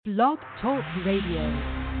Blog Talk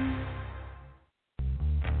Radio.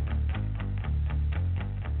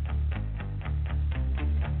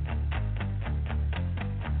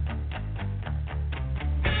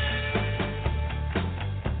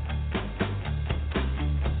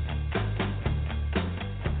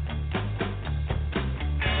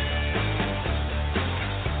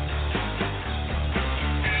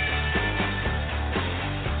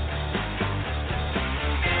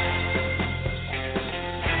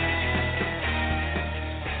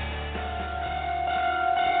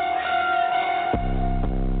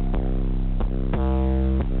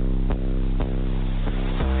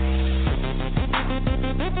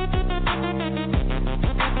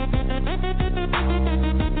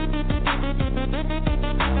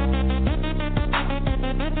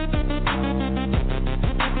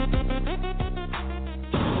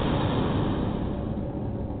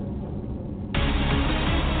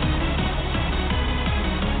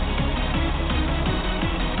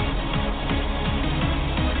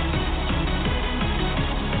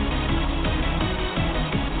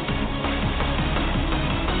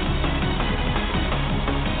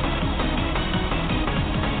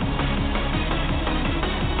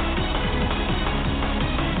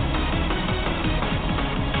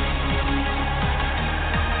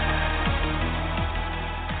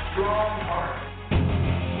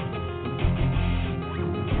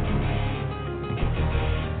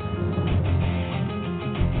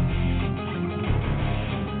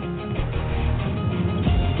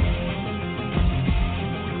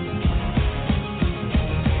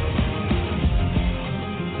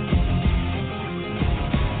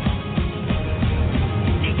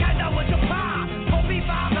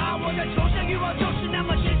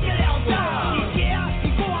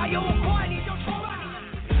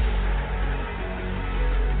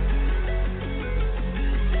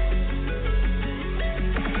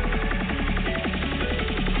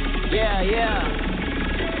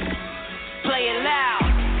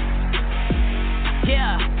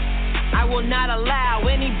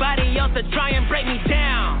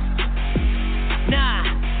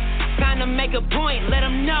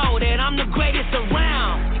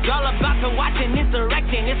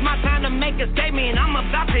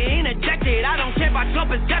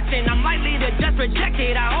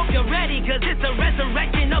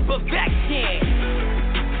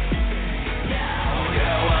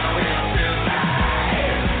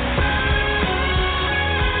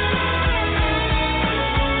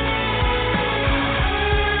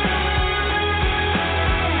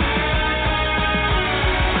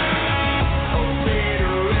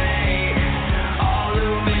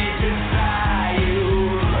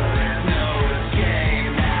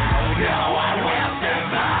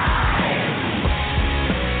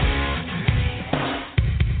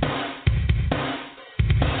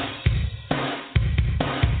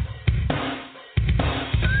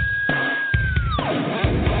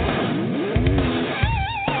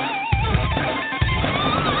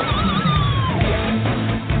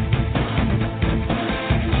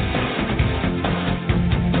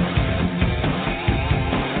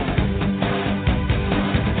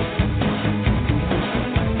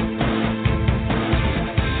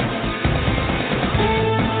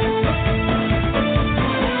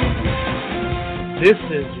 This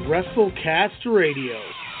is WrestleCast Radio.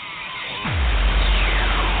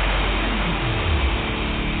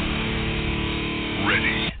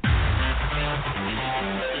 Ready.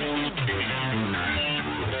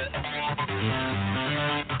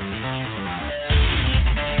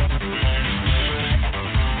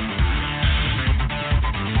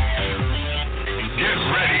 Get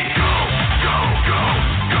ready. Go, go, go,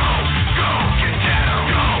 go, go, get down.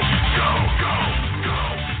 Go, go, go, go,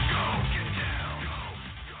 go, get down.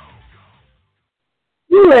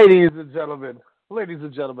 Ladies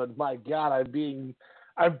and gentlemen, my God,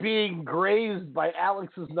 I'm being grazed by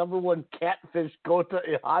Alex's number one catfish, Kota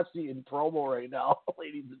Ihashi, in promo right now.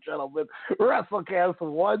 Ladies and gentlemen, WrestleCast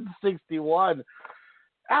 161.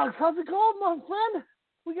 Alex, how's it going, my friend?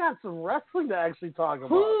 We got some wrestling to actually talk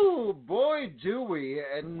about. Ooh, boy, do we.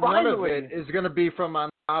 And none of it is going to be from on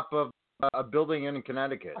top of a building in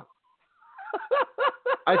Connecticut.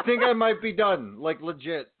 I think I might be done, like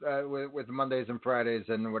legit, with Mondays and Fridays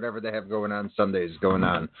and whatever they have going on Sundays going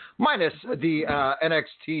on. Minus the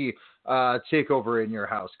NXT takeover in your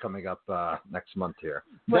house coming up next month here.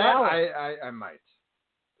 That I might.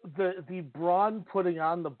 The Braun putting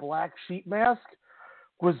on the black sheep mask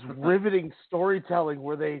was riveting storytelling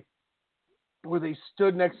where they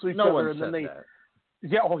stood next to each other and then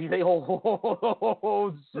Yeah, no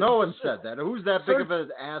one said that. Who's that big of an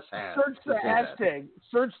asshat? Search the hashtag.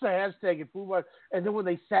 Search the hashtag and move on. And then when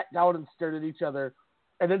they sat down and stared at each other,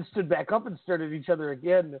 and then stood back up and stared at each other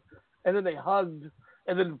again, and then they hugged,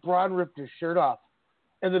 and then Braun ripped his shirt off,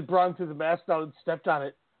 and then Braun threw the mask down and stepped on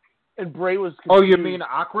it, and Bray was confused. Oh, you mean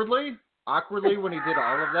awkwardly? Awkwardly when he did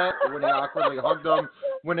all of that? When he awkwardly hugged him,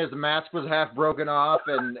 when his mask was half broken off,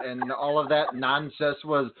 and all of that nonsense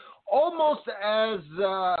was almost as,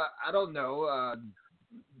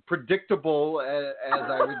 predictable as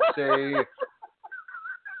I would say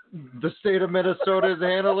the state of Minnesota is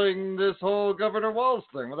handling this whole Governor Walz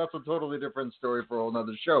thing. Well, that's a totally different story for a whole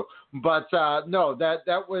nother show. But no,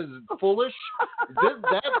 that was foolish.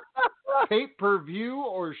 That pay-per-view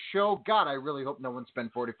or show, God, I really hope no one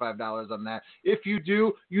spent $45 on that. If you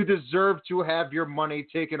do, you deserve to have your money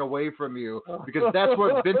taken away from you, because that's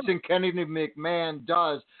what Vincent Kennedy McMahon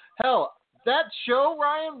does. Hell, that show,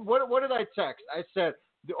 Ryan, what did I text? I said,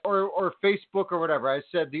 or Facebook or whatever. I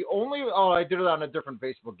said I did it on a different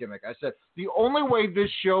Facebook gimmick. I said, the only way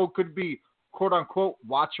this show could be quote unquote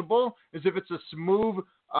watchable is if it's a smooth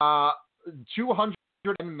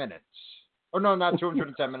 210 minutes. Or no, not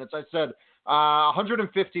 210 minutes. I said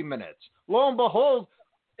 150 minutes. Lo and behold,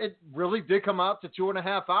 it really did come out to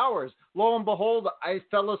 2.5 hours. Lo and behold, I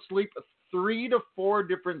fell asleep 3 to 4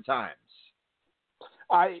 different times.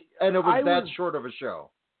 And it was short of a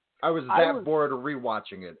show. I was bored of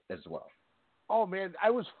rewatching it as well. Oh, man,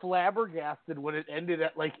 I was flabbergasted when it ended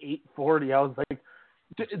at like 8:40. I was like,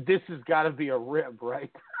 this has got to be a rib,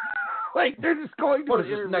 right? Like, they're just going to... What is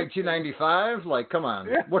this, 1995? Like, come on.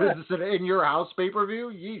 Yeah. What is this, in your house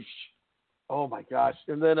pay-per-view? Yeesh. Oh, my gosh.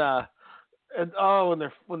 And then,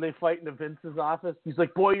 when they fight in Vince's office, he's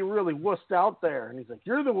like, boy, you really wussed out there. And he's like,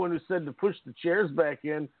 you're the one who said to push the chairs back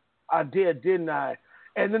in. I did, didn't I?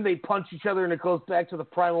 And then they punch each other, and it goes back to the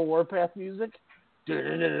Primal Warpath music.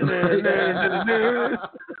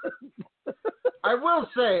 I will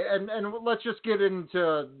say, and let's just get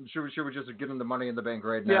into. Should we just get into Money in the Bank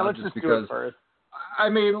right now? Yeah, let's just do it first. I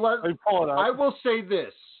mean, pull it up. I will say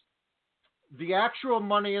this: the actual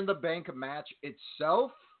Money in the Bank match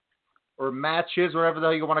itself, or matches, whatever the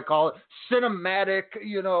hell you want to call it, cinematic,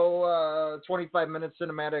 25-minute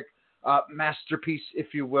cinematic masterpiece,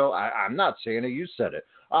 if you will. I'm not saying it, you said it.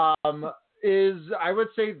 I would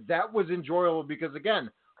say that was enjoyable because, again,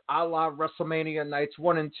 a la WrestleMania Nights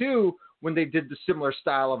 1 and 2, when they did the similar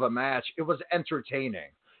style of a match, it was entertaining.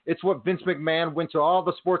 It's what Vince McMahon went to all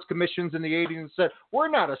the sports commissions in the 80s and said, we're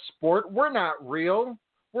not a sport, we're not real,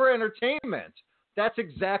 we're entertainment. That's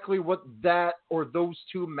exactly what that or those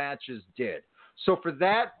two matches did. So for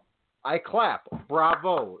that, I clap.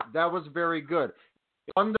 Bravo. That was very good.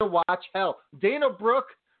 Fun to watch. Hell, Dana Brooke,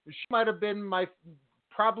 she might have been my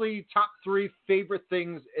probably top 3 favorite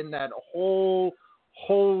things in that whole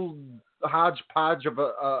hodgepodge of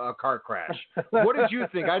a car crash. What did you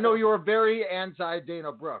think? I know you were very anti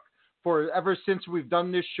Dana Brooke ever since we've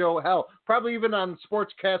done this show. Hell, probably even on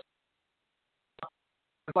Sportscast,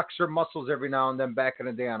 flex her muscles every now and then back in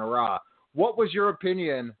the day on Raw. What was your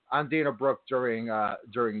opinion on Dana Brooke during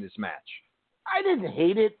this match? I didn't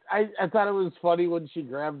hate it. I thought it was funny when she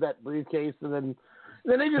grabbed that briefcase and then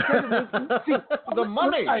they just had to the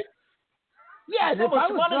money. If I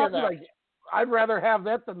was money like, I'd rather have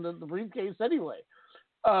that than the briefcase anyway.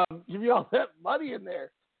 Give you all that money in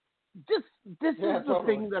there. This is the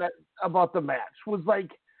thing about the match was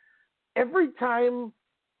like every time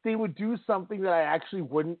they would do something that I actually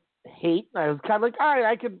wouldn't hate, I was kind of like, all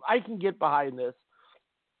right, I can get behind this.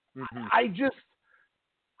 Mm-hmm.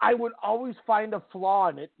 I would always find a flaw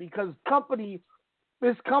in it because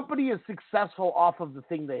this company is successful off of the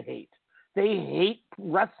thing they hate. They hate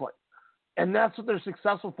wrestling, and that's what they're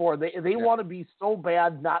successful for. They want to be so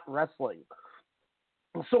bad not wrestling.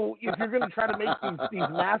 So if you're going to try to make these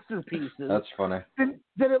masterpieces, that's funny.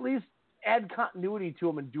 Then at least add continuity to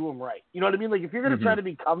them and do them right. You know what I mean? Like if you're going to try to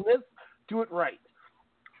become this, do it right.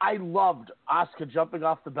 I loved Asuka jumping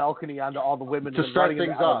off the balcony onto all the women to start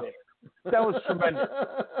things off. That was tremendous.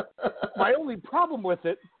 My only problem with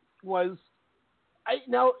it was,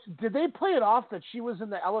 did they play it off that she was in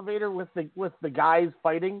the elevator with the guys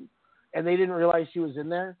fighting, and they didn't realize she was in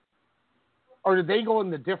there, or did they go in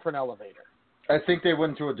the different elevator? I think they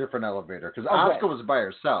went to a different elevator because Asuka was by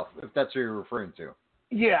herself. If that's what you're referring to.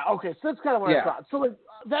 Yeah. Okay. So that's kind of what I thought. So like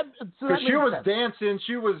that. Because she was dancing,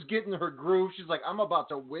 she was getting her groove. She's like, I'm about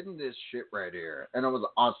to win this shit right here, and it was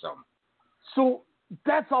awesome. So.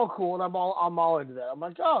 That's all cool, and I'm all into that. I'm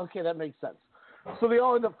like, oh, okay, that makes sense. So they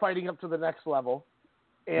all end up fighting up to the next level,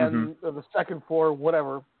 and the second floor,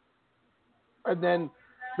 whatever. And then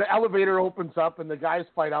the elevator opens up and the guys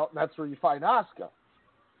fight out, and that's where you find Asuka.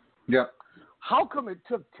 Yep. How come it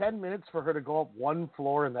took 10 minutes for her to go up one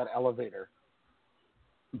floor in that elevator?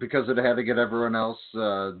 Because it had to get everyone else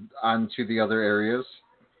onto the other areas.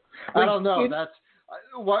 I don't know. That's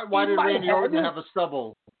why did Randy Orton have a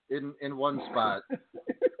stubble in one spot,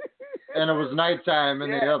 and it was nighttime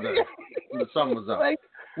in the other, and the sun was up.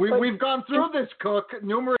 We've gone through this, Cook,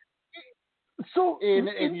 numerous. So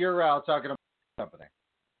in your talking about the company.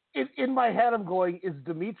 In my head, I'm going, is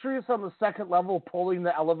Demetrius on the second level pulling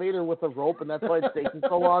the elevator with a rope, and that's why it's taking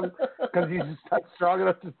so long? Because he's just not strong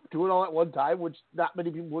enough to do it all at one time, which not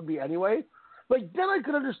many people would be anyway. Like, then I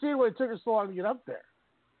could understand why it took her so long to get up there.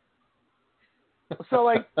 So,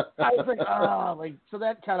 like, I was like, so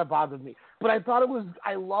that kind of bothered me. But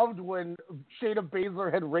I loved when Shayna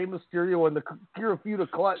Baszler had Rey Mysterio in the Kira Fuda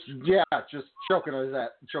clutch. Yeah, just choking his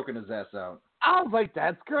ass out. I was like,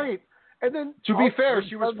 that's great. And then, to be fair,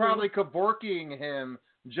 she was probably caborkying him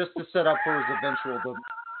just to set up for his eventual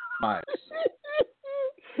demise.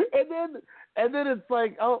 and then it's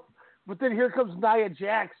like, oh, but then here comes Nia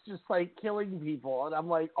Jax just like killing people, and I'm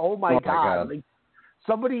like, oh my god. Like,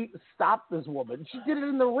 somebody stop this woman. She did it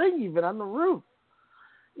in the ring, even on the roof.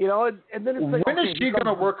 You know, and then it's like, when is she going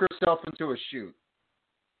to work herself into a shoot?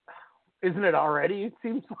 Isn't it already? It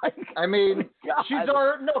seems like. I mean, she's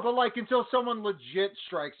already but like until someone legit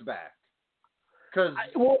strikes back.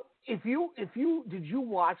 Well, if you did you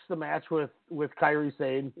watch the match with Kairi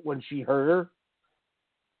Sane when she hurt her?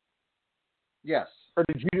 Yes. Or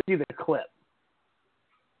did you see the clip?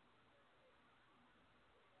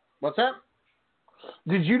 What's that?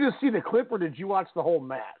 Did you just see the clip, or did you watch the whole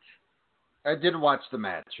match? I did watch the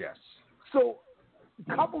match, yes. So,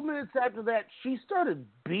 a couple minutes after that, she started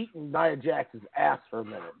beating Nia Jax's ass for a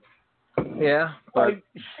minute. Yeah, like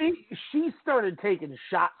she started taking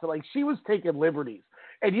shots, like she was taking liberties,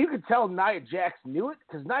 and you could tell Nia Jax knew it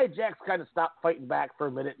because Nia Jax kind of stopped fighting back for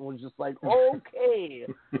a minute and was just like, okay,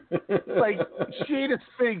 like she ate a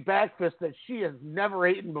spinning back fist that she has never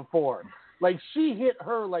eaten before. Like she hit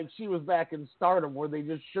her like she was back in Stardom where they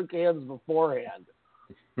just shook hands beforehand.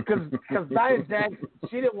 Because Nia Jax,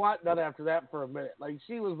 she didn't want none after that for a minute. Like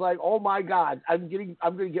she was like, oh my god, I'm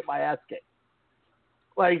gonna get my ass kicked.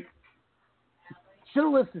 Like. Should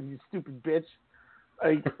have listened, you stupid bitch.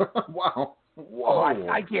 Like, wow. Whoa.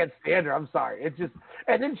 I can't stand her. I'm sorry. It just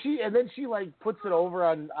and then she like puts it over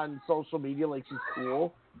on social media like she's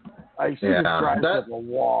cool. Like she just drives up a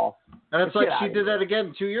wall. And it's like she did that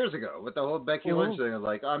again 2 years ago with the whole Becky Lynch thing.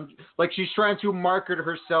 Like she's trying to market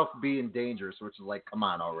herself being dangerous, which is like, come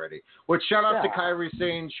on already. Which shout out to Kairi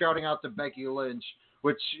Sane, shouting out to Becky Lynch.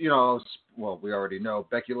 Which, you know, well, we already know.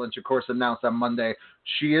 Becky Lynch, of course, announced on Monday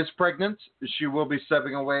she is pregnant. She will be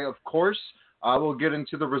stepping away, of course. We'll get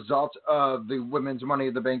into the results of the Women's Money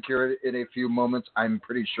in the Bank here in a few moments. I'm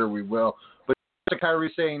pretty sure we will. But Kairi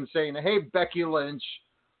saying, hey, Becky Lynch,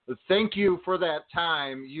 thank you for that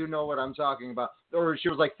time. You know what I'm talking about. Or she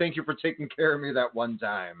was like, thank you for taking care of me that one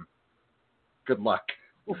time. Good luck.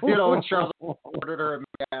 You know, and Charlotte ordered her in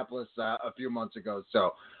Minneapolis a few months ago.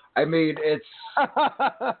 So, I mean, it's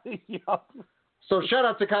yep. So shout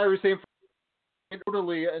out to Kairi Sane for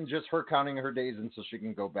totally and just her counting her days until she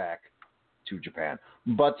can go back to Japan.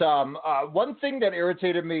 But one thing that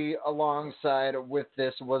irritated me alongside with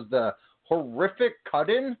this was the horrific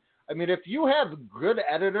cut-in. I mean, if you have good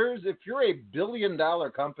editors, if you're a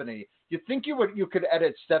billion-dollar company, you think you could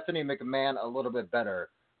edit Stephanie McMahon a little bit better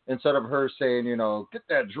instead of her saying, you know, get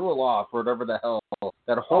that drool off or whatever the hell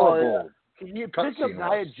that horrible. Can you pick up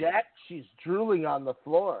Nia Jax? She's drooling on the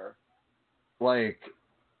floor. Like,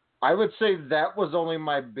 I would say that was only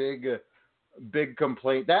my big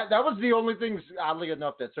complaint. That was the only thing, oddly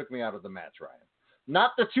enough, that took me out of the match, Ryan.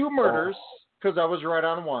 Not the two murders, because I was right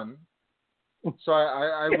on one. So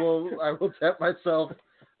I will tap myself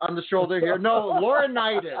on the shoulder here. No,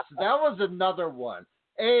 Laurinaitis. That was another one.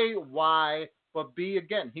 A, why, but B,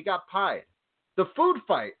 again, he got pied. The food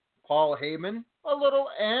fight, Paul Heyman, a little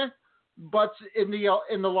but in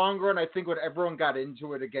the long run, I think when everyone got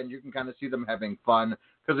into it, again, you can kind of see them having fun.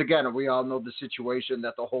 Because, again, we all know the situation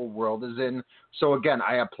that the whole world is in. So, again,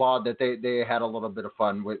 I applaud that they had a little bit of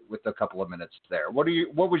fun with a couple of minutes there. What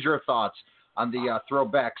was your thoughts on the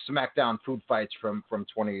throwback SmackDown food fights from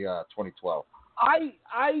 2012?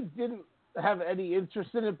 I didn't have any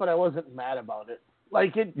interest in it, but I wasn't mad about it.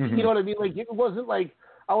 Like, it, you know what I mean? Like, it wasn't like,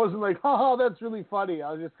 I wasn't like, oh, that's really funny.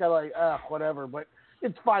 I was just kind of like, whatever. But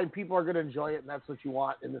it's fine. People are going to enjoy it, and that's what you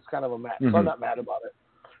want in this kind of a match. So I'm not mad about it.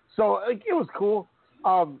 So, like, it was cool.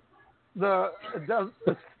 The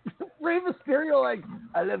Rey Mysterio, like,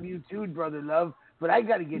 I love you too, brother love. but I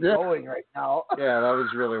got to get going right now. Yeah, that was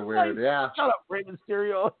really weird. Yeah. Shut up, Rey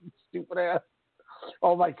Mysterio, stupid ass.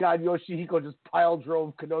 Oh my God, Yoshihiko just pile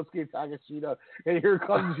drove Konosuke Takeshita, and here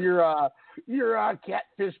comes your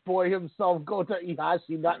catfish boy himself, Kota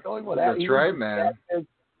Ihashi, not knowing what happened. That's right, man.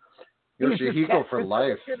 Yoshihiko for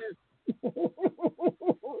life.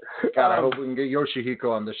 God, I hope we can get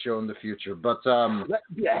Yoshihiko on the show in the future. But that'd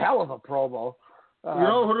be a hell of a promo. You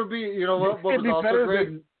know who to be? You know what was also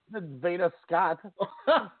great? Than Veda Scott.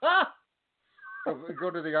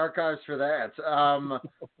 Go to the archives for that.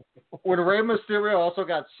 When Rey Mysterio also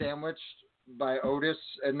got sandwiched by Otis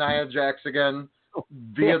and Nia Jax again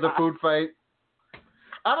via the food fight.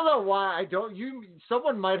 I don't know why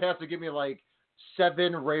someone might have to give me like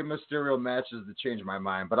 7 Rey Mysterio matches to change my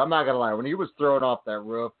mind, but I'm not gonna lie. When he was thrown off that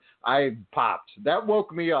roof, I popped. That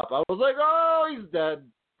woke me up. I was like, "Oh, he's dead."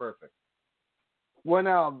 Perfect. When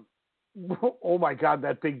oh my God,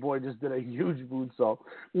 that big boy just did a huge moonsault.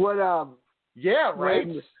 When yeah, right.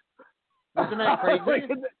 Wasn't that crazy?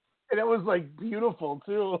 And it was like beautiful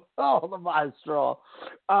too. Oh, the maestro.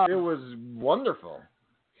 It was wonderful.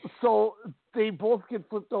 So they both get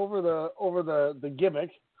flipped over the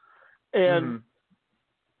gimmick, and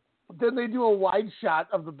then they do a wide shot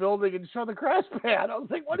of the building and show the crash pad. I was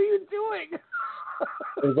like, "What are you doing?"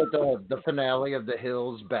 It was like the finale of The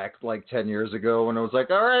Hills back like 10 years ago, when it was like,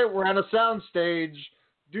 "All right, we're on a sound stage."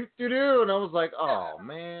 Do, and I was like, "Oh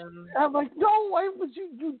man!" I'm like, "No, why would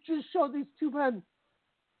you just show these two men?"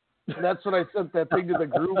 And that's when I sent that thing to the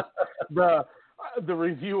group, the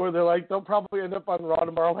reviewer. They're like, "They'll probably end up on Raw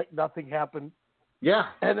tomorrow like nothing happened."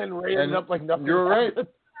 Yeah, and then Ray ended up like nothing. You're happened.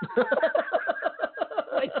 Right.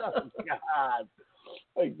 Like, oh God,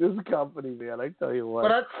 like this company, man. I tell you what.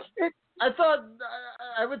 But I thought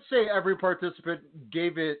I would say every participant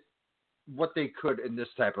gave it what they could in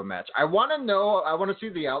this type of match. I want to know. I want to see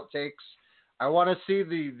the outtakes. I want to see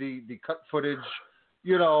the cut footage,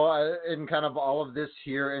 and kind of all of this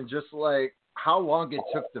here, and just like how long it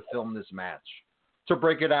took to film this match, to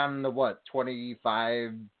break it down into what,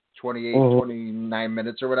 25, 28, 29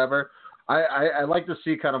 minutes or whatever. I like to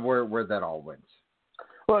see kind of where that all went.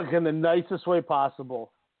 Look, in the nicest way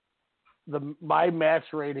possible, my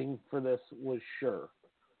match rating for this was sure.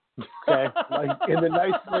 Okay, like in the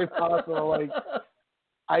nicest way possible. Like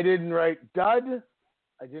I didn't write dud,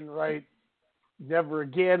 I didn't write never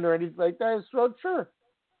again or anything like that. I just wrote sure.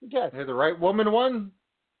 Okay. Hey, the right woman won.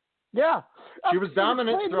 Yeah, she was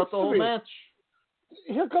dominant throughout the whole match.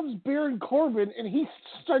 Here comes Baron Corbin, and he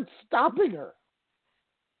starts stopping her.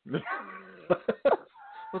 That's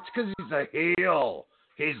because he's a heel.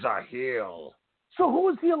 He's a heel. So who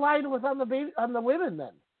was he aligned with on the women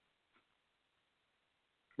then?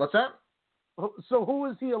 What's that? So who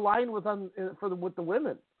was he aligned with with the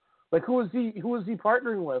women? Like who was he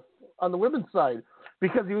partnering with on the women's side?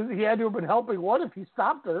 Because he had to have been helping one if he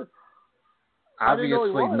stopped her.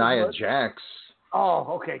 Obviously, Nia Jax.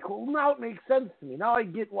 Oh, okay, cool. Now it makes sense to me. Now I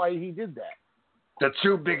get why he did that. The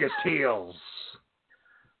two biggest heels.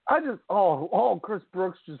 Chris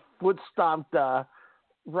Brooks just foot stomped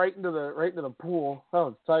right into the pool. That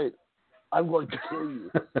was tight. I'm going to kill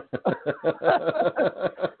you.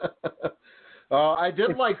 I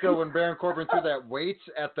did like though when Baron Corbin threw that weight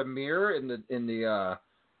at the mirror in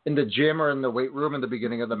the gym or in the weight room in the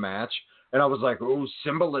beginning of the match, and I was like, "Oh,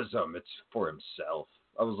 symbolism! It's for himself."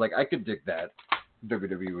 I was like, I could dig that.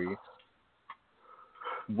 WWE.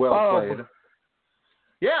 Well played.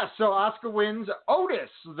 Yeah, so Asuka wins. Otis,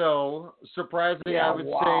 though, surprisingly, I would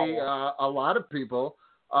say a lot of people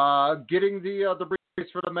getting the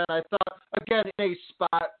briefcase for the men. I thought, again, in a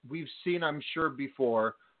spot we've seen, I'm sure,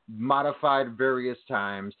 before, modified various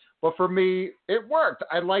times. But for me, it worked.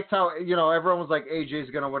 I liked how, everyone was like,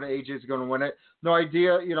 AJ's going to win it, AJ's going to win it. No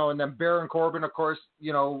idea, and then Baron Corbin, of course,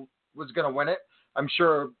 was going to win it. I'm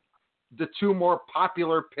sure the two more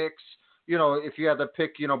popular picks, if you had to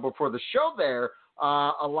pick, before the show there,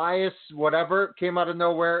 Elias, whatever, came out of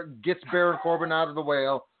nowhere, gets Baron Corbin out of the way.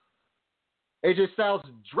 AJ Styles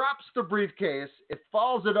drops the briefcase. It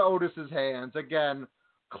falls into Otis's hands. Again,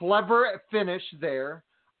 clever finish there.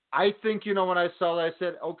 I think, when I saw that, I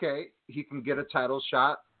said, okay, he can get a title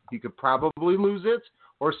shot. He could probably lose it,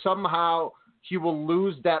 or somehow he will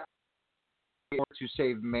lose that to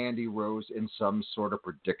save Mandy Rose in some sort of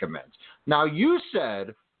predicament. Now, you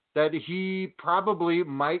said that he probably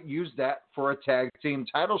might use that for a tag team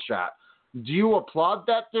title shot. Do you applaud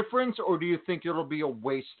that difference, or do you think it'll be a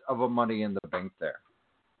waste of a Money in the Bank there?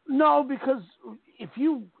 No, because if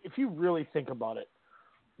you really think about it,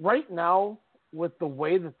 right now, with the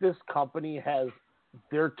way that this company has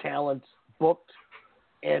their talents booked,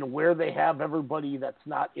 and where they have everybody that's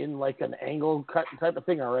not in like an angle cut type of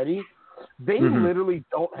thing already, they literally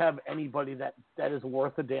don't have anybody that is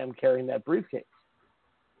worth a damn carrying that briefcase.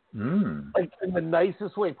 Like in the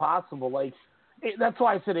nicest way possible. Like that's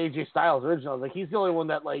why I said AJ Styles originally. Like he's the only one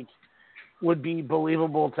that like would be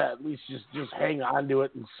believable to at least just hang on to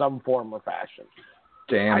it in some form or fashion.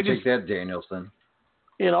 Damn, take that, Danielson.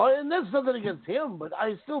 You know, and that's nothing against him, but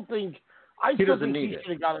I still think he should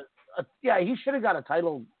have got he should have got a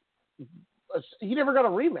title. He never got a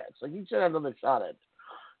rematch. Like he should have another shot at.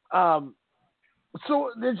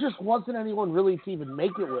 So there just wasn't anyone really to even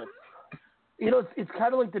make it with. You know, it's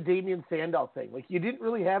kind of like the Damian Sandow thing. Like you didn't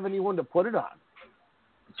really have anyone to put it on.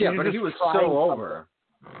 So yeah, but he was so over.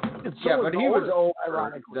 But he was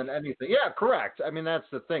over than anything. Yeah, correct. I mean, that's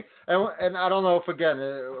the thing. And I don't know if, again,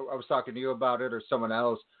 I was talking to you about it or someone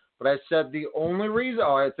else, but I said the only reason,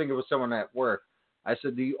 I think it was someone at work, I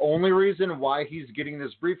said the only reason why he's getting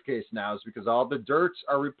this briefcase now is because all the dirts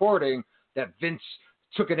are reporting that Vince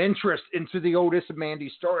took an interest into the Otis and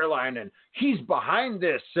Mandy storyline and he's behind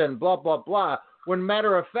this and blah, blah, blah. When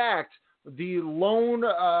matter of fact, the lone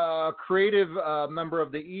creative member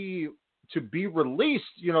of the E to be released,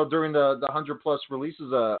 you know, during the 100+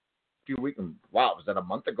 releases a few weeks, wow, was that a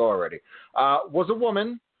month ago already, was a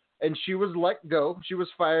woman, and she was let go. She was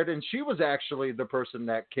fired, and she was actually the person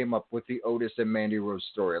that came up with the Otis and Mandy Rose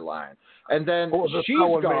storyline. And then she's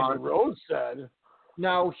gone. Mandy Rose said.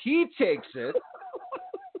 Now he takes it.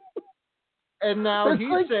 And now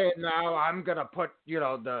he's saying, "Now I'm gonna put, you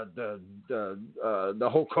know, the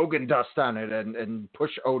Hulk Hogan dust on it and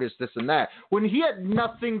push Otis this and that." When he had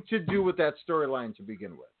nothing to do with that storyline to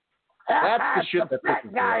begin with. That's the shit that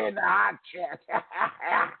that guy in the hot chick.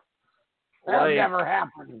 That'll never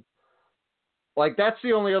happen. Like that's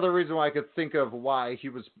the only other reason why I could think of why he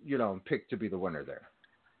was, you know, picked to be the winner there.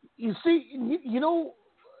 You see, you know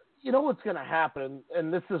what's going to happen,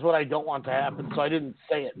 and this is what I don't want to happen, so I didn't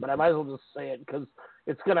say it, but I might as well just say it because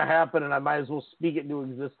it's going to happen, and I might as well speak it into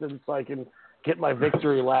existence so I can get my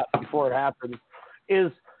victory lap before it happens,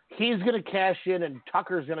 is he's going to cash in, and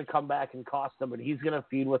Tucker's going to come back and cost him, and he's going to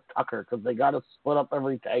feud with Tucker because they got to split up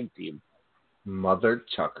every tag team. Mother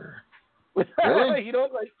Tucker. Really? You know,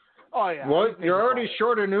 like, oh, yeah. Well, you're already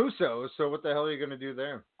short an Uso, so what the hell are you going to do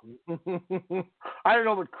there? I don't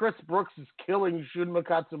know, but Chris Brooks is killing Shunma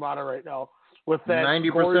Katsumata right now with that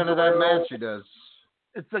 90% of that match he does.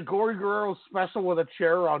 It's a Gory Guerrero special with a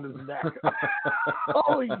chair around his neck.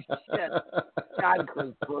 Holy shit. God,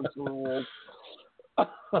 Chris Brooks rules.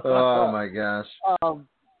 Oh, my gosh. We'll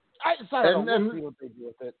see what they do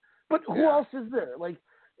with it. But who else is there? Like,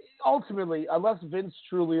 ultimately, unless Vince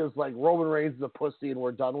truly is like Roman Reigns is a pussy and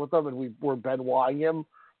we're done with him and we're Benoiting him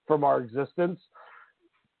from our existence,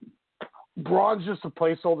 Braun's just a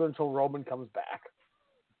placeholder until Roman comes back.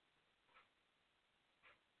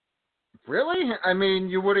 Really? I mean,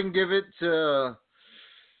 you wouldn't give it to...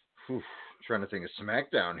 trying to think of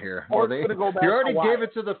SmackDown here. Or you already gave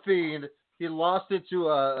it to The Fiend. He lost it to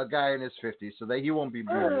a guy in his 50s, so that he won't be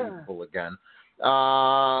believable again.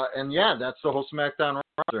 And yeah, that's the whole SmackDown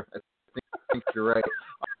roster. I think you're right.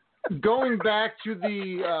 Going back to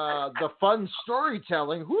the fun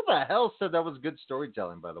storytelling, who the hell said that was good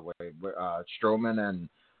storytelling, by the way? Strowman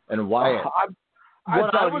and Wyatt.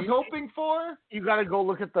 What I was hoping for? You got to go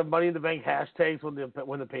look at the Money in the Bank hashtags when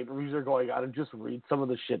the pay-per-views are going on and just read some of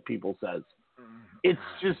the shit people says. It's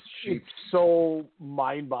just it's so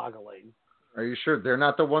mind-boggling. Are you sure they're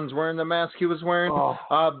not the ones wearing the mask he was wearing?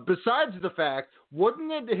 Oh. Besides the fact,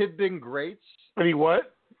 wouldn't it have been great?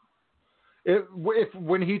 What? If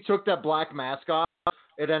when he took that black mask off,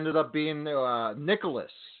 it ended up being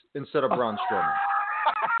Nicholas instead of Braun Strowman.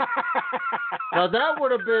 Now that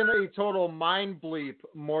would have been a total mind bleep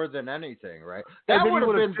more than anything, right? That would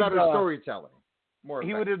have been better storytelling.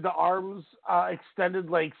 He would have the arms extended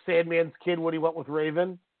like Sandman's kid when he went with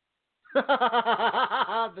Raven.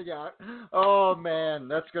 Oh man,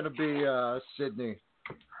 that's gonna be Sydney.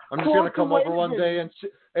 I'm just gonna come over one day and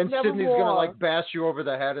Sydney's gonna like bash you over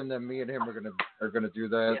the head, and then me and him are gonna do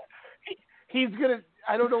that. Yeah. He's gonna.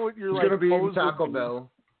 I don't know what you're like. He's gonna be eating Taco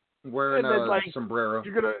Bell, wearing a sombrero.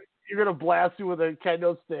 You're gonna blast you with a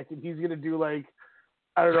kendo stick, and he's gonna do like,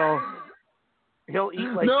 I don't know. He'll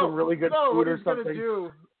eat like some really good food or something. What he's gonna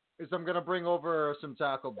do is I'm gonna bring over some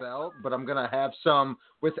Taco Bell, but I'm gonna have some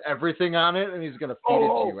with everything on it, and he's gonna feed it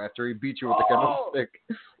to you after he beat you with the kendo stick.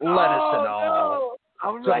 Lettuce and all.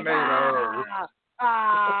 I'm like,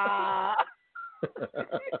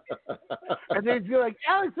 and then he's like,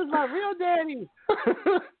 Alex is my real daddy.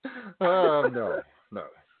 No.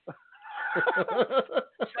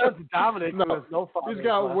 Shout out to Dominic. No he's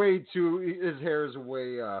got way too. His hair is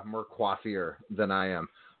way more coiffier than I am,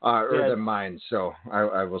 or than mine. So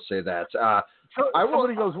I will say that.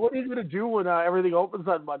 Somebody goes, "What are you going to do when everything opens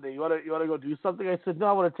on Monday? You want to go do something?" I said, "No,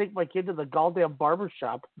 I want to take my kid to the goddamn barber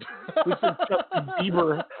shop." We said Justin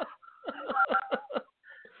Bieber.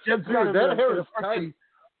 Dude, that hair is tight.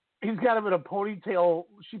 He's got him in a ponytail.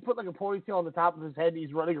 She put like a ponytail on the top of his head, and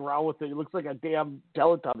he's running around with it. He looks like a damn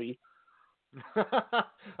Teletubby. I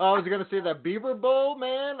was going to say that Bieber bowl,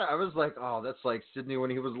 man. I was like, oh, that's like Sydney when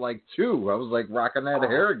he was like 2. I was like rocking that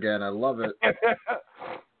hair again. I love it.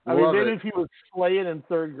 I mean, maybe if he was slaying in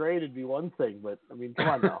 3rd grade, it'd be one thing, but I mean, come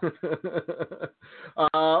on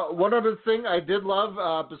now. One other thing I did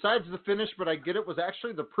love, besides the finish, but I get it, was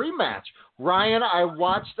actually the pre-match. Ryan, I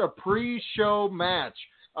watched a pre-show match,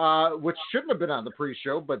 which shouldn't have been on the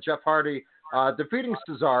pre-show, but Jeff Hardy defeating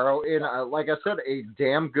Cesaro in, like I said, a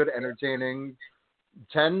damn good, entertaining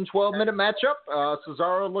 10, 12-minute matchup.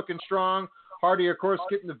 Cesaro looking strong. Hardy, of course,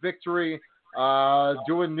 getting the victory,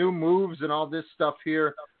 doing new moves and all this stuff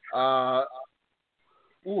here. Pardon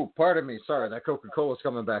me. Sorry, that Coca-Cola's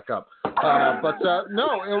coming back up. But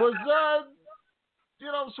no, it was,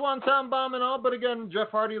 Swanton bomb and all. But again, Jeff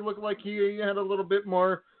Hardy looked like he had a little bit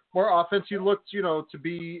more offense. He looked, to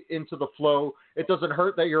be into the flow. It doesn't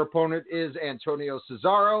hurt that your opponent is Antonio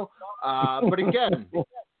Cesaro. But again,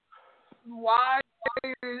 why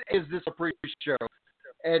is this a pre-show?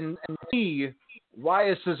 And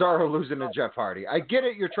why is Cesaro losing to Jeff Hardy? I get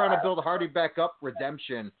it. You're trying to build Hardy back up,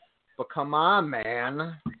 redemption. But come on,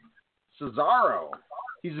 man. Cesaro.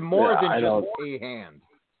 He's more than just a hand.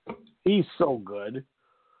 He's so good.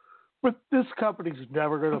 But this company's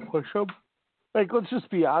never going to push him. Like, let's just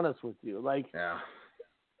be honest with you. Like,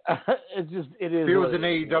 it is. If he was in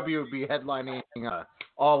AEW, it would be headlining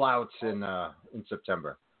All Outs in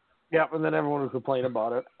September. Yep, and then everyone would complain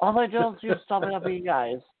about it. Oh, they don't use WWE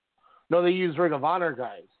guys. No, they use Ring of Honor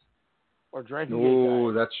guys. Or Dragongate guys.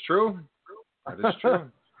 Oh, that's true. That is true.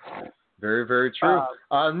 Very, very true.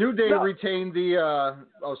 New Day retained the...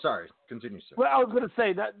 sorry. Continue, sir. Well, I was going to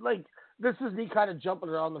say that, like, this is me kind of jumping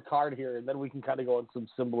around the card here, and then we can kind of go in some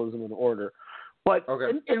symbolism and order. But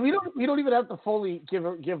and we don't even have to fully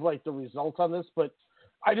give like the results on this, but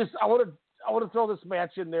I want to throw this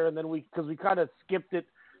match in there, and then because we kind of skipped it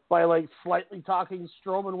by like slightly talking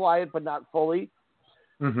Strowman Wyatt, but not fully.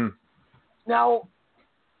 Mm-hmm. Now,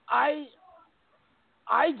 I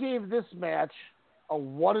gave this match a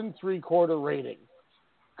 1 3/4 rating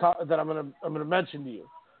that I'm gonna mention to you,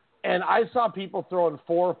 and I saw people throwing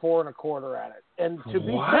 4 1/4 at it. And to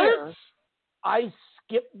be fair, I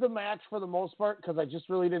skipped the match for the most part because I just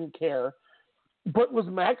really didn't care. But was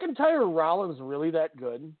McIntyre Rollins really that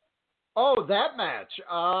good? Oh, that match.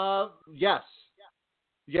 Yes.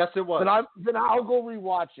 Yes, it was. Then I'll go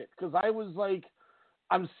rewatch it because I was like,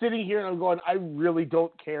 I'm sitting here and I'm going, I really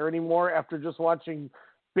don't care anymore after just watching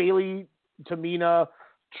Bayley, Tamina,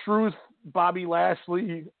 Truth, Bobby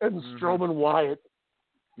Lashley, and Strowman Wyatt.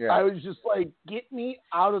 Yeah. I was just like, get me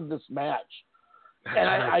out of this match. And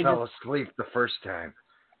I fell asleep the first time.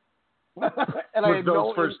 And with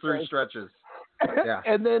those first 3 stretches. Yeah.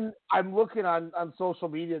 And then I'm looking on social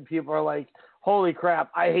media and people are like, holy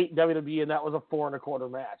crap, I hate WWE, and that was a 4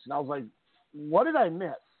 1/4 match. And I was like, what did I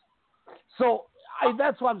miss? So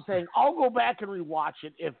that's what I'm saying. I'll go back and rewatch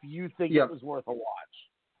it if you think it was worth a watch.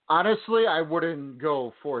 Honestly, I wouldn't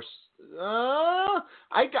go for.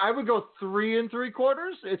 I would go 3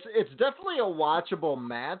 3/4. It's definitely a watchable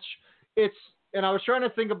match. And I was trying to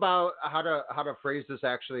think about how to phrase this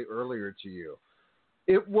actually earlier to you.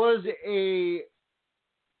 It was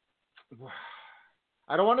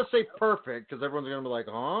I don't want to say perfect because everyone's going to be like,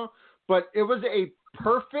 huh? But it was a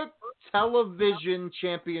perfect television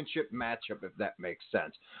championship matchup, if that makes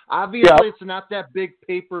sense. Obviously, it's not that big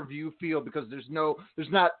pay-per-view feel because there's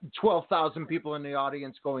not 12,000 people in the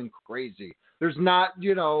audience going crazy. There's not,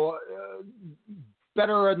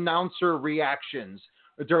 better announcer reactions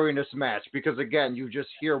during this match because, again, you just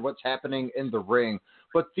hear what's happening in the ring.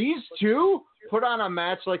 But these two put on a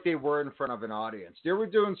match like they were in front of an audience. They were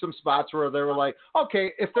doing some spots where they were like,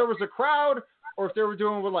 okay, if there was a crowd or if they were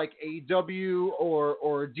doing what like AEW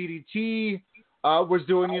or DDT was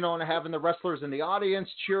doing, and having the wrestlers in the audience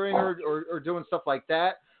cheering or doing stuff like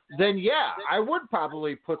that, then yeah, I would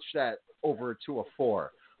probably push that over to a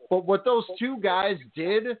 4. But what those two guys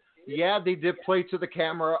did, yeah, they did play to the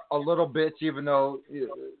camera a little bit, even though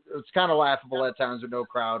it's kind of laughable at times with no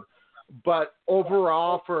crowd. But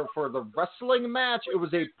overall, for the wrestling match, it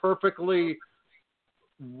was a perfectly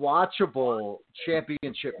watchable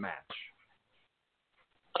championship match.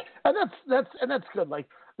 And that's good. Like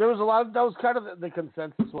there was a lot of, that was kind of the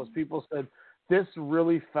consensus was people said this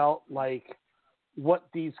really felt like what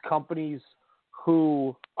these companies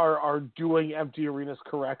who are doing empty arenas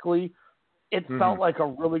correctly, it felt like a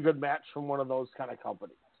really good match from one of those kind of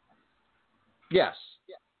companies. Yes.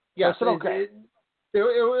 Yes. Okay.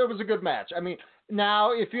 It was a good match. I mean,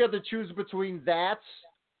 now if you had to choose between that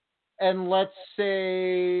and let's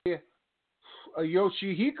say a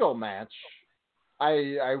Yoshihiko match,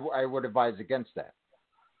 I would advise against that.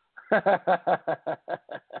 I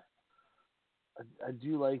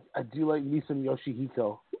do like me some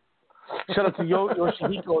Yoshihiko. Shout out to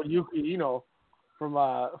Yoshihiko and Yuki Ino from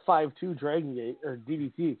 5-2 Dragongate or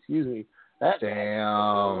DDT, excuse me.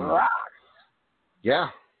 Damn. Rocks. Yeah.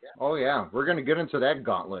 Oh yeah. We're gonna get into that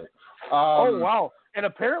gauntlet. Oh wow! And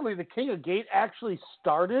apparently the King of Gate actually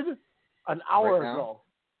started an hour ago.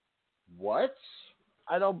 What?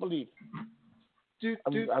 I don't believe. So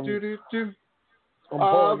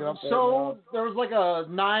there was like a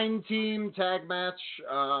 9-team tag match.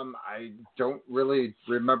 I don't really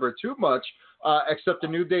remember too much, except the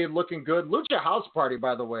New Day looking good. Lucha House Party,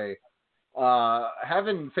 by the way,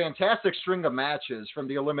 having fantastic string of matches from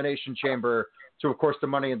the Elimination Chamber to, of course, the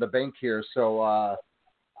Money in the Bank here. So I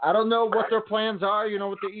don't know what their plans are,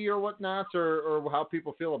 with the E or whatnot, or how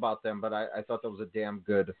people feel about them. But I thought that was a damn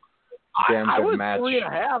good match. I went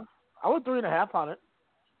 3.5. I went 3.5 on it.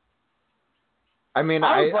 I mean,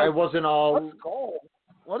 I wasn't all. Let's go.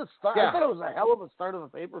 What a start! Yeah. I thought it was a hell of a start of a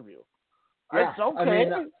pay-per-view. Yeah. It's okay. I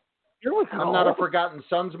mean, Here we go. I'm not a Forgotten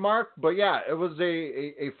Sons mark, but yeah, it was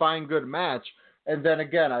a fine, good match. And then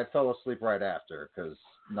again, I fell asleep right after because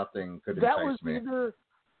nothing could entice me. That was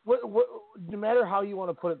either, no matter how you want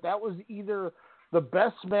to put it, that was either the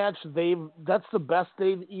best match that's the best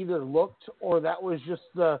they've either looked, or that was just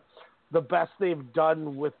the best they've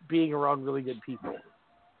done with being around really good people.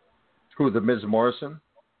 Who, the Ms. Morrison?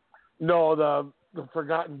 No, the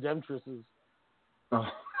Forgotten Demptresses. Oh,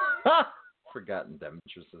 Forgotten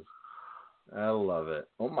Demptresses. I love it.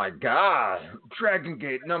 Oh my God,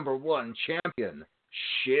 Dragongate #1 champion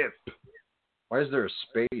ship. Why is there a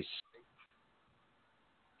space?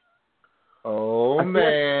 Oh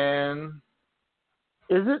man.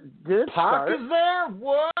 Is it? Did it Pac start? is there?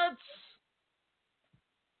 What?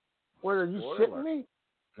 Wait, are you shitting me?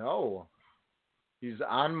 No. He's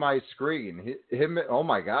on my screen. Him. Oh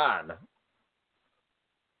my God.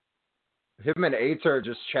 Him and Eight are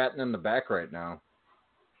just chatting in the back right now.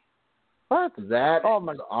 What? That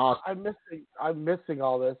my is awesome. I'm missing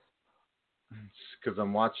all this. It's because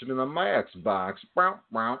I'm watching it on my Xbox.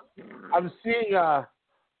 I'm seeing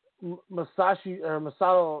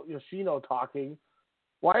Masato Yoshino talking.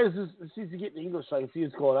 Why is this? He's getting English so I can see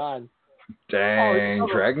what's going on. Dang,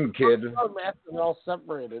 Dragon Kid. They're all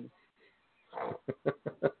separated.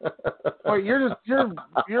 Wait, you're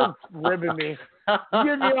ribbing me. You're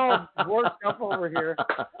getting me all worked up over here.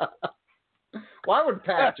 Why would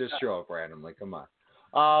Pat just show up randomly? Come on.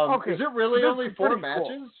 Okay. Is it really only 4 matches?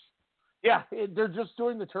 Cool. Yeah, they're just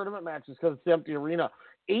doing the tournament matches because it's the empty arena.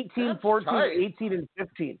 18, That's 14, tight. 18, and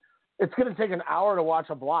 15. It's going to take an hour to watch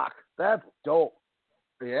a block. That's dope.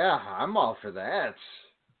 Yeah, I'm all for that.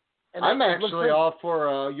 And I'm actually all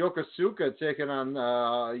for Yokosuka taking on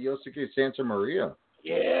Yosuke Santa Maria.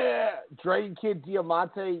 Yeah, Dragon Kid,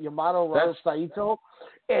 Diamante, Yamato, Rose, Saito,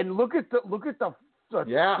 and look at the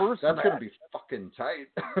yeah, first that's match. gonna be fucking tight.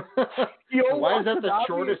 Why is that the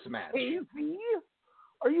shortest match? Easy?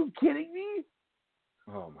 Are you kidding me?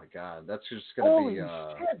 Oh my God, that's just gonna be.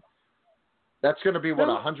 Shit. That's gonna be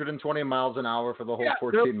 120 miles an hour for the whole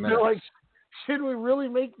 14 minutes. They're like, should we really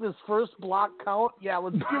make this first block count? Yeah,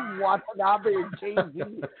 let's give Watanabe and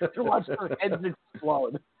KZ to watch their heads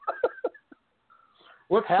explode.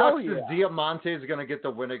 What sucks is Diamante is going to get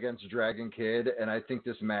the win against Dragon Kid, and I think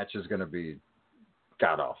this match is going to be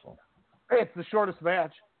god-awful. Hey, it's the shortest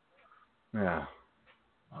match. Yeah.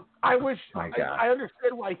 I wish My God. I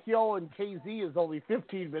understand why Hyo and KZ is only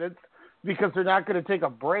 15 minutes, because they're not going to take a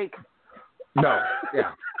break. No,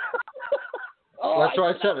 yeah. That's why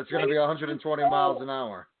I said it's going to be 120 miles an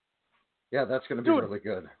hour. Yeah, that's going to be really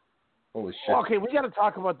good. Holy shit. Okay, we got to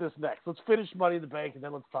talk about this next. Let's finish Money in the Bank, and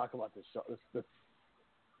then let's talk about this show.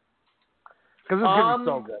 Because it's going to be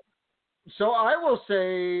so good. So I will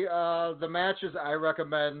say the matches I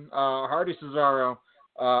recommend, Hardy Cesaro.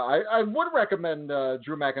 I would recommend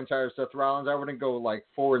Drew McIntyre, Seth Rollins. I wouldn't go like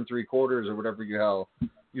 4 3/4 or whatever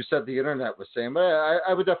you said the internet was saying, but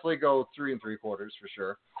I would definitely go 3 3/4 for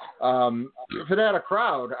sure. If it had a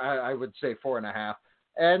crowd, I would say 4.5.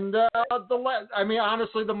 And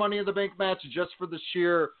honestly, the Money in the Bank match, just for the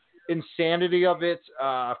sheer insanity of it,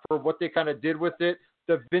 for what they kind of did with it.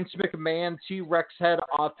 the Vince McMahon T-Rex head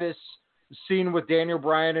office scene with Daniel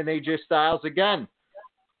Bryan and AJ Styles. Again,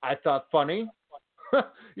 I thought funny.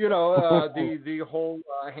 The whole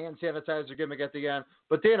hand sanitizer gimmick at the end.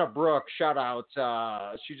 But Dana Brooke, shout out,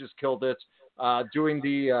 she just killed it. Doing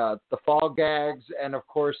the fall gags and of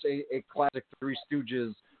course a classic Three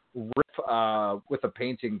Stooges riff with a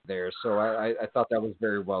painting there. So I thought that was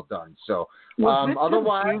very well done. So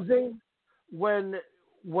otherwise, when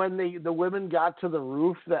the women got to the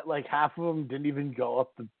roof, that like half of them didn't even go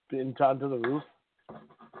up onto the roof.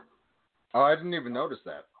 Oh, I didn't even notice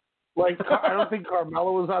that. Like, I don't think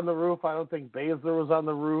Carmella was on the roof. I don't think Baszler was on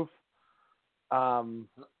the roof. I mean,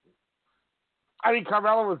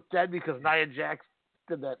 Carmella was dead because Nia Jax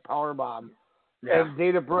did that power bomb, and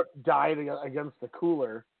Dana Brooke died against the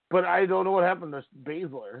cooler. But I don't know what happened to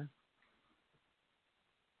Baszler.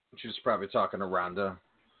 She was probably talking to Rhonda.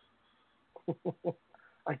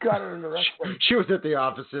 I got her in the wrestling. She was at the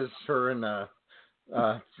offices. Her and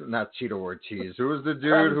not Tito Ortiz. Who was the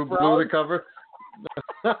dude who blew the cover?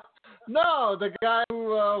 No, the guy who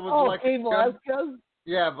was like... Cain Velasquez?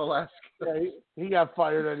 Yeah, Velasquez. Yeah, he got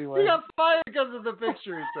fired anyway. He got fired because of the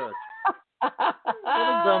picture he took. What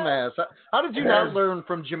a dumbass. How did you not learn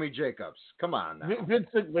from Jimmy Jacobs? Come on now. Vince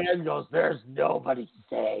McMahon goes, there's nobody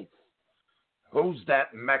safe. Who's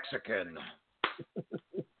that Mexican?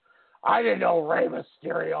 I didn't know Rey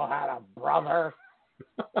Mysterio had a brother.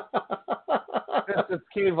 This is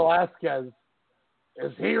Cain Velasquez.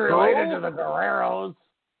 Is he related to the Guerreros?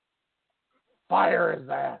 Fire his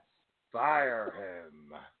ass. Fire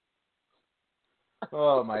him.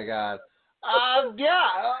 Oh, my God.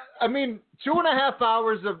 I mean, 2.5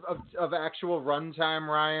 hours of actual runtime,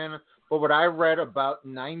 Ryan, but what I read about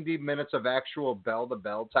 90 minutes of actual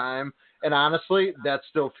bell-to-bell time, and honestly, that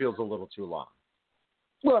still feels a little too long.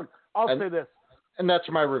 Look, I'll say this. And that's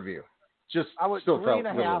my review. Just still felt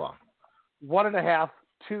a little long. 1.5,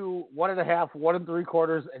 2, 1.5, 1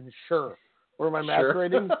 3/4, and sure. Were my match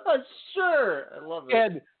ratings? Sure. I love it.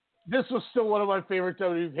 And this was still one of my favorite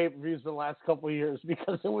WWE pay-per-views in the last couple of years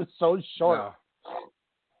because it was so short. No.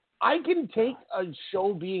 I can take a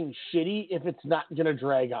show being shitty if it's not going to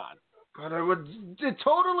drag on. But it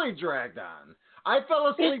totally dragged on. I fell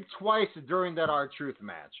asleep twice during that R-Truth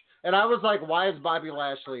match. And I was like, why is Bobby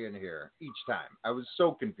Lashley in here each time? I was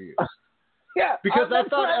so confused. Yeah. Because I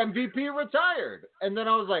thought MVP retired. And then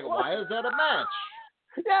I was like, why is that a match?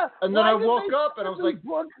 Yeah. And then I woke up and I was like,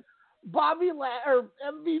 or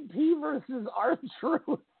MVP versus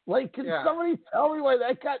R-Truth. Like, can somebody tell me why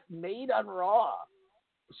that got made on Raw?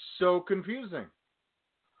 So confusing.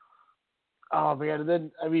 Oh, man. And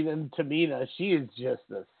then, and Tamina, she is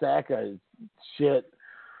just a sack of shit.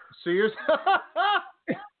 So you're...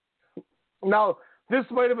 Now,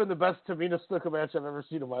 this might have been the best Tamina Snuka match I've ever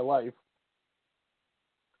seen in my life.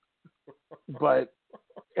 But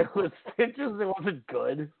it wasn't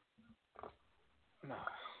good. No.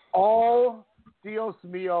 Oh, Dios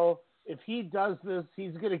mío. If he does this,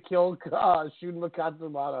 he's going to kill Shun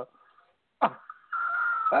Makatsumata.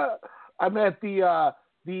 I'm at the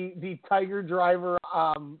Tiger Driver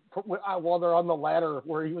while they're on the ladder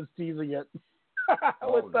where he was teasing it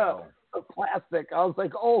with the plastic. I was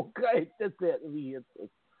like, oh, great, that's it. He hits it.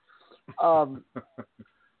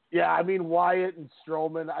 Yeah, Wyatt and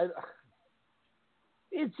Strowman.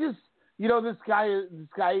 It's just, this guy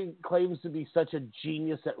claims to be such a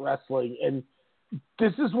genius at wrestling, and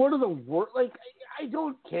this is one of the worst. Like, I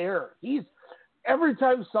don't care. Every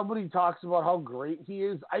time somebody talks about how great he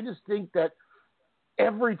is, I just think that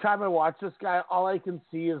every time I watch this guy, all I can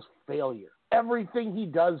see is failure. Everything he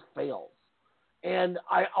does fails. And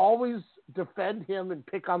I always defend him and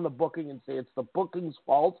pick on the booking and say it's the booking's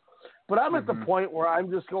fault. But I'm at the point where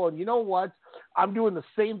I'm just going, you know what? I'm doing the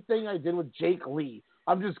same thing I did with Jake Lee.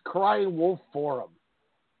 I'm just crying wolf for him.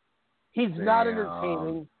 He's not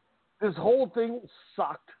entertaining. This whole thing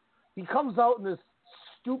sucked. He comes out in this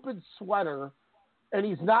stupid sweater, and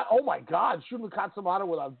he's not, oh my God, Shun Makatsumata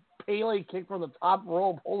with a Pele kick from the top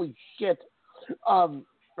rope. Holy shit. I've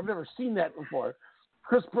never seen that before.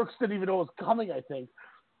 Chris Brooks didn't even know it was coming, I think.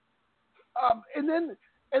 And then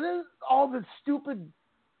all the stupid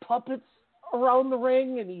puppets around the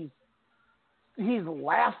ring, and he's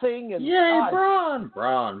laughing. And yay, Braun,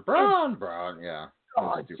 yeah.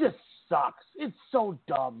 Oh, it just sucks. It's so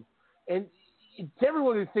dumb. And to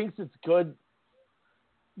everyone who thinks it's good,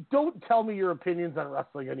 don't tell me your opinions on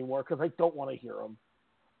wrestling anymore because I don't want to hear them.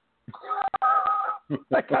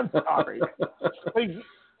 I'm sorry. It's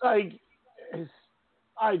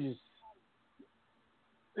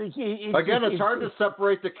hard to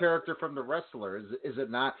separate the character from the wrestler, is it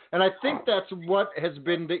not? And I think that's what has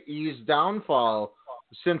been the E's downfall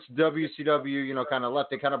since WCW, kind of left,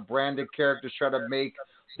 they kind of branded characters, try to make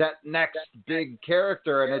that next big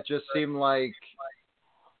character, and it just seemed like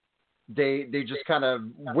they just kind of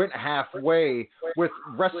went halfway with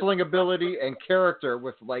wrestling ability and character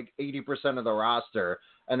with like 80% of the roster,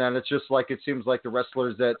 and then it's just like it seems like the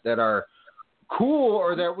wrestlers that are cool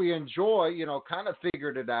or that we enjoy, kind of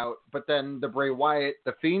figured it out, but then the Bray Wyatt,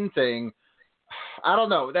 the Fiend thing, I don't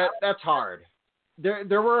know, that's hard.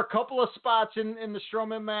 There were a couple of spots in the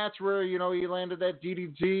Strowman match where, he landed that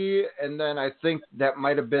DDT, and then I think that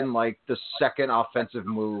might have been like the second offensive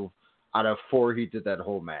move out of 4 he did that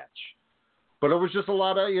whole match. But it was just a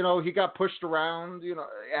lot of, he got pushed around,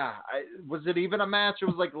 was it even a match? It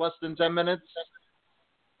was like less than 10 minutes.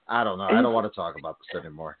 I don't know. I don't want to talk about this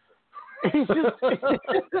anymore. He's just,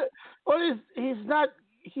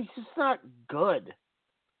 he's just not good.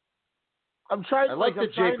 I like the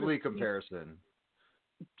Jake Lee comparison.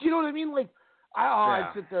 Do you know what I mean? Like,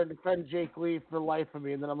 I sit there and defend Jake Lee for the life of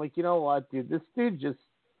me, and then I'm like, you know what, dude? This dude just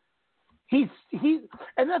he,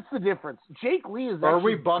 and that's the difference. Jake Lee is. Or are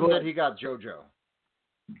we bummed that he got JoJo?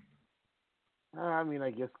 I mean,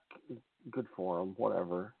 I guess good for him.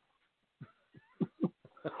 Whatever.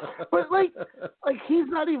 But like he's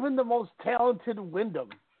not even the most talented Wyndham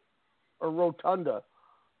or Rotunda.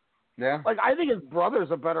 Yeah. Like, I think his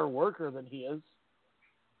brother's a better worker than he is.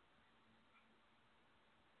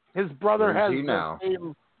 His brother has the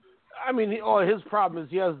same. I mean, his problem is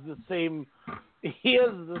he has the same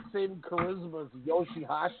charisma as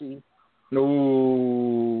Yoshihashi.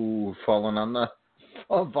 No, falling on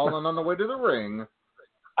the way to the ring.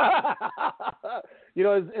 As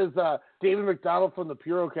David McDonald from the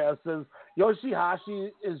Purocast says,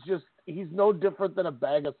 Yoshihashi is he's no different than a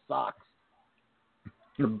bag of socks.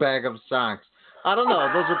 A bag of socks. I don't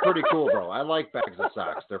know. Those are pretty cool, bro. I like bags of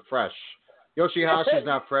socks. They're fresh. Yoshihashi's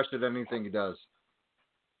not fresh at anything he does.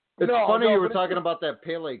 It's funny you were talking about that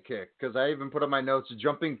Pele kick, because I even put on my notes,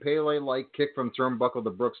 jumping Pele-like kick from turnbuckle to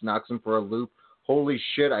Brooks knocks him for a loop. Holy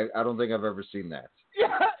shit, I don't think I've ever seen that.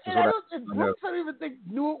 Yeah, Brooks I don't even think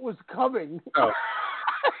knew it was coming. Oh.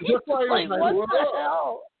 Just like, what the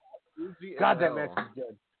hell? God, that match was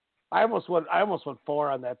good. I almost went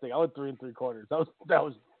 4 on that thing. I went 3 3/4. That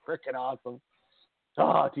was freaking awesome.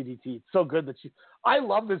 Oh, DDT. It's so good that I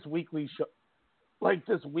love this weekly show, like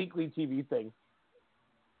this weekly TV thing.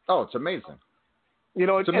 Oh, it's amazing.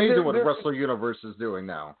 It's amazing what Wrestler Universe is doing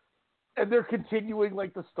now. And they're continuing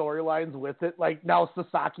like the storylines with it. Like now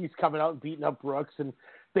Sasaki's coming out and beating up Brooks, and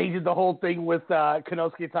they did the whole thing with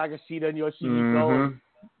Konosuke Takeshita and Yoshihiko. Mm-hmm.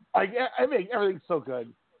 Like, I mean, everything's so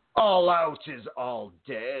good. All Out is all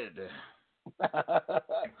dead.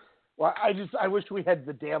 Well, I wish we had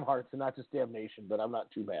the Damn Hearts and not just Damnation, but I'm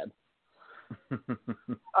not too mad.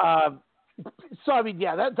 So I mean,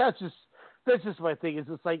 yeah, that's just my thing. Is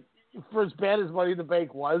it's like, for as bad as Money in the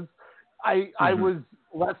Bank was, I was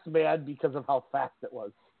less mad because of how fast it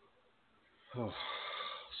was.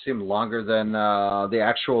 Seemed longer than the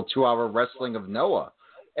actual 2-hour wrestling of Noah,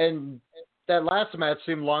 and that last match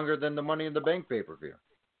seemed longer than the Money in the Bank pay-per-view.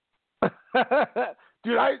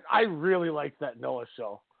 Dude, I really liked that Noah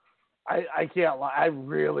show. I can't lie. I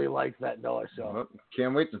really liked that Noah show. Well,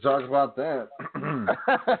 can't wait to talk about that.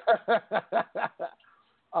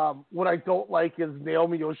 What I don't like is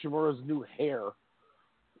Naomi Yoshimura's new hair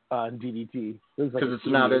on DDT. Because it's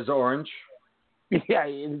not as orange? Yeah,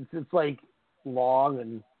 it's like long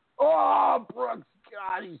and... Oh, Brooks!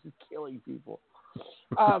 God, he's just killing people.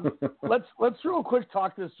 Let's real quick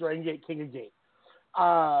talk this Dragongate King of Gate.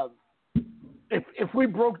 If we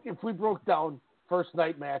broke down first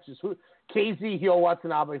night matches, KZ, Hyo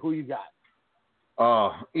Watanabe, who you got?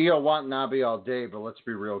 Oh, Io Watanabe all day, but let's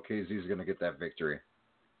be real, KZ's going to get that victory.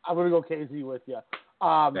 I'm going to go KZ with you.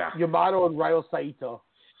 Yamato and Ryo Saito.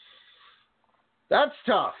 That's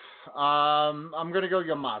tough. I'm going to go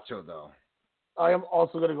Yamato, though. I am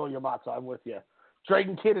also going to go Yamato. I'm with you.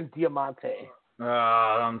 Dragon Kid and Diamante.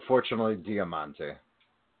 Unfortunately, Diamante.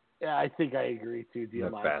 Yeah, I think I agree, too,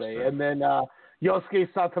 Diamante. And then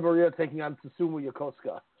Yosuke Santa Maria taking on Susumu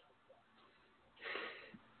Yokosuka.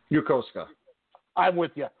 Yokosuka. I'm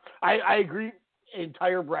with you. I agree.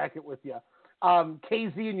 Entire bracket with you.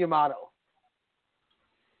 KZ and Yamato.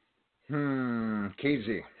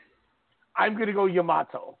 KZ. I'm going to go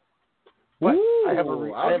Yamato. But I have a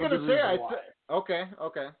reason. I was going to say, okay.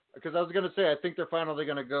 Because I was going to say, I think they're finally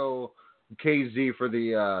going to go KZ for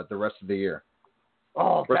the rest of the year.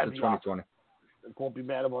 Oh, rest of 2020. Awesome. Won't be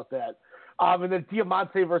mad about that. And then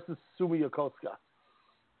Diamante versus Susumu Yokosuka.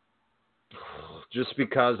 Just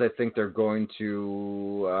because I think they're going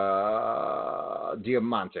to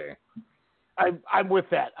Diamante. I'm with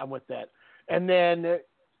that. And then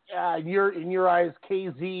in your eyes,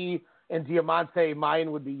 KZ and Diamante.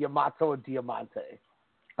 Mine would be Yamato and Diamante.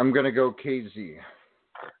 I'm going to go KZ.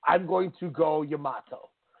 I'm going to go Yamato.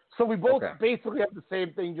 So we both basically have the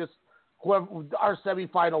same thing, just whoever our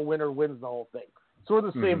semifinal winner wins the whole thing. So we're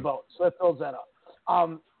the same boat. So that fills that up.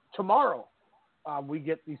 Tomorrow, we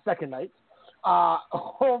get the second night.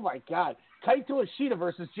 Oh, my God. Kaito Ishida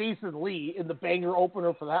versus Jason Lee in the banger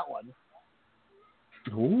opener for that one.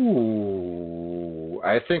 Ooh.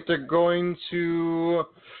 I think they're going to...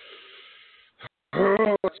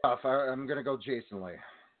 Oh, it's tough. I'm going to go Jason Lee.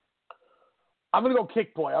 I'm going to go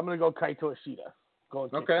Kick Boy. I'm going to go Kaito Ishida.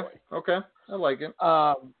 Okay. I like it.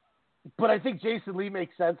 But I think Jason Lee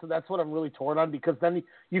makes sense, and that's what I'm really torn on, because then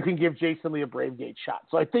you can give Jason Lee a Brave Gate shot.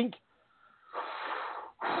 So I think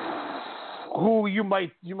you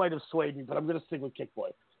might have swayed me, but I'm going to stick with Kick Boy.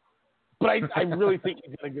 But I really think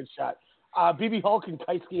he's got a good shot. BB Hulk and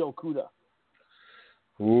Keisuke Okuda.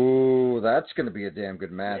 Ooh, that's going to be a damn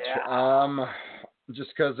good match. Yeah.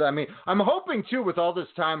 Just because, I mean, I'm hoping, too, with all this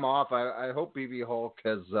time off, I hope BB Hulk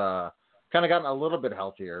has kind of gotten a little bit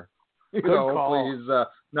healthier. Good call. Hopefully he's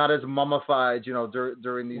not as mummified,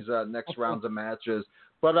 during these next rounds of matches.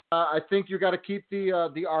 But I think you got to keep the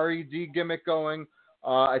RED gimmick going.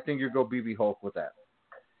 I think you go BB Hulk with that.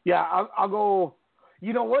 Yeah, I'll go.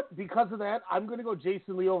 You know what? Because of that, I'm going to go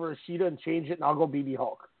Jason Lee over Ishida and change it, and I'll go BB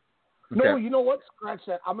Hulk. Okay. No, you know what? Scratch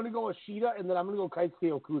that. I'm going to go Ishida, and then I'm going to go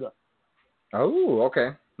Keisuke Okuda. Oh, okay.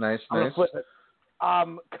 Nice. I'm going to flip it.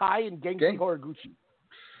 Kai and Genki Horiguchi.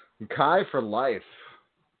 Kai for life.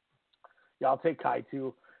 Yeah, I'll take Kai,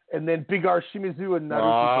 too. And then Big R Shimizu and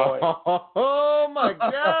Naruki Doi. Oh, my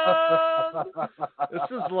God. This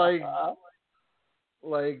is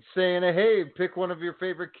like saying, hey, pick one of your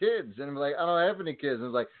favorite kids. And I'm like, I don't have any kids. And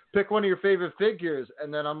it's like, pick one of your favorite figures.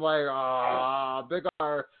 And then I'm like, Big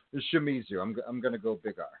R is Shimizu. I'm going to go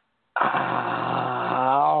Big R.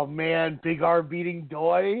 Oh, man. Big R beating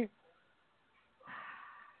Doi.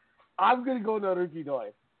 I'm going to go Naruki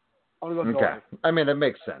Doi. I'm going to go Doi. I mean, it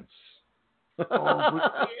makes sense. But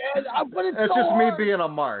it's That's so just hard. me being a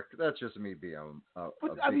mark. That's just me being a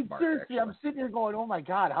But, big I mean, mark, seriously, actually. I'm sitting here going, oh, my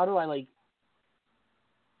God, how do I, like...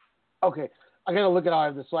 Okay, I got to look at how I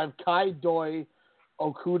have this. So I have Kai, Doi,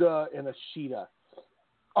 Okuda, and Ishida.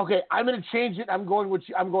 Okay, I'm going to change it. I'm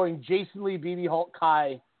going Jason Lee, BB Hulk,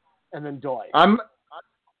 Kai, and then Doi. I'm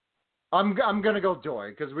going to go Doi,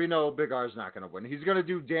 because we know Big R's not going to win. He's going to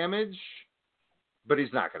do damage, but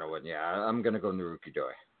he's not going to win. Yeah, I'm going to go Naruki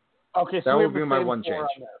Doi. Okay, so that we would have be my one change.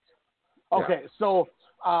 Okay, so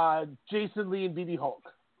Jason Lee and BB Hulk.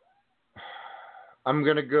 I'm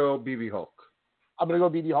going to go BB Hulk. I'm going to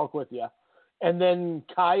go BB Hulk with you. And then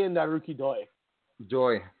Kai and Naruki Doi.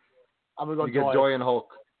 Doi. I'm going to go You Doi. get Doi and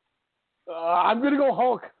Hulk. I'm going to go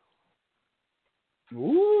Hulk.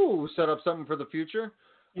 Ooh, set up something for the future?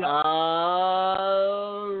 Yeah.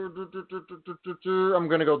 I'm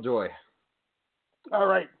going to go Doi. All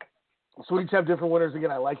right. So we each have different winners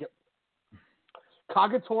again. I like it.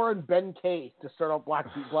 Kagatora and Ben K to start out Black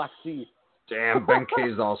Sea. Damn, Ben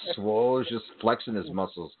K's all swole. He's just flexing his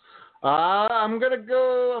muscles. I'm gonna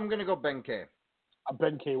go Ben K.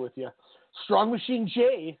 Ben K with you. Strong Machine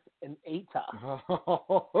J and Eita.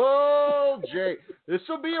 Oh, Jay. This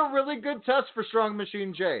will be a really good test for Strong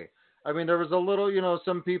Machine J. I mean, there was a little,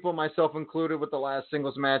 some people, myself included, with the last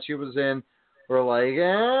singles match he was in, were like,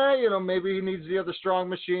 maybe he needs the other Strong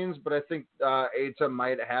Machines, but I think Eita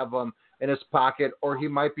might have them in his pocket, or he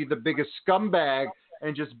might be the biggest scumbag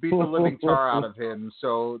and just beat the living tar out of him.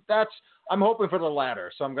 So I'm hoping for the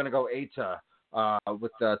latter. So I'm going to go Eita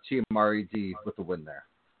with Team RED with the win there.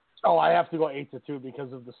 Oh, I have to go Eita too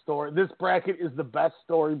because of the story. This bracket is the best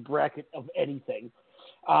story bracket of anything.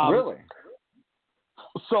 Really?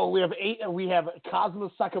 So we have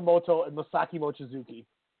Kazuma Sakamoto and Masaki Mochizuki.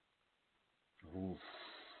 Oof.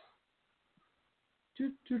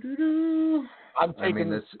 I'm taking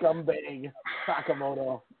the scumbag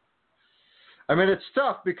Sakamoto. I mean, it's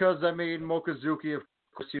tough because, Mochizuki, of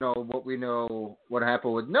course, what we know, what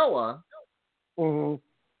happened with Noah. Mm-hmm.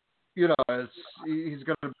 He's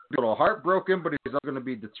going to be a little heartbroken, but he's going to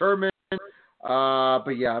be determined.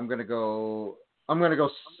 But yeah, I'm going to go Mochizuki.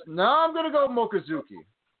 I'm going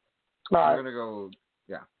to go,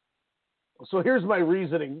 yeah. So here's my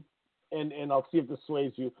reasoning, and I'll see if this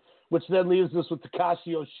sways you, which then leaves us with Takashi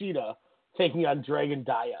Yoshida taking on Dragon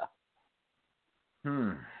Daya.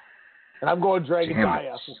 And I'm going Dragon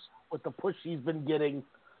Daya with the push he's been getting.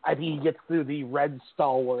 I think he gets through the Red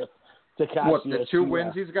Stalwart. Takashi what, the Yoshida. 2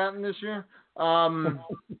 wins he's gotten this year?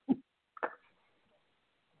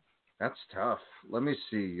 That's tough. Let me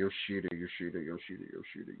see. Yoshida.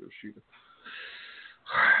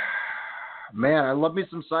 Man, I love me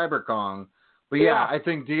some Cyber Kong. But yeah, I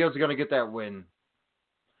think Dio's going to get that win.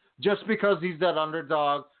 Just because he's that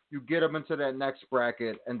underdog, you get him into that next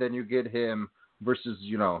bracket, and then you get him versus,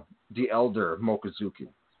 the elder Mochizuki.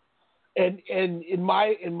 And in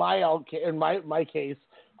my case,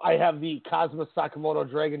 I have the Kazuma Sakamoto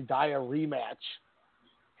Dragon Dia rematch.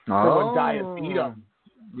 For when Dia beat him.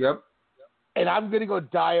 Yep. And I'm going to go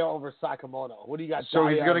Dia over Sakamoto. What do you got? So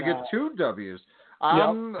he's going to get 2 Ws. He's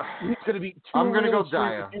going to beat 2 I'm going to go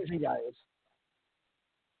Dia. guys.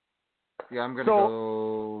 Yeah, I'm going to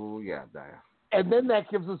go, Dia. And then that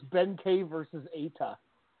gives us Ben K versus Eita.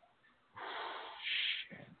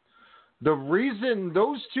 The reason,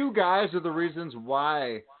 those 2 guys are the reasons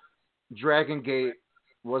why Dragongate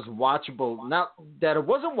was watchable. Not that it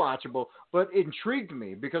wasn't watchable, but it intrigued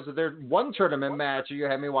me because of their one tournament match you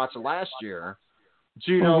had me watch last year.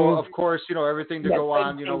 So, of course, everything to go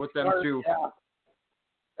on, with them too. Yeah.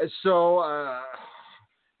 So,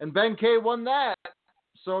 and Ben K won that.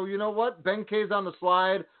 So, you know what? Ben K's on the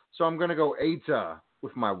slide, so I'm going to go Eita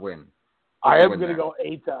with my win. I am going to go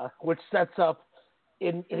Eita, which sets up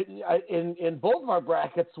in both of our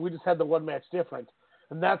brackets. We just had the one match different.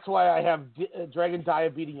 And that's why I have Dragon Dia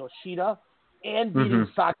beating Yoshida and beating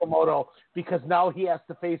Sakamoto, because now he has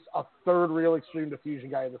to face a third Real Extreme Diffusion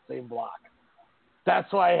guy in the same block.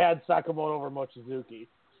 That's why I had Sakamoto over Mochizuki.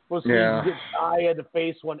 Was he get Dia to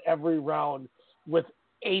face one every round with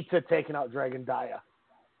Eita taking out Dragon Dia.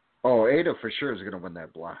 Oh, Eita for sure is going to win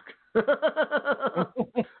that block.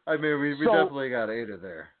 I mean, we definitely got Eita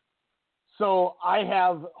there. So I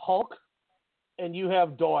have Hulk, and you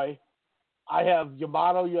have Doi. I have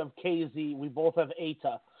Yamato, you have KZ, we both have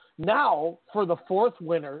Eita. Now, for the 4th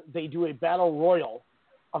winner, they do a battle royal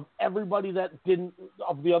of everybody that didn't,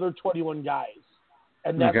 of the other 21 guys.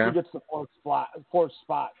 And that's who gets the 4th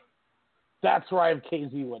spot. That's where I have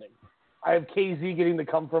KZ winning. I have KZ getting the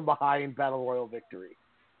come from behind battle royal victory.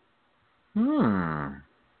 And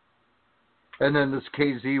then does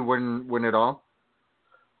KZ win it all?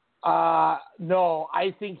 No,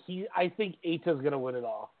 I think Eita's going to win it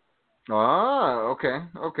all. Ah, okay.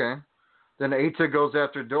 Then Eita goes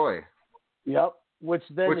after Doi. Yep. Which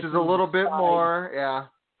is a little bit more, yeah.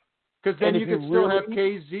 Because then you could still have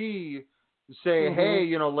KZ say,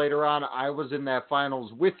 hey, later on, I was in that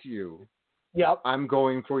finals with you. Yep. I'm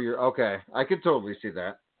going for your, okay. I could totally see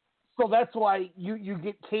that. So that's why you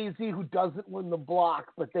get KZ, who doesn't win the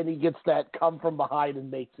block, but then he gets that come from behind and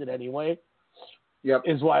makes it anyway. Yep.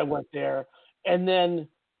 Is why I went there. And then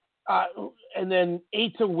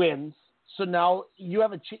Eita wins. So now you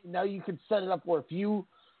have now you can set it up where if you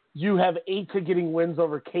have Eita getting wins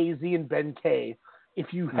over KZ and Ben K.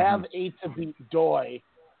 If you have Eita beat Doi,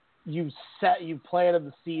 you planted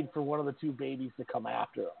the seed for one of the 2 babies to come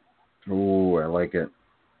after him. Ooh, I like it.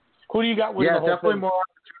 Who do you got winning the whole definitely thing? more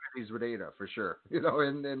opportunities with Eita for sure.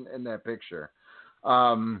 In that picture.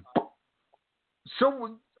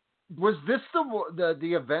 So was this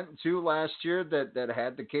the event too last year that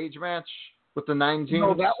had the cage match with the 9 teams?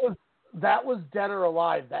 No, that was Dead or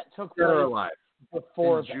Alive. That took place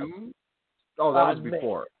before June. Oh, that was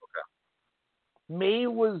before. Okay.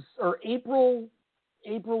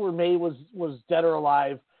 April or May was Dead or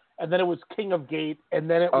Alive, and then it was King of Gate, and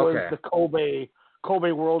then it was the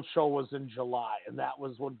Kobe World Show was in July, and that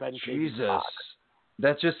was when Ben Jesus,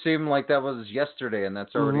 that just seemed like that was yesterday, and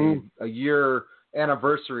that's already a year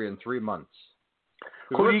anniversary in 3 months.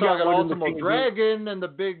 We're talking Ultimate Dragon and the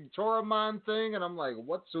big Toramon thing, and I'm like,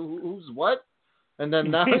 who's what? And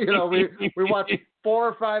then now, we watched 4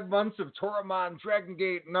 or 5 months of Toramon,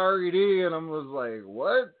 Dragongate, and RED, and I was like,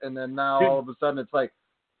 what? And then now all of a sudden it's like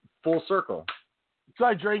full circle. It's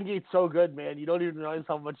why Dragongate's so good, man. You don't even realize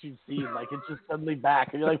how much you've seen. Like, it's just suddenly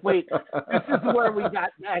back. And you're like, wait, this is where we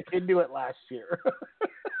got back into it last year.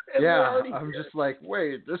 I'm just like,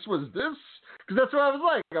 wait, this was this? Because that's what I was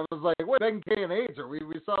like. I was like, wait, Ben K and AIDS,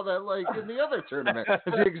 we saw that, like, in the other tournament. It's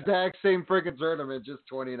the exact same freaking tournament, just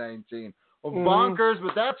 2019. Well, bonkers,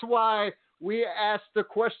 but that's why we asked the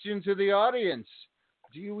question to the audience.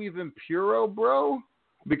 Do you even Puro, bro?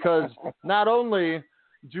 Because not only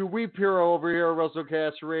do we Puro over here at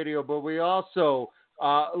WrestleCast Radio, but we also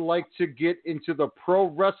like to get into the Pro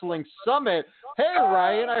Wrestling Summit. Hey,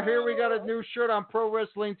 Ryan, I hear we got a new shirt on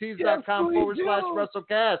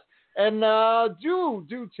ProWrestlingTees.com/WrestleCast. And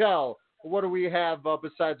do tell, what do we have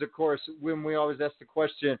besides, of course, when we always ask the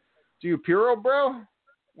question, do you Puro, bro?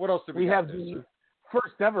 What else do we have? We have the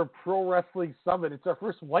first ever Pro Wrestling Summit. It's our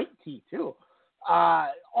first white tee, too.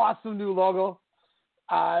 Awesome new logo.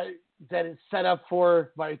 that is set up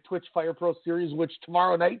for my Twitch Fire Pro series, which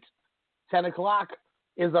tomorrow night, 10 o'clock,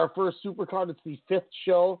 is our first Supercard. It's the 5th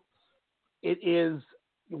show. It is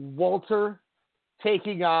Walter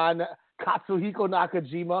taking on Katsuhiko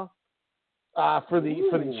Nakajima for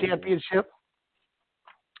the championship.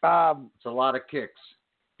 It's a lot of kicks.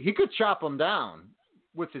 He could chop him down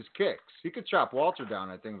with his kicks. He could chop Walter down,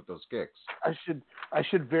 I think, with those kicks. I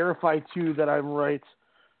should verify too that I'm right.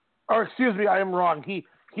 Or excuse me, I am wrong.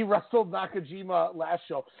 He wrestled Nakajima last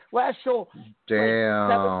show. Damn.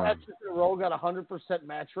 Like 7 matches in a row got 100%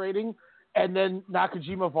 match rating, and then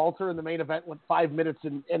Nakajima Walter in the main event went 5 minutes,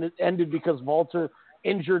 and it ended because Walter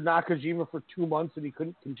injured Nakajima for 2 months and he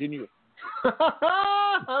couldn't continue.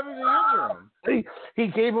 How did he injure him? He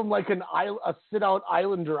gave him like a sit-out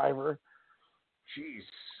island driver. Jeez.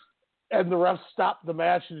 And the ref stopped the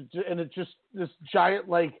match, and it just, this giant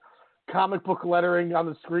like comic book lettering on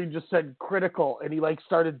the screen just said critical, and he like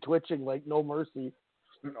started twitching like no mercy.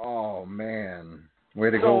 Oh man, way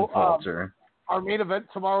to go, Walter. Our main event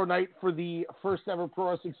tomorrow night for the first ever Pro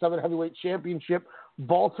Wrestling 7 Heavyweight Championship,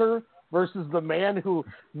 Walter versus the man who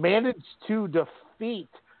managed to defeat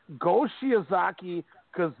Go Shiozaki,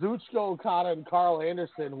 Kazuchika Okada, and Carl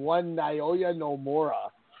Anderson, one Naoya Nomura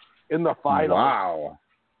in the final. Wow.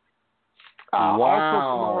 Also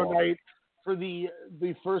tomorrow night, for the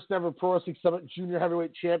first ever Pro Wrestling Summit Junior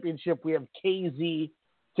Heavyweight Championship, we have KZ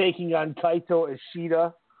taking on Kaito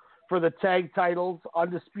Ishida. For the tag titles,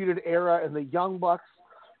 Undisputed Era and the Young Bucks.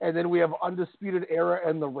 And then we have Undisputed Era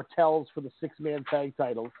and the Rattels for the 6-man tag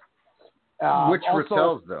titles. Which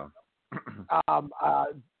Rattels, though?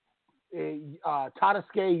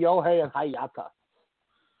 Tadasuke, Yohei, and Hayata.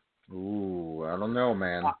 Ooh, I don't know,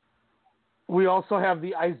 man. We also have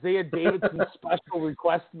the Isaiah Davidson special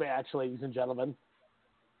request match, ladies and gentlemen.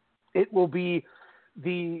 It will be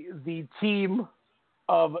the team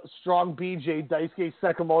of Strong BJ, Daisuke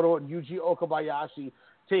Sekimoto, and Yuji Okabayashi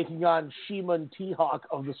taking on Shima and T-Hawk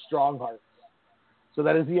of the Strong Hearts. So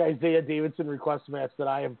that is the Isaiah Davidson request match that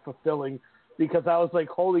I am fulfilling, because I was like,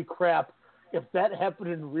 holy crap, if that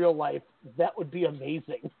happened in real life, that would be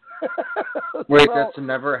amazing. Wait, that's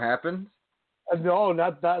never happened? No,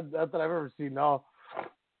 not that I've ever seen, no.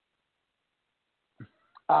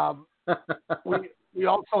 We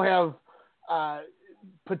also have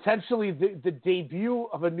potentially the debut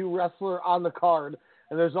of a new wrestler on the card,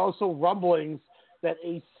 and there's also rumblings that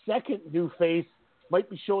a second new face might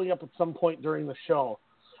be showing up at some point during the show.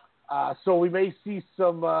 So we may see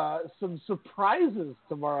some surprises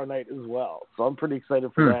tomorrow night as well. So I'm pretty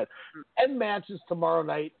excited for that. 10 matches tomorrow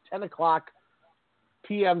night, 10 o'clock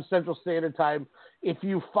p.m. Central Standard Time. If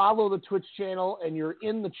you follow the Twitch channel and you're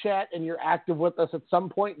in the chat and you're active with us at some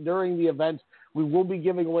point during the event, we will be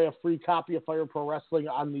giving away a free copy of Fire Pro Wrestling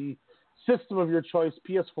on the system of your choice,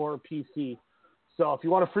 PS4 or PC. So if you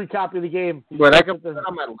want a free copy of the game... Wait, I can put it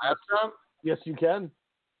on my laptop? Yes, you can.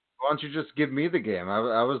 Why don't you just give me the game?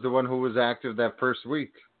 I was the one who was active that first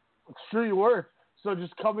week. Sure you were. So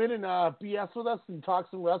just come in and BS with us and talk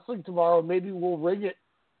some wrestling tomorrow. Maybe we'll ring it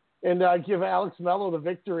and give Alex Mello the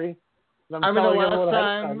victory. I mean, the last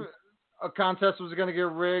time a contest was going to get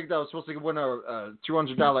rigged, I was supposed to win a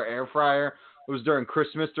 $200 air fryer. It was during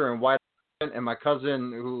Christmas, during White, and my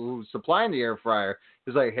cousin who's supplying the air fryer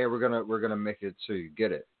is like, "Hey, we're gonna make it so you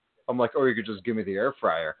get it." I'm like, "Oh, you could just give me the air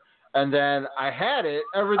fryer." And then I had it.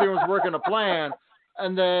 Everything was working to plan.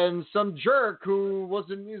 And then some jerk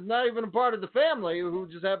he's not even a part of the family, who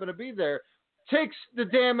just happened to be there, takes the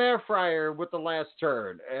damn air fryer with the last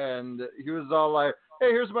turn. And he was all like,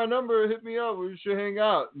 "Hey, here's my number. Hit me up. We should hang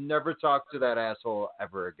out." Never talk to that asshole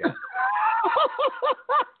ever again.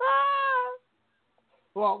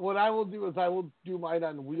 Well, what I will do is I will do mine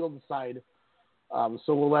on wheeled side.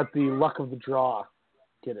 So we'll let the luck of the draw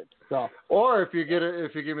get it. So, or if you give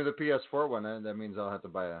me the PS4 one, that means I'll have to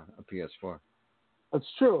buy a PS4. That's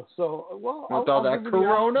true. So, well, with all that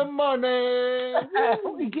Corona money,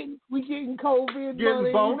 we getting COVID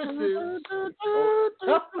getting money. bonuses.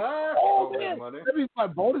 Oh man, that means my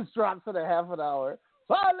bonus drops in a half an hour.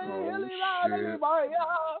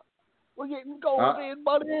 We're getting COVID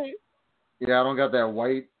money. Yeah, I don't got that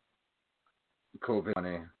white COVID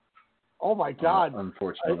money. Oh my God!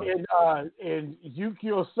 Unfortunately, and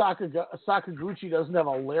Yukio Sakaguchi doesn't have a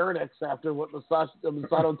larynx after what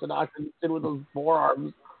Masato Tanaka did with those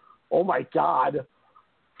forearms. Oh my God!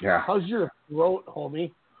 Yeah. How's your throat,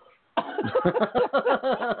 homie?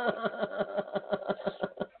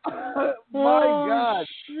 My God!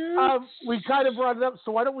 We kind of brought it up,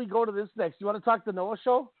 so why don't we go to this next? You want to talk the Noah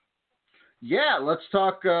show? Yeah, let's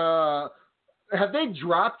talk. Have they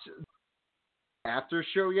dropped after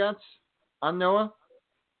show yet on Noah?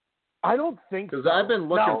 I don't think so. Because I've been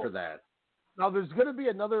looking for that. Now, there's going to be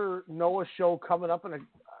another Noah show coming up in a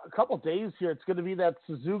couple days here. It's going to be that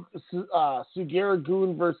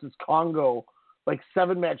Sugera-gun versus Congo,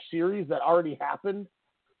 7-match series that already happened.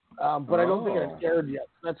 But I don't think it's aired yet.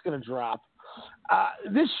 That's going to drop.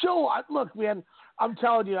 This show, look, man, I'm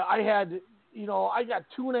telling you, I had, I got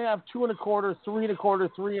 2.5, 2.25, 3.25,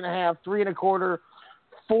 3.5, 3.25,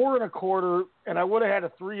 4.25, and I would have had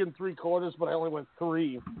a 3 3/4, but I only went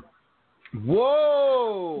 3.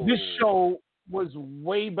 Whoa! This show was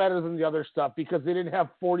way better than the other stuff because they didn't have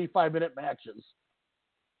 45-minute matches.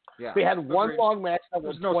 Yeah, they had one long match that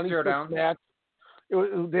was no 26 match.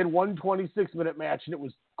 They had one 26-minute match, and it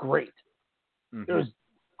was great. Mm-hmm. It was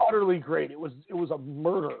utterly great. It was a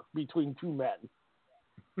murder between two men.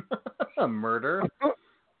 A murder? It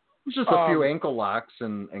was just a few ankle locks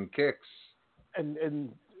and kicks. And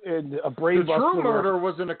a brave. The true murder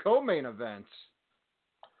was in a co-main event.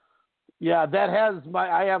 Yeah, that has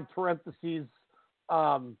I have parentheses.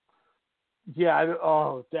 That's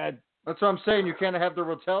what I'm saying. You can't have the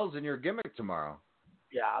Rotels in your gimmick tomorrow.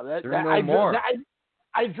 Yeah, no more.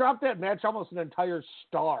 I dropped that match almost an entire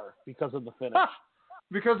star because of the finish.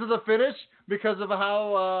 Because of the finish? Because of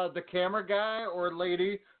how the camera guy or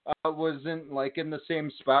lady wasn't in the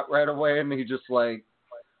same spot right away, and he just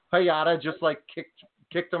Hayata just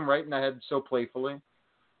kicked him right in the head so playfully.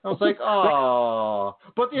 I was like, oh.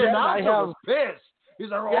 But the announcer was pissed. He's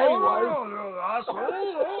like, I was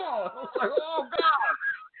like, oh, God.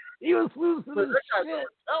 He was losing his shit.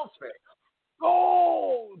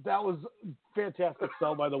 Oh, that was fantastic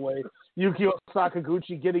sell, by the way. Yukio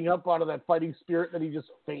Sakaguchi getting up out of that fighting spirit that he just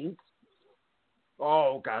faints.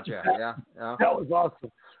 Oh, gotcha. Yeah. That was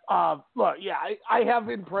awesome. Look, I have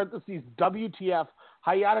in parentheses WTF.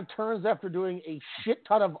 Hayata turns after doing a shit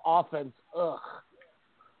ton of offense. Ugh.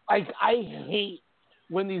 I hate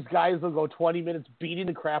when these guys will go 20 minutes beating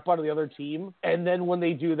the crap out of the other team, and then when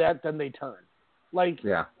they do that, then they turn.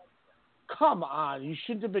 Come on. You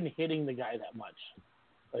shouldn't have been hitting the guy that much.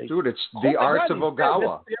 Dude, it's the art of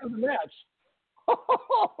Ogawa. That's the end of the match.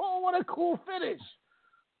 Oh, what a cool finish.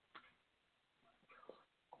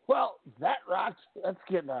 Well, that rocked. That's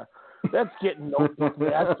getting notebook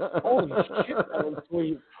match. Holy shit, that was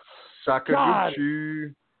sweet.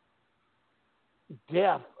 Sakaguchi.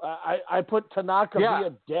 Death. I put Tanaka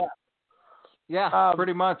via death. Yeah,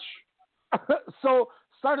 pretty much. So,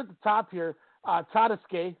 start at the top here.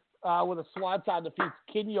 Tadasuke with a swanton defeats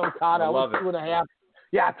Kinya Okada with 2.5.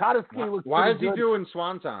 Yeah, Tadasuke looks Why is he good. doing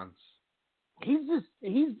swantons?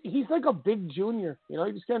 He's like a big junior. He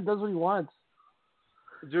just kind of does what he wants.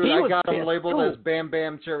 Dude, I got him labeled as Bam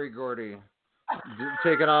Bam Cherry Gordy.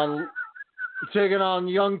 taking on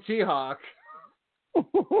young T-Hawk.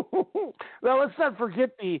 Well, let's not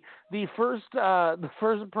forget the first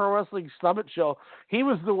Pro Wrestling Summit show. He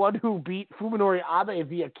was the one who beat Fuminori Abe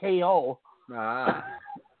via KO.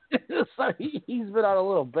 So he's been on a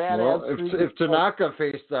little badass. Well, if Tanaka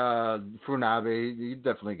faced Funabe, he'd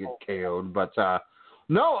definitely get KO'd. But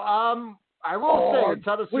no, I will say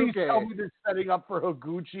Tadasuke. Please tell me they're setting up for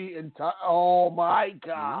Higuchi and oh my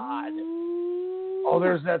God! Oh,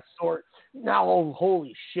 there's that sword. Now,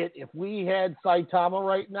 holy shit! If we had Saitama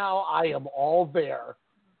right now, I am all there.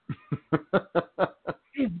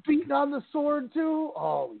 He's beating on the sword too.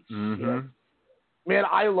 Holy shit! Man,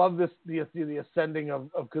 I love the ascending of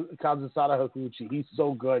Kazusada Higuchi. He's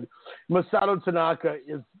so good. Masato Tanaka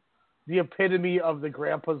is the epitome of the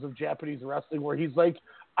grandpas of Japanese wrestling, where he's like,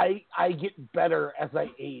 I get better as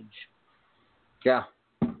I age. Yeah.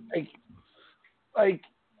 I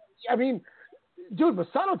mean, dude,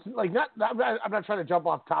 Masato, I'm not trying to jump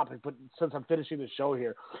off topic, but since I'm finishing the show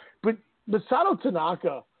here, but Masato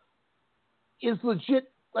Tanaka is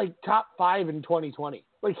legit top 5 in 2020.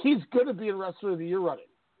 He's going to be in Wrestler of the Year running.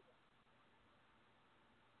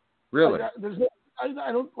 Really? I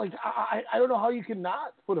don't know how you can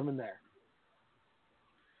not put him in there.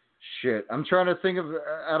 Shit, I'm trying to think of.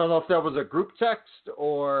 I don't know if that was a group text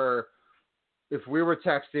or if we were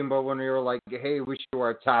texting, but when we were like, "Hey, we should do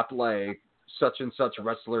our top such and such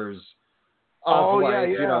wrestlers,"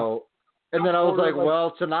 you know, and then I was like,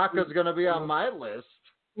 "Well, Tanaka's going to be on my list."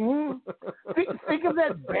 Mm-hmm. Think of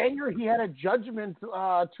that banger he had at Judgment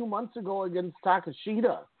 2 months ago against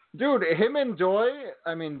Takashita. Dude, him and Doi,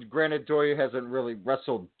 I mean, granted, Doi hasn't really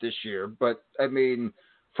wrestled this year, but, I mean,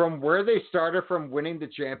 from where they started from winning the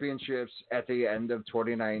championships at the end of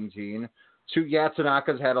 2019 to,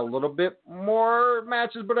 Tanaka's had a little bit more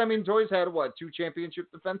matches, but, I mean, Doi's had, 2 championship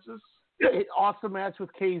defenses? Awesome match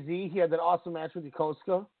with KZ. He had that awesome match with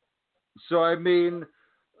Yokosuka. So, I mean...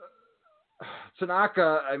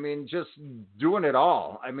 Tanaka, I mean, just doing it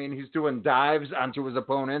all. I mean, he's doing dives onto his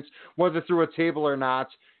opponents, whether through a table or not.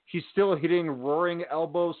 He's still hitting roaring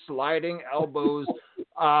elbows, sliding elbows.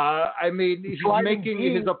 I mean, he's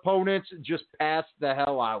making his opponents just pass the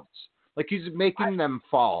hell out. Like, he's making them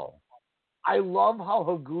fall. I love how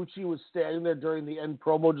Higuchi was standing there during the end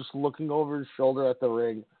promo, just looking over his shoulder at the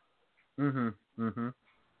ring. Man.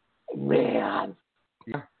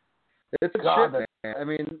 Yeah. It's shit, man. I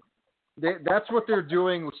mean, that's what they're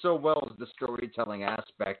doing so well, is the storytelling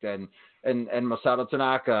aspect. And Masato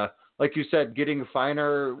Tanaka, like you said, getting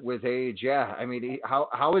finer with age. Yeah, I mean,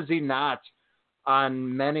 how is he not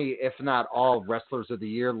on many, if not all, Wrestlers of the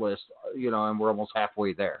Year list? And we're almost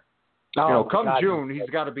halfway there. Come June, he's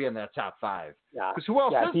got to be in that top 5. Yeah. Because who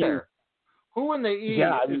else is there? Who in the E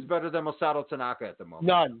is better than Masato Tanaka at the moment?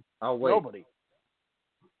 None. Oh, wait. Nobody.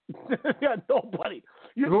 Nobody.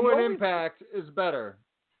 Who in Impact is better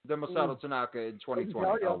than Masato Tanaka in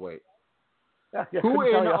 2020? Oh, wait. Who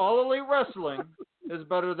in All Elite Wrestling is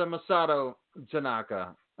better than Masato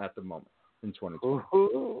Tanaka at the moment in 2020? I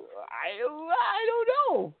don't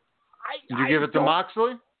know. Did you give it to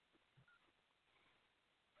Moxley?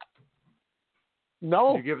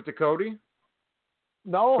 No. Did you give it to Cody?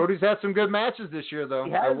 No. Cody's had some good matches this year, though.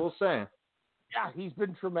 I will say. Yeah, he's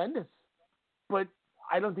been tremendous, but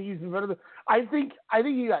I don't think he's been better than. I think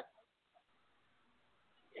he got.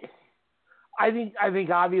 I think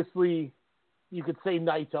obviously, you could say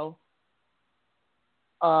Naito.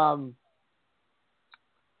 I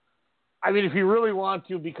mean, if you really want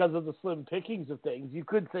to, because of the slim pickings of things, you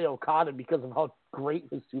could say Okada because of how great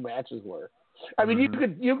his 2 matches were. I mean, you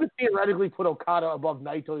could theoretically put Okada above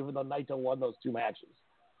Naito, even though Naito won those 2 matches,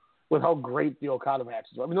 with how great the Okada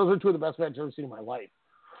matches were. I mean, those are 2 of the best matches I've ever seen in my life.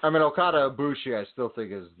 I mean, Okada Ibushi, I still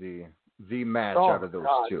think is the match out of those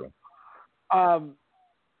 2.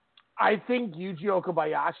 I think Yuji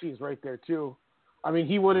Okabayashi is right there too. I mean,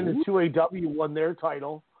 he went into 2AW, won their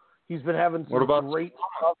title. He's been having some great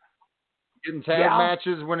stuff. Getting tag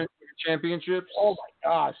matches, winning championships. Oh my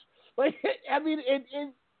gosh! Like, I mean,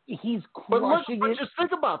 he's crushing but just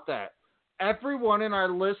think about that. Everyone in our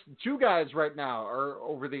list, 2 guys right now are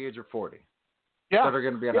over the age of 40. Yeah, that are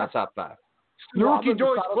going to be in our top 5. Naruki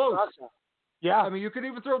Doi's close. Yeah. I mean, you could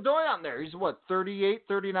even throw Doi on there. He's, 38,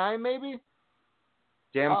 39 maybe?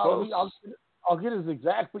 Damn close. I'll get his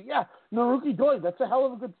exact, but yeah, Naruki Doi, that's a hell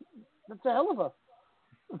of a good one. It's a hell of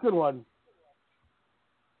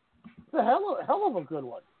a good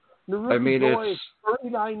one. Naruki Doi is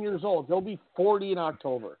 39 years old. He'll be 40 in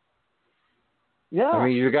October. Yeah. I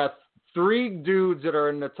mean, you got 3 dudes that are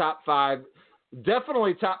in the top 5,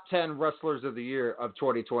 definitely top 10 wrestlers of the year of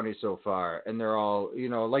 2020 so far. And they're all,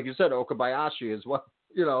 like you said, Okabayashi is what,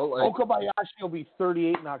 Okabayashi will be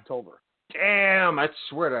 38 in October. Damn, I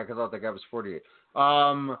swear to God, I thought that guy was 48.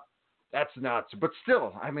 That's nuts. But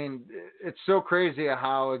still, I mean, it's so crazy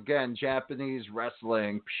how, again, Japanese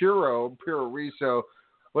wrestling, Puroriso,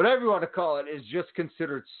 whatever you want to call it, is just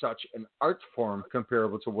considered such an art form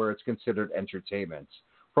comparable to where it's considered entertainment.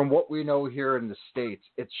 From what we know here in the States,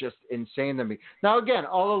 it's just insane to me. Now, again,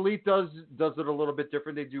 All Elite does it a little bit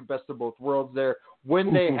different. They do best of both worlds there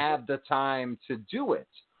when they have the time to do it,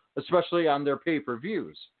 especially on their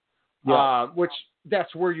pay-per-views. Yeah. Which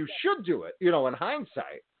that's where you should do it, in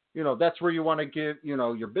hindsight. That's where you want to give,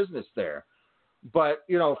 your business there. But,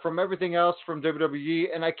 from everything else from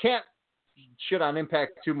WWE, and I can't shit on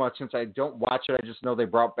Impact too much since I don't watch it. I just know they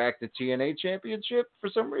brought back the TNA Championship for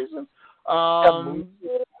some reason.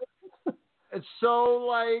 It's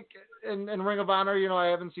so in Ring of Honor, I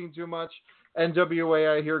haven't seen too much.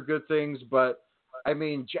 NWA, I hear good things, but I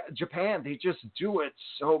mean, Japan, they just do it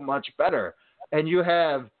so much better. And you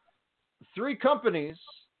have 3 companies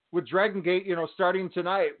with Dragongate, starting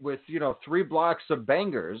tonight with, 3 blocks of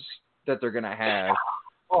bangers that they're going to have.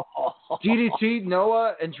 DDT,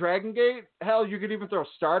 Noah, and Dragongate. Hell, you could even throw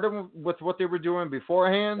Stardom with what they were doing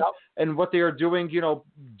beforehand and what they are doing,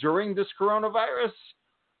 during this coronavirus.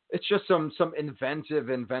 It's just some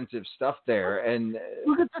inventive stuff there. And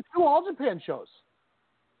look at the 2 All Japan shows.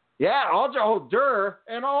 Yeah, All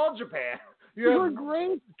Japan. You're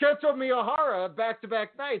great. Kento Miyahara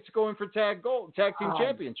back-to-back nights going for tag team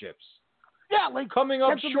championships. Yeah, coming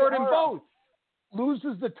up Kento short Miyahara in both.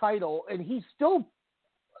 Loses the title, and he's still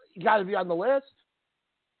got to be on the list.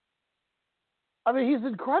 I mean, he's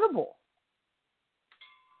incredible.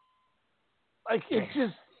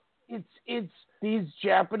 It's these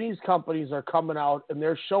Japanese companies are coming out and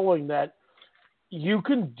they're showing that you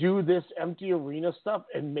can do this empty arena stuff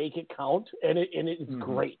and make it count, and it's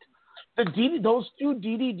great. Those 2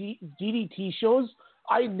 DDT shows,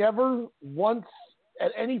 I never once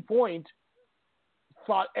at any point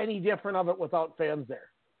thought any different of it without fans there.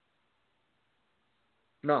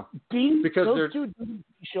 No, because those two DDT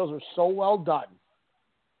shows are so well done.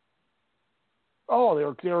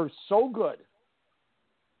 Oh, they're so good.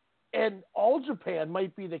 And All Japan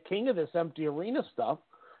might be the king of this empty arena stuff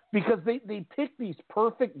because they pick these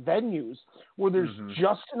perfect venues where there's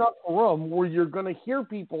just enough room where you're going to hear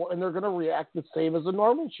people and they're going to react the same as a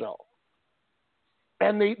normal show.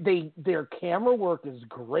 And their camera work is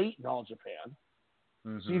great in All Japan.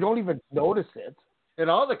 So you don't even notice it. In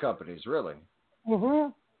all the companies, really.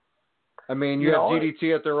 Mm-hmm. I mean, you have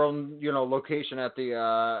DDT at their own, location at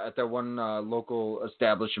their one local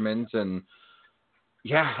establishment, and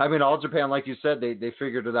yeah, I mean, All Japan, like you said, they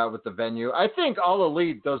figured it out with the venue. I think All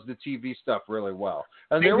Elite does the TV stuff really well,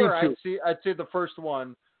 and they were, I'd say, the first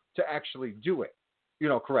one to actually do it,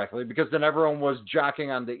 correctly, because then everyone was jockeying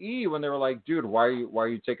on the E when they were like, dude, why are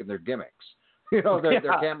you taking their gimmicks? Their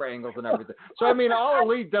camera angles and everything. So, I mean, All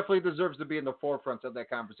Elite definitely deserves to be in the forefront of that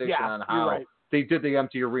conversation on how they did the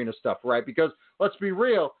empty arena stuff, right? Because, let's be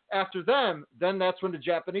real, after them, then that's when the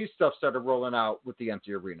Japanese stuff started rolling out with the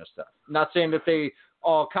empty arena stuff. Not saying that they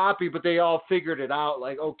all copy, but they all figured it out,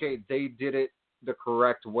 like, okay, they did it the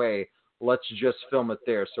correct way. Let's just film it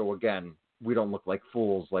there. So, again, we don't look like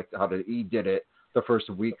fools like how the E did it the first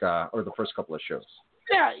week or the first couple of shows.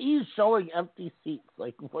 Yeah, he's showing empty seats.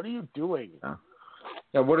 Like, what are you doing?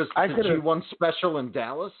 Yeah, what is the G1 special in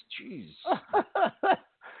Dallas? Jeez.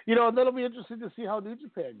 And that'll be interesting to see how New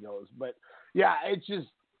Japan goes. But, yeah, it's just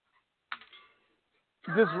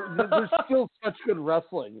there's still such good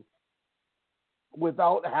wrestling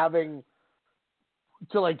without having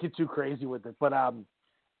to, like, get too crazy with it. But I've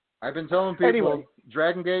been telling people, anyway,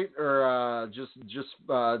 Dragongate or just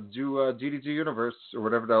do DDT Universe or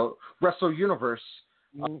whatever the Wrestle Universe.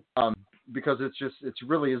 Because it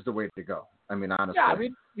really is the way to go. I mean, honestly. Yeah, I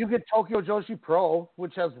mean, you get Tokyo Joshi Pro,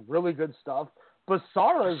 which has really good stuff.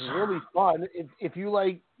 Basara is really fun. If you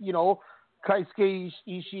like, Kaisuke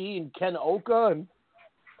Ishii and Ken Oka and,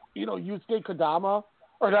 Yusuke Kodama,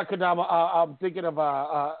 or not Kodama, I'm thinking of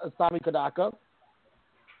Asami Kodaka.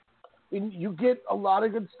 And you get a lot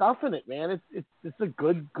of good stuff in it, man. It's a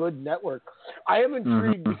good network. I am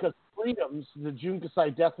intrigued because Freedoms, the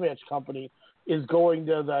Junkasai Deathmatch company, is going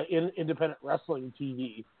to the Independent Wrestling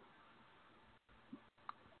TV.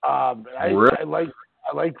 I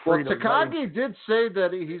like Freedoms. Well, Takagi did say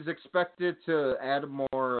that he's expected to add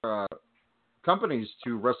more companies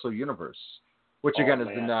to Wrestle Universe, which again is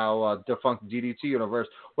the now defunct DDT Universe.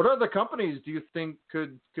 What other companies do you think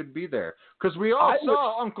could be there? Because we all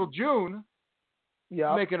saw Uncle June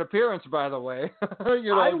make an appearance, by the way,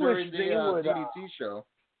 during the DDT show.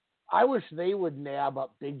 I wish they would nab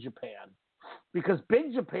up Big Japan. Because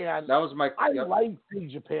Big Japan, I like Big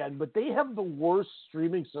Japan, but they have the worst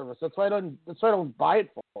streaming service. That's why I don't buy it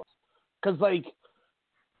for. Because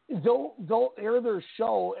they'll air their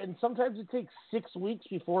show, and sometimes it takes 6 weeks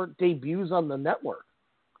before it debuts on the network.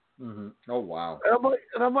 Mm-hmm. Oh wow!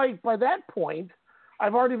 And I'm like, by that point,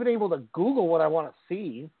 I've already been able to Google what I want to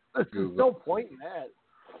see. There's no point in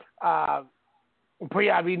that. But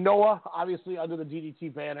yeah, I mean, Noah, obviously under the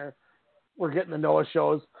DDT banner, we're getting the Noah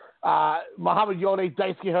shows. Muhammad Yone,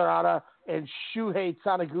 Daisuke Harada, and Shuhei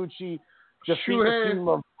Taniguchi defeat the team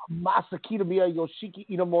of Masakita Miya, Yoshiki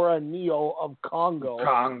Inamura, and Neo of Congo.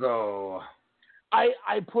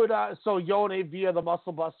 I put so Yone via the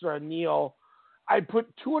Muscle Buster and Neo. I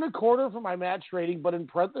put 2.25 for my match rating, but in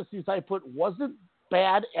parentheses I put wasn't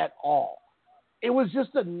bad at all. It was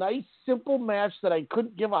just a nice, simple match that I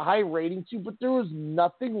couldn't give a high rating to, but there was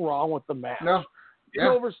nothing wrong with the match. No. They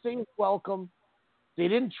overstayed welcome. They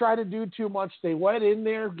didn't try to do too much. They went in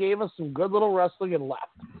there, gave us some good little wrestling, and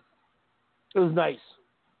left. It was nice.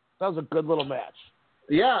 That was a good little match.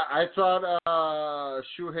 Yeah, I thought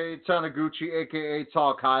Shuhei Taniguchi, a.k.a.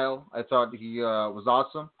 Tall Kyle, I thought he was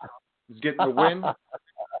awesome. He's getting the win.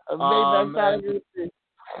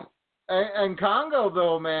 And Congo,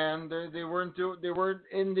 though, man, they weren't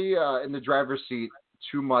in the driver's seat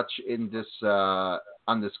too much in this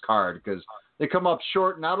on this card because they come up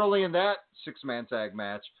short not only in that 6-man tag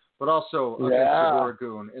match but also against the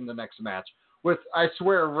Dragoon in the next match. With I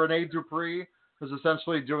swear Rene Dupree was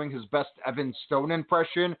essentially doing his best Evan Stone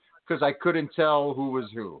impression because I couldn't tell who was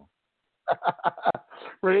who.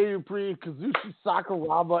 Rene Dupree, Kazushi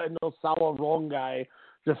Sakuraba, and Osawa Rongai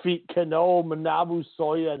defeat Kano, Manabu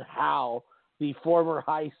Soya, and Hao, the former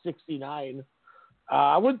High 69.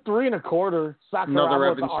 I went 3.25. Sakuraba another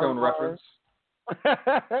Evan Stone reference.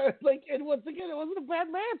 And once again, it wasn't a bad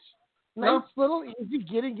match. Nice little easy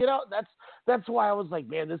get out. That's why I was like,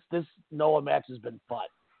 man, this Noah match has been fun.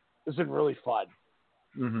 It's been really fun.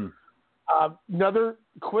 Mm-hmm. Another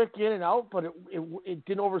quick in and out, but it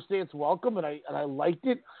didn't overstay its welcome, and I liked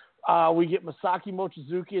it. We get Masaki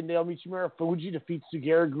Mochizuki and Naomichi Marufuji defeat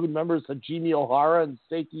Sugiura-gun members Hajime Ohara and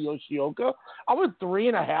Seiki Yoshioka. I went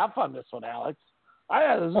 3.5 on this one, Alex.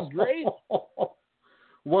 This is great.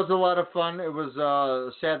 Was a lot of fun. It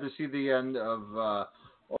was sad to see the end of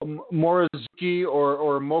Morizuki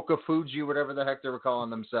or Mokafuji, whatever the heck they were calling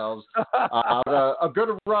themselves. A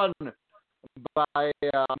good run by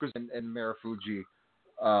and Marufuji,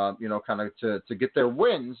 kind of to get their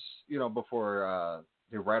wins, before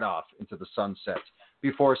they ride off into the sunset,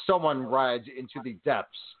 before someone rides into the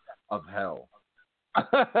depths of hell.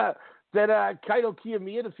 Then Kaito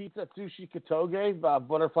Kiyomiya defeats Atsushi Katoge,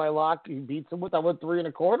 butterfly lock. He beats him with. I went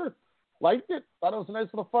 3.25. Liked it. Thought it was a nice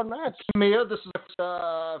little fun match. Kiyomiya, this is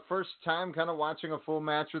the first time kind of watching a full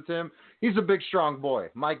match with him. He's a big, strong boy.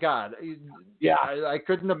 My God. Yeah. I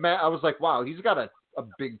couldn't imagine. I was like, wow, he's got a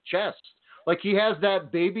big chest. Like, he has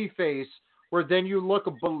that baby face where then you look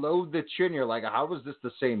below the chin. You're like, how is this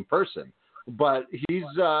the same person? But he's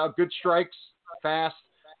good strikes, fast.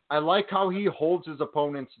 I like how he holds his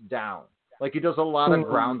opponents down. Like, he does a lot of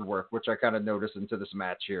groundwork, which I kind of noticed into this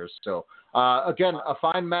match here. So, again, a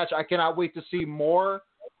fine match. I cannot wait to see more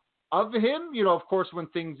of him. Of course, when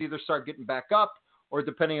things either start getting back up or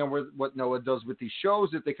depending on what Noah does with these shows,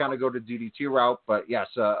 if they kind of go to DDT route. But, yes,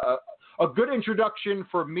 a good introduction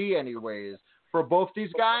for me anyways, for both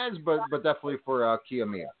these guys, but definitely for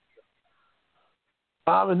Kiyomiya.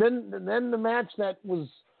 And then the match that was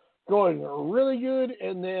going really good,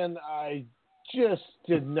 and then I just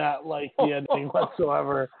did not like the ending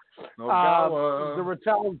whatsoever. The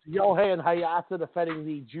Ratels, Yohei and Hayata defending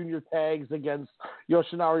the junior tags against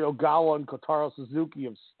Yoshinari Ogawa and Kotaro Suzuki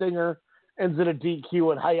of Stinger. Ends in a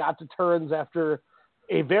DQ, and Hayata turns after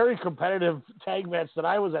a very competitive tag match that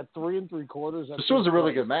I was at 3 3/4. This was a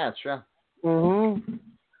really good match, yeah. Mm-hmm.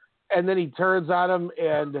 And then he turns on him,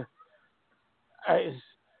 and I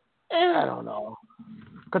don't know.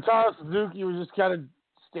 Kotaro Suzuki was just kind of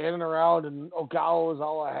standing around, and Ogawa was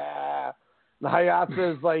all and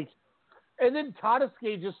Hayata is like, and then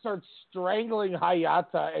Tadasuke just starts strangling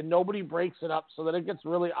Hayata, and nobody breaks it up, so then it gets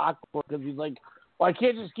really awkward because he's like, well, I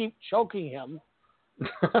can't just keep choking him.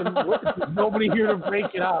 And there's nobody here to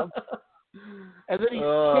break it up. And then he's kicking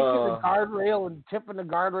the guardrail and tipping the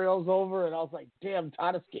guardrails over, and I was like, damn,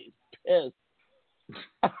 Tadasuke's pissed.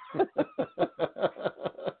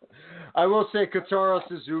 I will say Kotaro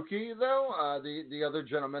Suzuki, though, the other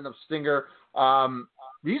gentleman of Stinger,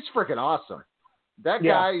 he's freaking awesome. That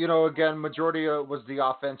guy, again, majority was the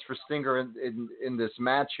offense for Stinger in this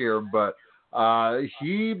match here, but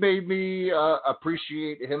he made me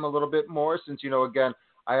appreciate him a little bit more since, again,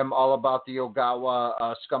 I am all about the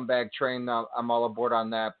Ogawa scumbag train. I'm all aboard on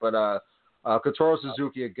that. But Kotaro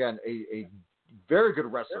Suzuki, again, a very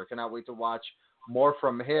good wrestler. Cannot wait to watch more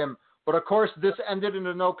from him. But, of course, this ended in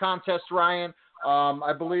a no contest, Ryan.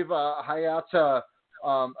 I believe Hayata,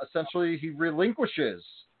 essentially, he relinquishes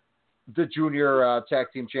the junior tag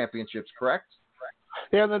team championships, correct?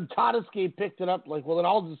 Yeah, then Tadasuke picked it up like, well, then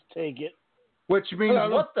I'll just take it. Which means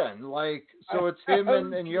what then? Like, so it's him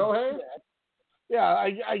and Yohei? Yeah,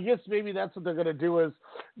 I guess maybe that's what they're going to do is,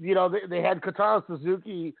 they had Kotaro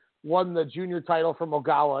Suzuki won the junior title from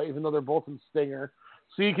Ogawa, even though they're both in Stinger.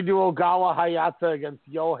 So you can do Ogawa Hayata against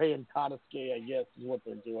Yohei and Tadasuke, I guess, is what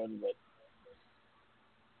they're doing. But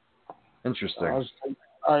interesting. All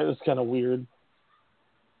right, that's kind of weird.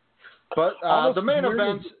 But the main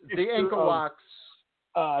event, the ankle locks.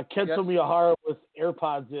 Kento Miyahara with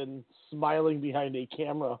AirPods in, smiling behind a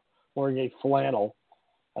camera, wearing a flannel.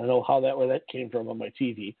 I don't know where that came from on my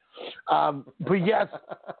TV. But yes,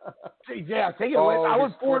 take it away. I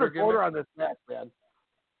was 4 1/4 on this match, man.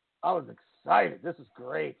 I was excited. This is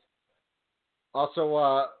great.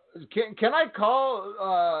 Also, can I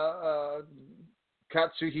call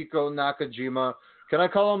Katsuhiko Nakajima? Can I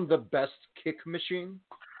call him the best kick machine?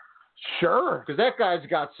 Sure. Because that guy's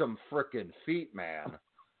got some freaking feet, man.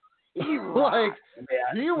 He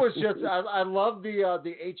was just. I love the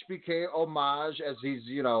HBK homage as he's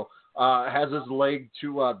has his leg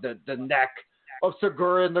to the neck of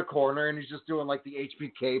Segura in the corner, and he's just doing like the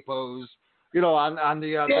HBK pose, on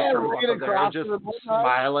the there, just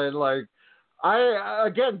smiling. Like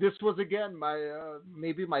this was my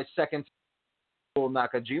maybe my second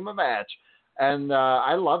Nakajima match. And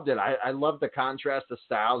I loved it. I love the contrast, the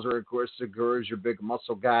styles, where, of course, Segura is your big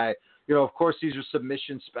muscle guy. Of course, he's your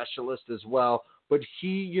submission specialist as well. But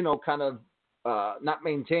he, kind of not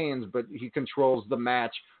maintains, but he controls the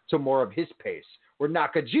match to more of his pace. Where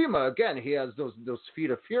Nakajima, again, he has those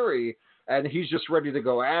feet of fury. and he's just ready to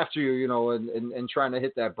go after you, you know, and trying to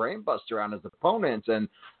hit that brain buster on his opponents. And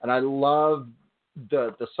I love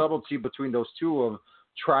the subtlety between those two of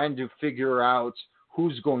trying to figure out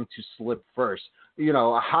who's going to slip first. You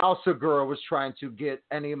know, how Segura was trying to get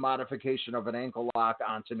any modification of an ankle lock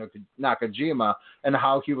onto Nakajima and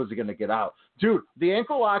how he was going to get out. Dude, the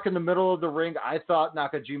ankle lock in the middle of the ring, I thought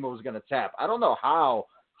Nakajima was going to tap. I don't know how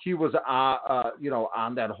he was,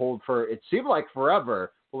 on that hold for, it seemed like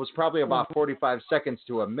forever. It was probably about 45 seconds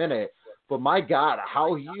to a minute. But my God,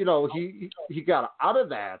 how he got out of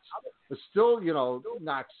that, it still,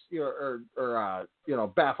 knocks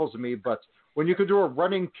baffles me. But when you could do a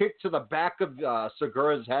running kick to the back of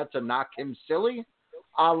Segura's head to knock him silly,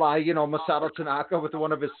 a la, Masato Tanaka with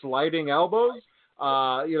one of his sliding elbows,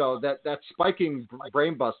 that spiking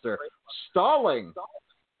brainbuster. Stalling,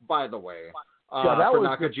 by the way, for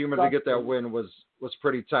Nakajima to get that win was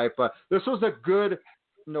pretty tight. But this was a good,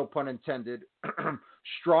 no pun intended,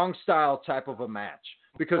 strong style type of a match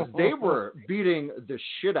because they were beating the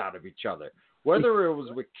shit out of each other. Whether it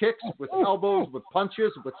was with kicks, with elbows, with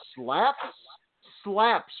punches, with slaps,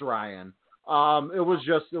 Ryan. It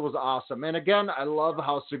was awesome. And again, I love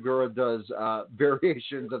how Segura does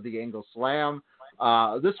variations of the angle slam.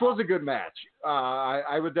 This was a good match.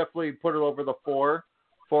 I would definitely put it over the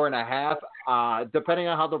 4.5, depending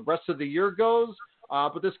on how the rest of the year goes.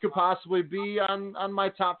 But this could possibly be on my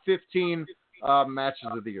top 15 matches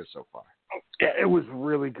of the year so far. Yeah, it was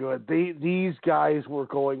really good. These guys were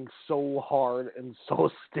going so hard and so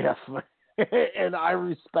stiff, and I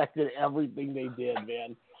respected everything they did,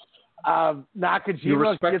 man. Nakajima, you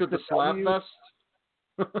respected the slap fest?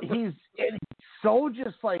 He's so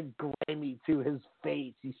just like grimy to his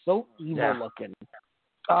face. He's so evil looking.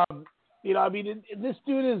 This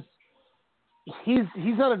dude is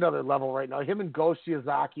he's on another level right now. Him and Go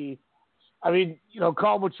Shiozaki.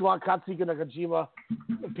 Call him what you want, Katsuhiko Nakajima.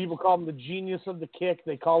 People call him the genius of the kick.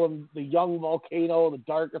 They call him the young volcano, the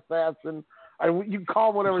dark assassin. You can call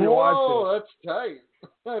him whatever you want to. Whoa, that's tight.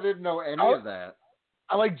 I didn't know any of that.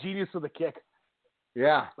 I like genius of the kick.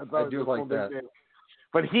 Yeah, I do like that.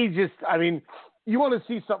 But he just, you want to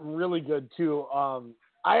see something really good too.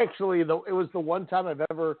 It was the one time I've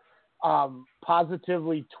ever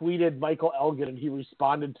positively tweeted Michael Elgin, and he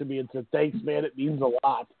responded to me and said, "Thanks, man. It means a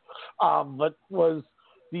lot." But was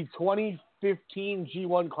the 2015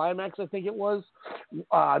 G1 Climax, I think it was.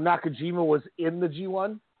 Nakajima was in the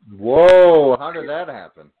G1. Whoa, how did that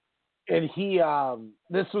happen? And he,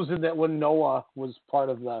 this was in that when Noah was part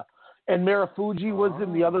of and Marufuji was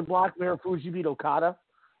in the other block. Marufuji beat Okada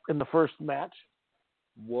in the first match.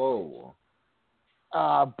 Whoa.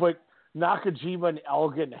 But Nakajima and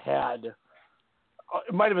Elgin had,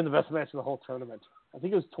 it might have been the best match of the whole tournament. I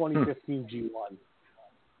think it was 2015 G1.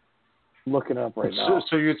 I'm looking it up right now.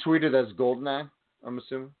 So you tweeted as Goldeneye, I'm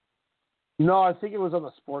assuming? No, I think it was on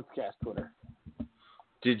the Sportscast Twitter.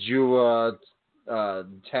 Did you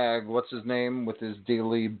tag, what's his name, with his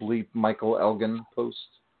daily bleep Michael Elgin post?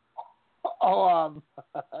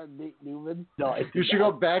 Nate Newman? No, you should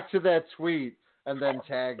go back to that tweet and then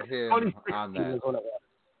tag him on that.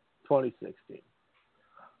 2016.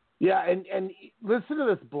 Yeah, and listen to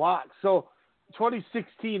this block. So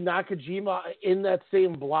 2016, Nakajima in that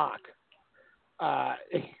same block.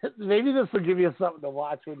 Maybe this will give you something to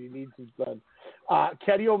watch when you need some sun.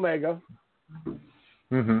 Kenny Omega.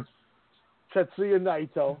 Mm-hmm. Tetsuya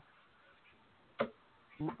Naito.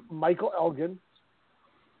 Michael Elgin.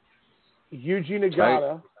 Yuji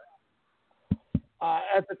Nagata.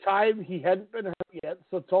 At the time, he hadn't been hurt yet,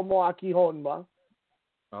 so Tomoaki Honma.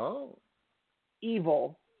 Oh.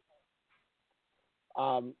 Evil.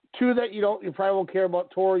 Two that you probably won't care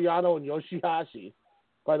about, Toru Yano and Yoshihashi.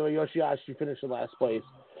 By the way, Yoshihashi finished in last place.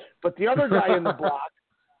 But the other guy in the block.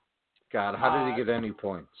 God, how did he get any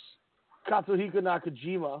points? Katsuhiko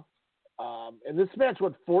Nakajima. And this match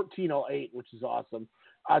went 14:08, which is awesome.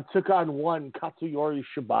 Took on one Katsuyori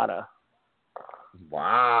Shibata.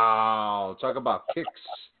 Wow. Talk about kicks.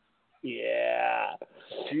 Yeah.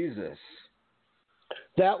 Jesus.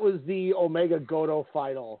 That was the Omega Goto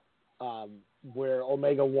final, where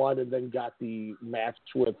Omega won and then got the match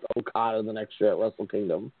with Okada the next year at Wrestle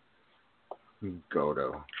Kingdom.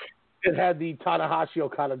 Goto. It had the Tanahashi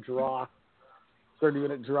Okada draw,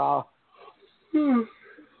 30-minute draw.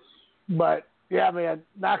 But, yeah, man,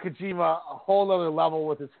 Nakajima, a whole other level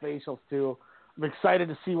with his facials, too. I'm excited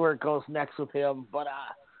to see where it goes next with him. But,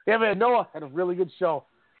 yeah, man, Noah had a really good show.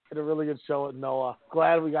 With Noah.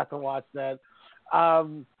 Glad we got to watch that.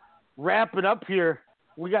 Wrapping up here,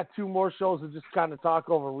 we got two more shows to just kind of talk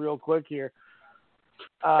over real quick here.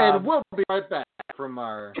 And we'll be right back from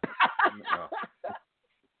our...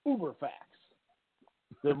 Uber facts.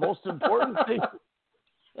 The most important thing.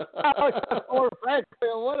 Uber facts.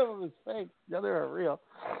 One of them is fake. The other are real.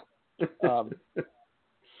 You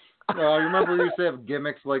remember we used to have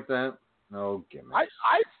gimmicks like that? No gimmicks.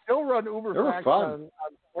 I still run Uber facts on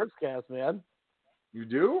Sportscast, man. You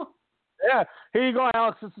do? Yeah. Here you go,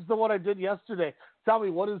 Alex. This is the one I did yesterday. Tell me,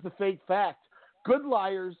 what is the fake fact? Good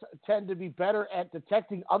liars tend to be better at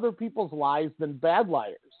detecting other people's lies than bad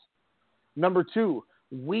liars. Number 2,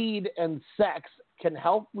 weed and sex can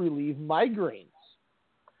help relieve migraines.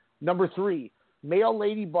 Number 3, male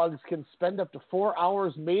ladybugs can spend up to 4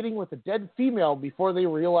 hours mating with a dead female before they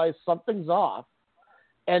realize something's off.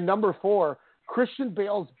 And number 4, Christian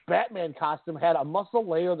Bale's Batman costume had a muscle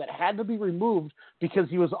layer that had to be removed because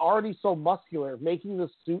he was already so muscular, making the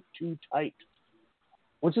suit too tight.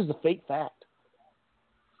 Which is the fake fact?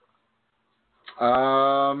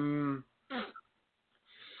 I'm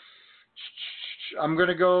going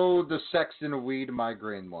to go the sex and weed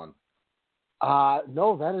migraine one.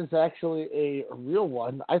 No, that is actually a real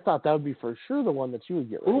one. I thought that would be for sure the one that you would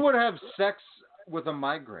get right. Who would have sex with a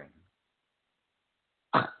migraine?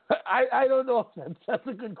 I don't know if that's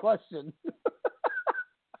a good question.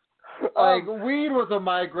 Like, weed with a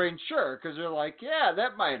migraine, sure, because you're like, yeah,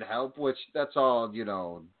 that might help, which that's all,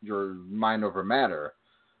 your mind over matter.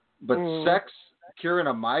 But sex curing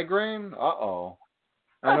a migraine? Uh-oh.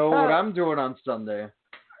 I know what I'm doing on Sunday.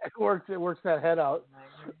 It works that head out.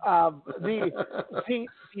 The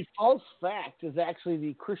false fact is actually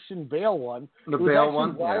the Christian Bale one. The Bale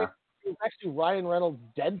one? Yeah. It was actually Ryan Reynolds'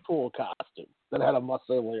 Deadpool costume that had a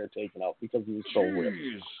muscle layer taken out because he was so ripped.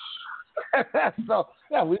 So,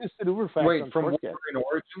 yeah, we just did Uber facts. Wait, from Wolverine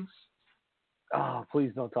Origins? Oh,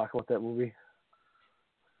 please don't talk about that movie.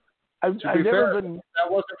 To be fair, if that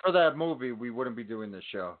wasn't for that movie, we wouldn't be doing this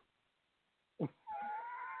show.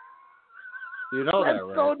 You know that,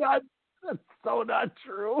 right? That's so not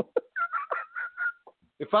true.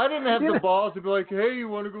 If I didn't have the balls to be like, hey, you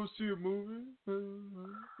want to go see a movie? You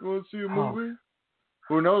want to see a movie?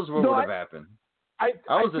 Who knows what would have happened? I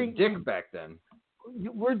was a dick back then.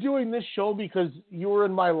 We're doing this show because you were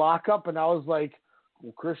in my lockup, and I was like,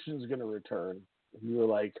 well, Christian's going to return. And you were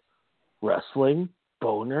like, wrestling?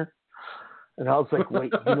 Boner? And I was like,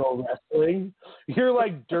 wait, you know wrestling? You're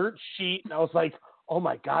like, dirt sheet. And I was like, oh,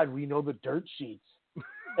 my God, we know the dirt sheets.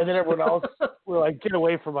 And then everyone else were like, get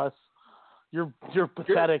away from us. You're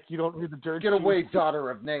pathetic. You don't read the dirt sheets. Get away,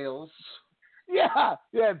 daughter of nails. Yeah,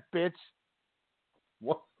 bitch.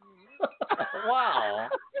 What? Wow.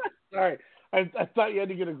 Sorry. I thought you had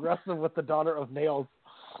to get aggressive with the daughter of nails.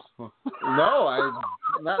 No,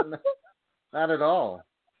 not at all.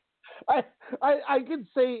 I could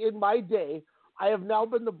say in my day, I have now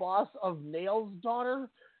been the boss of Nail's daughter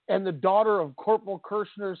and the daughter of Corporal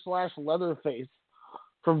Kirshner / Leatherface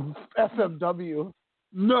from FMW.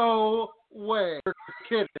 No way. You're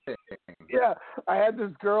kidding. Yeah, I had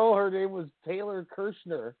this girl. Her name was Taylor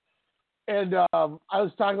Kirshner. And I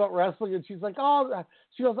was talking about wrestling, and she's like, "Oh,"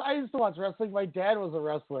 she goes, "I used to watch wrestling. My dad was a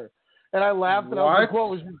wrestler." And I laughed, and I was like, what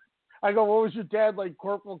was your dad, like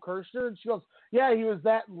Corporal Kirshner? And she goes, "Yeah, he was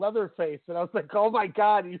that in Leatherface." And I was like, "Oh my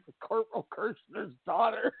God, he's Corporal Kirshner's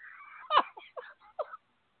daughter."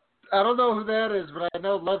 I don't know who that is, but I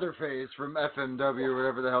know Leatherface from FMW or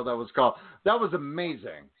whatever the hell that was called. That was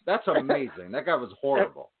amazing. That's amazing. That guy was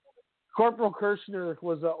horrible. Corporal Kirshner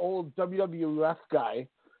was an old WWF guy.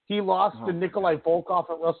 He lost to Nikolai Volkov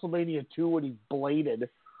at WrestleMania 2 when he bladed.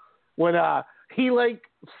 When he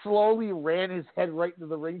slowly ran his head right into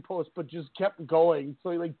the ring post, but just kept going.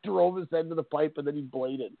 So he drove his head to the pipe and then he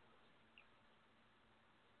bladed.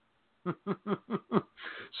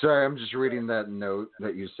 Sorry, I'm just reading that note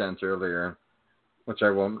that you sent earlier, which I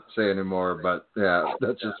won't say anymore. But yeah,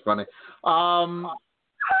 that's just funny. But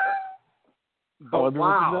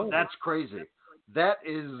wow, that's crazy.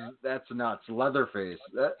 That's nuts. Leatherface.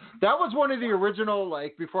 That was one of the original,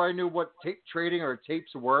 before I knew what tape trading or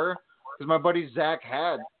tapes were, because my buddy Zach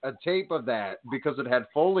had a tape of that because it had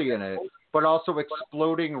Foley in it, but also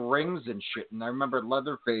exploding rings and shit. And I remember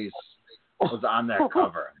Leatherface was on that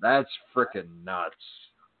cover. That's freaking nuts.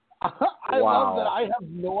 I love that. I have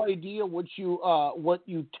no idea what you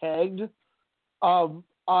tagged on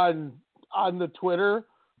the Twitter.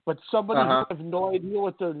 But somebody who has no idea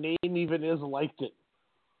what their name even is liked it.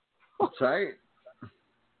 That's right.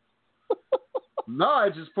 No, I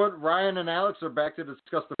just put Ryan and Alex are back to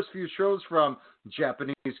discuss the first few shows from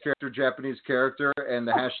Japanese character, and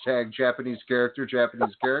the hashtag Japanese character.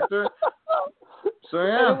 So,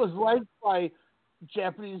 yeah. And it was liked by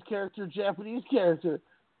Japanese character.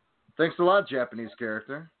 Thanks a lot, Japanese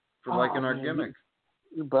character, for liking our gimmick.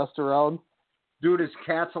 You're best around. Dude, his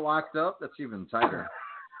cat's locked up. That's even tighter.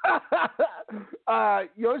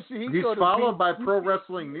 Yoshihiko. He's followed by Pro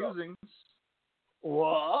Wrestling Musings.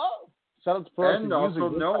 What? Shout out to Pro Wrestling And also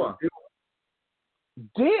Musings. Noah.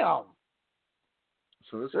 Damn.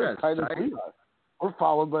 So this They're guy's kind of tight. weird. We're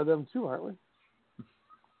followed by them too, aren't we?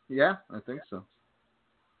 Yeah, I think so.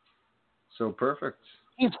 So perfect.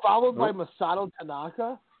 He's followed by Masato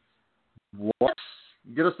Tanaka. What?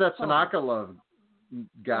 Get us that Tanaka love,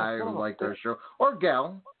 guy who liked our show. Or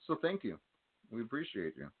gal. So thank you. We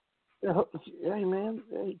appreciate you. Hey, man.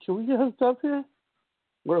 Hey, can we get hooked up here?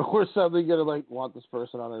 We're suddenly going to, want this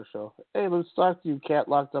person on our show. Hey, let's talk to you, cat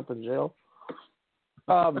locked up in jail.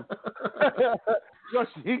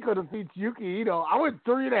 Yoshihiko defeats Yuki Ito. I went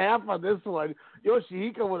 3.5 on this one.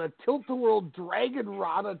 Yoshihiko with a tilt-a-whirl Dragon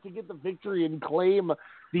Rana to get the victory and claim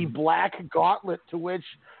the black gauntlet, to which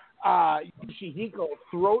Yoshihiko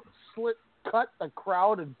throat slit cut the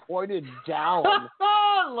crowd and pointed down.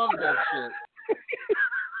 I love that shit.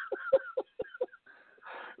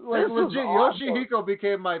 Legit, awesome. Yoshihiko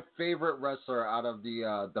became my favorite wrestler out of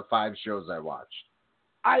the 5 shows I watched.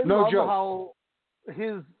 I love joke. how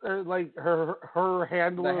his her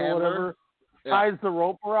handler or whatever yeah. ties the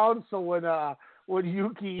rope around, so when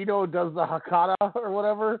Yuki Ito does the Hakata or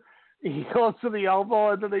whatever, he goes to the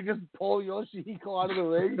elbow and then they just pull Yoshihiko out of the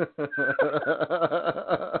ring.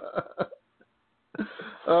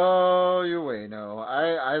 Oh, you ain't know.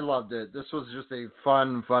 I loved it. This was just a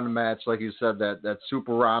fun match, like you said. That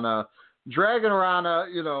Super Rana, Dragon Rana,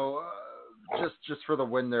 just for the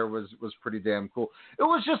win there was pretty damn cool. It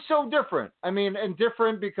was just so different. I mean, and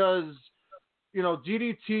different because,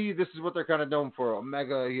 DDT, this is what they're kind of known for.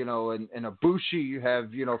 Omega, and Ibushi, you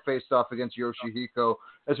have, faced off against Yoshihiko.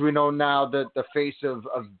 As we know now that the face of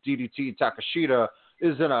DDT, Takashita,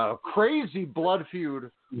 is in a crazy blood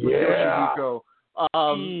feud with Yoshihiko.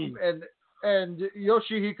 And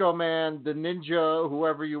Yoshihiko, man, the ninja,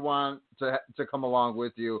 whoever you want to come along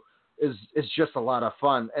with you, is just a lot of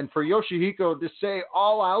fun. And for Yoshihiko to say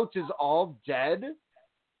All Out is all dead,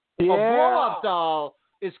 a blow-up doll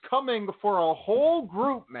is coming for a whole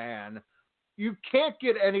group, man. You can't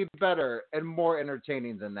get any better and more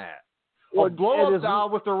entertaining than that. A blow-up doll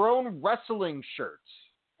with their own wrestling shirts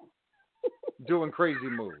doing crazy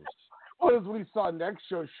moves. What as we saw next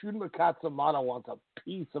show, Shunma Katsumata wants a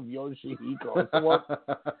piece of Yoshihiko. So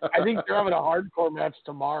I think they're having a hardcore match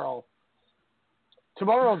tomorrow.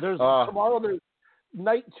 Tomorrow there's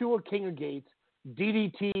night 2 of King of Gate,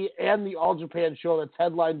 DDT, and the All Japan show that's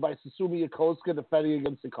headlined by Susumu Yokosuka defending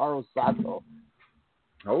against Hikaru Sato.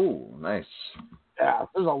 Oh, nice. Yeah,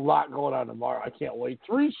 there's a lot going on tomorrow. I can't wait.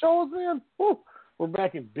 3 shows, man. Woo, we're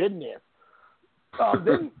back in business.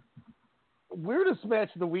 Then weirdest match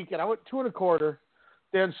of the weekend. I went 2 1/4.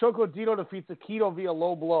 Then Shoko Dino defeats Akito via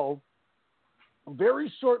low blow.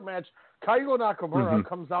 Very short match. Kaigo Nakamura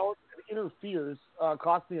comes out and interferes,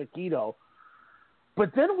 costing Akito.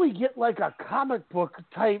 But then we get a comic book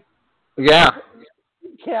type recap,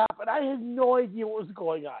 and I had no idea what was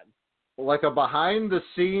going on. Like a behind the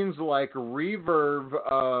scenes reverb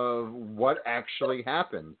of what actually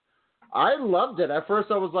happened. I loved it. At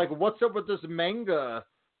first I was like, what's up with this manga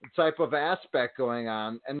type of aspect going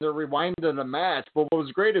on? And they're rewinding the match. But what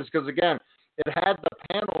was great is because, again, it had the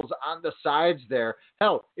panels on the sides there.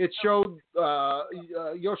 Hell, it showed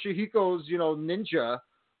Yoshihiko's, ninja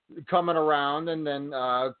coming around, and then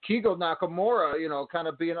Kigo Nakamura, kind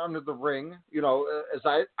of being under the ring. As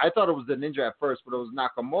I thought it was the ninja at first, but it was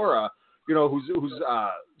Nakamura, who's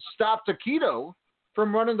stopped Akito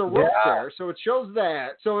from running the rope there. So it shows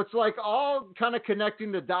that. So it's all kind of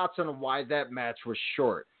connecting the dots on why that match was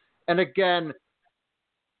short. And again,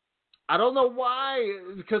 I don't know why,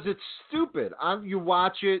 because it's stupid. You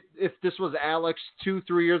watch it. If this was Alex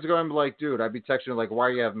 2-3 years ago, I'm like, dude, I'd be texting why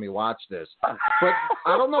are you having me watch this? But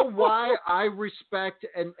I don't know why I respect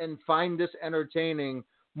and find this entertaining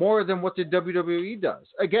more than what the WWE does.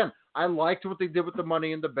 Again, I liked what they did with the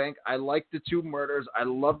Money in the Bank. I liked the 2 murders. I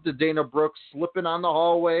loved the Dana Brooks slipping on the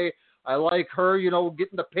hallway. I like her,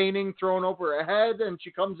 getting the painting thrown over her head, and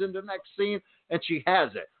she comes in the next scene, and she has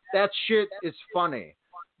it. That shit is funny.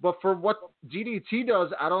 But for what DDT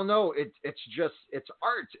does, I don't know. It's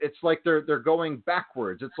art. It's like they're going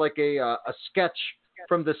backwards. It's like a sketch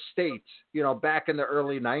from the States, back in the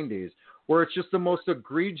early 90s, where it's just the most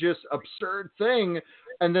egregious, absurd thing.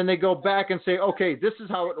 And then they go back and say, okay, this is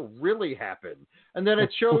how it really happened. And then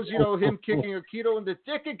it shows, him kicking Akito in the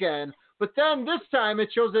dick again. But then this time it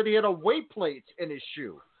shows that he had a weight plate in his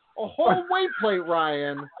shoe. A whole weight plate,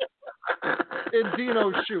 Ryan, in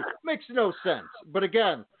Dino's shoe. Makes no sense. But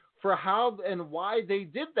again, for how and why they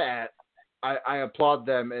did that, I applaud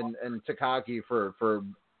them and Takagi for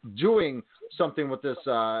doing something with this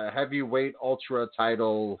heavyweight ultra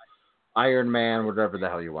title, Iron Man, whatever the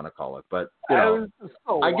hell you want to call it. But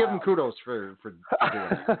I give him kudos for doing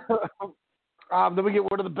it. Then we get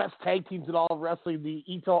one of the best tag teams in all of wrestling, the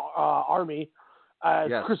Ito Army.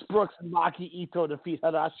 Yes. Chris Brooks and Maki Ito defeat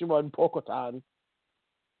Harashima and Pokotan.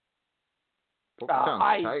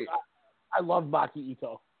 I love Maki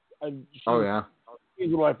Ito. She's one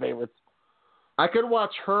of my favorites. I could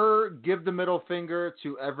watch her give the middle finger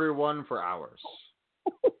to everyone for hours.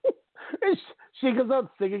 She goes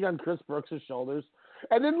out singing on Chris Brooks' shoulders,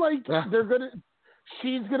 and then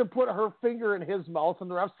she's gonna put her finger in his mouth, and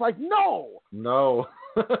the ref's like, no.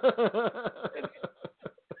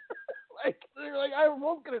 They're like, I'm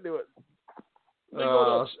both gonna do it. They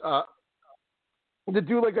go to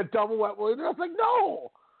do like a double wet willy, and the ref's like,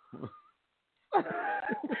 no.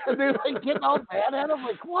 And they're like getting all mad at him,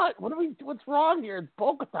 like, what? What's wrong here? It's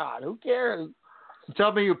Pokotan. Who cares?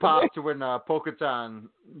 Tell me you popped when Pokotan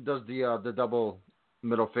does the double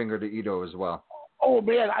middle finger to Ito as well. Oh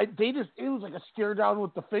man, it was like a stare down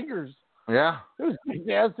with the fingers. Yeah, it was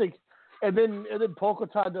fantastic. And then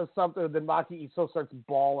Pokotan does something, and then Maki Ito starts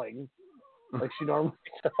bawling like she normally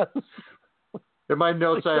does. In my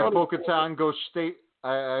notes, I have Pokotan go straight.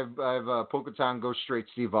 I have Pokotan go straight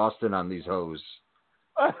Steve Austin on these hoes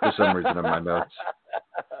for some reason in my notes.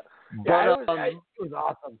 Yeah, but, it was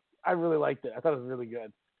awesome. I really liked it. I thought it was really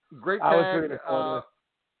good. Great tag.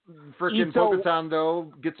 Freaking Pokotan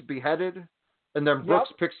though gets beheaded, and then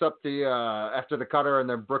Brooks picks up the after the cutter, and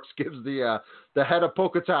then Brooks gives the head of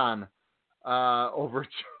Pokotan over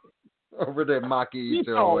to Maki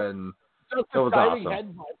Ito, and it was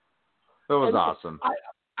awesome. It was awesome.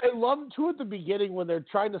 I love too at the beginning when they're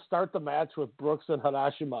trying to start the match with Brooks and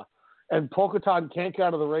Harashima, and Pokotan can't get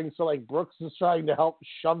out of the ring, so like Brooks is trying to help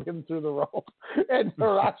shove him through the rope, and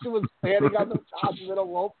Harashima's standing on the top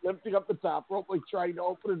middle rope, lifting up the top rope, like trying to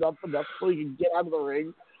open it up enough so he can get out of the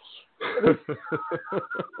ring. It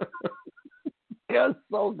was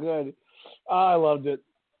so good. I loved it.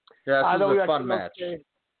 Yeah, this was a fun match.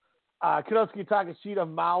 Konosuke Takeshita,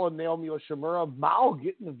 Mao, and Naomi Yoshimura. Mao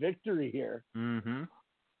getting the victory here. Mm-hmm.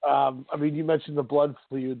 I mean, you mentioned the blood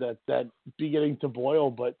feud that beginning to boil,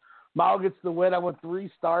 but Mao gets the win. I went 3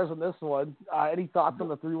 stars on this one. Any thoughts on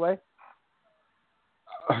the 3-way?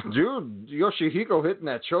 Dude, Yoshihiko hitting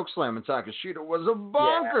that choke slam in Takeshita was a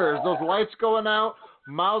bonkers. Yeah. Those lights going out.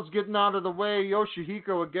 Mao's getting out of the way.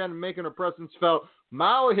 Yoshihiko again making her presence felt.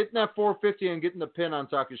 Mao hitting that 450 and getting the pin on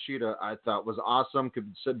Takeshita, I thought was awesome.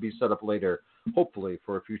 Could be set up later, hopefully,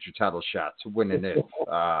 for a future title shot to win it if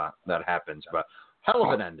that happens. But hell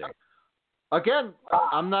of an ending. Again,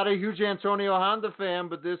 I'm not a huge Antonio Honda fan,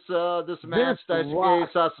 but this match, Daisuke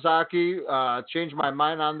Sasaki, changed my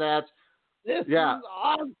mind on that. This is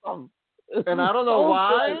awesome. And I don't know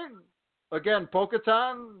why. Good. Again,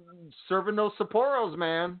 Pokotan serving those Sapporos,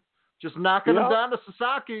 man. Just knocking them down to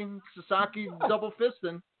Sasaki. Sasaki double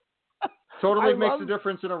fisting. Totally makes a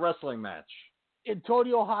difference in a wrestling match.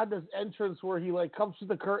 Antonio Honda's entrance where he like comes to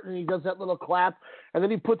the curtain and he does that little clap and then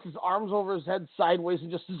he puts his arms over his head sideways and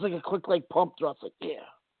just does like a quick like pump thrust like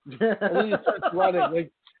and then he starts running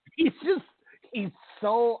like he's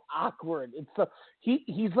so awkward. It's so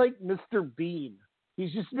he's like Mr. Bean. He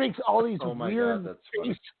just makes all these weird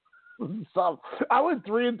stuff. I went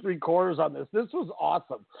 3 3/4 on this. This was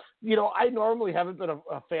awesome. You know, I normally haven't been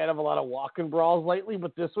a fan of a lot of walk-in brawls lately,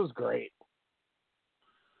 but this was great.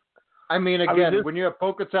 I mean, when you have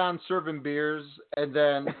Pokotan serving beers, and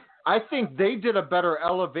then I think they did a better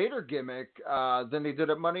elevator gimmick than they did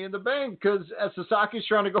at Money in the Bank, because as Sasaki's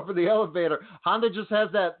trying to go for the elevator, Honda just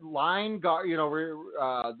has that line, where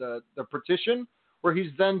the partition, where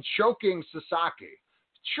he's then choking Sasaki.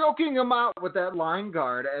 Choking him out with that line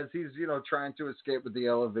guard as he's, trying to escape with the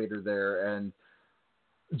elevator there. And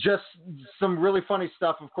just some really funny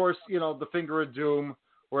stuff. Of course, the Finger of Doom,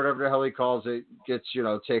 whatever the hell he calls it, gets,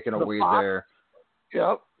 taken away there.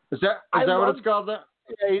 Yep. Is that what it's called? That?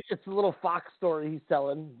 Yeah, it's a little fox story he's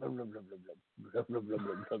telling. I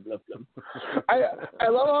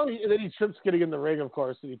love how he trips getting in the ring, of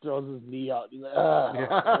course, and he throws his knee out. He's like,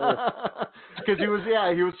 because he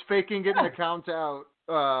was faking getting the count out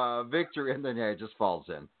victory, and then he just falls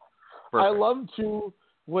in. Perfect. I love too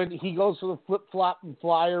when he goes for the flip flop and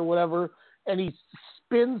fly or whatever, and he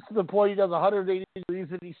spins to the point he does 180 degrees,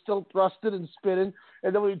 and he's still thrusting and spinning.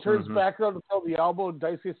 And then when he turns back around to tell the elbow, and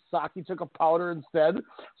Daisuke Sasaki took a powder instead,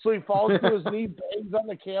 so he falls to his knee, bangs on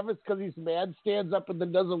the canvas because he's mad, stands up, and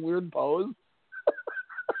then does a weird pose.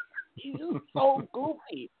 He's just so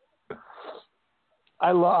goofy.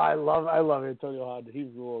 I love Antonio Honda. He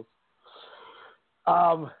rules.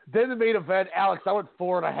 Then the main event, Alex, I went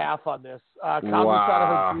 4.5 on this.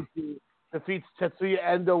 Wow. Haguchi defeats Tetsuya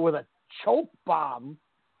Endo with a choke bomb.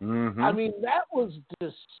 Mm-hmm. I mean, that was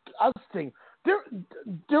disgusting. There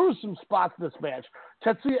was some spots in this match.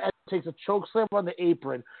 Tetsuya Endo takes a choke slam on the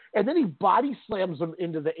apron, and then he body slams him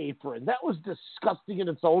into the apron. That was disgusting in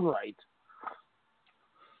its own right.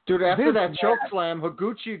 Dude, after that choke slam,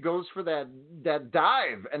 Higuchi goes for that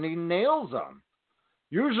dive, and he nails him.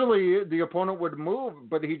 Usually the opponent would move,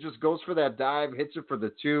 but he just goes for that dive, hits it for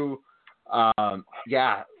the 2.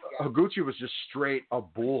 Higuchi was just straight a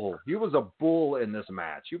bull. He was a bull in this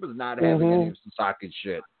match. He was not having any of Sasaki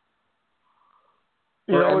shit.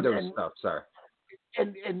 Endo stuff, sorry.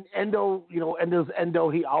 And Endo, Endo's Endo,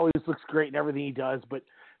 he always looks great in everything he does, but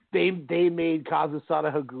they made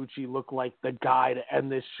Kazusada Higuchi look like the guy to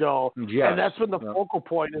end this show. Yes. And that's when the focal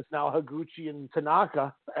point is now Higuchi and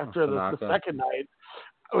Tanaka after the second night.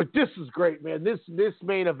 This is great, man. This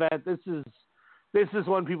main event, this is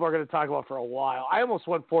one people are going to talk about for a while. I almost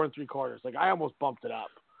went 4 3/4. Like, I almost bumped it up.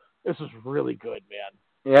 This was really good, man.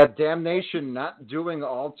 Yeah, Damnation not doing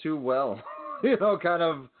all too well. Kind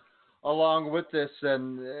of along with this,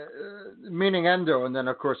 and meaning Endo, and then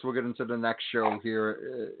of course we'll get into the next show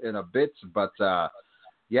here in a bit. But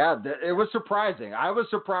it was surprising. I was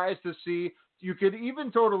surprised to see. You could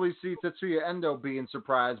even totally see Tetsuya Endo being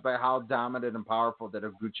surprised by how dominant and powerful that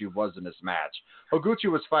Higuchi was in this match.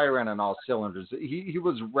 Higuchi was firing on all cylinders. He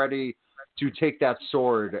was ready to take that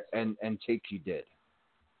sword and take. He did.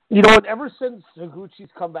 You know what? Ever since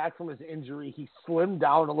Higuchi's come back from his injury, he slimmed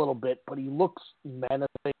down a little bit, but he looks menacing.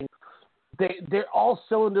 They're all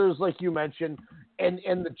cylinders, like you mentioned, and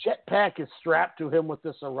the jetpack is strapped to him with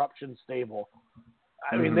this eruption stable.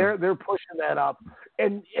 I mean, they're pushing that up,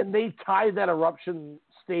 and they tie that eruption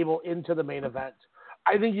stable into the main event.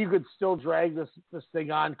 I think you could still drag this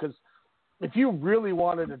thing on, because if you really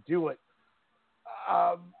wanted to do it,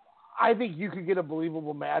 I think you could get a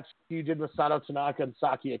believable match you did with Sato Tanaka and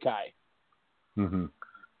Saki Akai. Mm-hmm.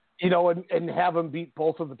 And have him beat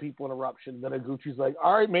both of the people in eruption. Then Higuchi's like,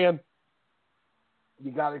 all right, man,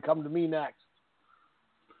 you got to come to me next.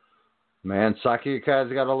 Man, Saki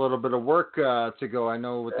Akai's got a little bit of work to go, I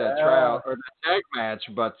know, with that trial or the tag match,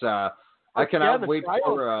 but I cannot wait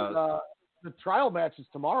for the trial match is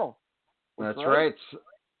tomorrow. That's right.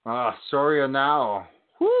 Soria now.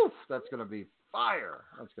 Whew, that's going to be fire.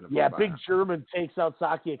 That's going to be fire. Big German takes out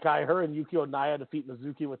Saki Akai. Her and Yukio Naya defeat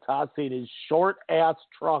Mizuki Watase in his short-ass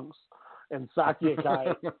trunks, and Saki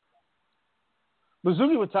Akai.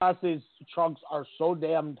 Mizuki Watase's trunks are so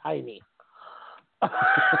damn tiny.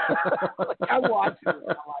 I'm watching it,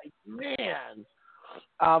 I'm like, man.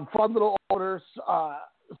 Fun little owners.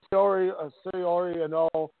 Sayori,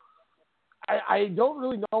 I don't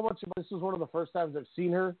really know much about this. Is one of the first times I've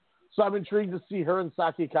seen her, so I'm intrigued to see her and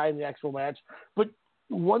Saki Akai in the actual match. But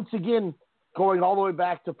once again, going all the way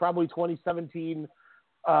back to probably 2017,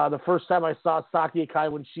 the first time I saw Saki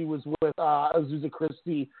Akai when she was with Azusa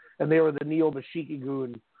Christie and they were the Neo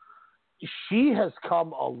Bashiki-gun, she has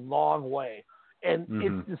come a long way. And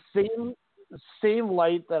it's the same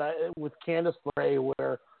light that with Candice LeRae,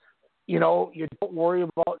 where, you don't worry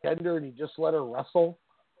about gender and you just let her wrestle,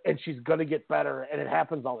 and she's going to get better, and it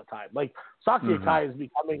happens all the time. Like, Saki Akai is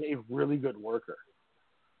becoming a really good worker.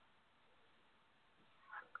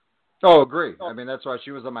 Oh, agree. I mean, that's why she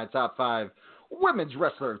was on my top 5 women's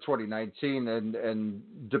wrestler of 2019, and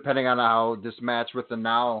depending on how this match with the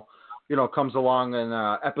Now, comes along in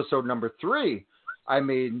episode number 3, I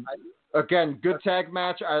mean, again, good tag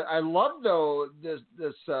match. I love, though, this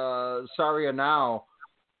Saria Now.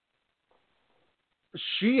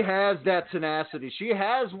 She has that tenacity. She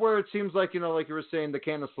has where it seems like, like you were saying, the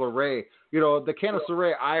Candice LeRae. The Candice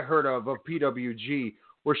LeRae I heard of PWG,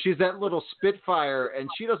 where she's that little spitfire, and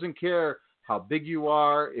she doesn't care how big you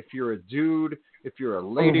are, if you're a dude, if you're a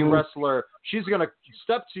lady wrestler, she's going to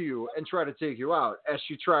step to you and try to take you out, as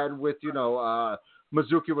she tried with,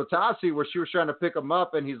 Mizuki Watase, where she was trying to pick him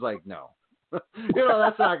up, and he's like, no.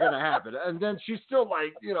 That's not going to happen. And then she's still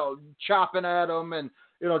like, chopping at him and,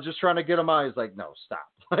 just trying to get him out. He's like, no, stop.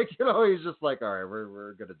 Like, he's just like, all right,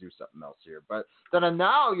 we're going to do something else here. But then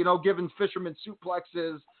now, giving fisherman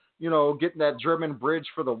suplexes, getting that German bridge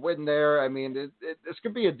for the win there. I mean, this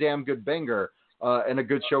could be a damn good banger and a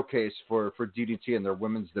good showcase for DDT and their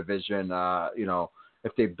women's division,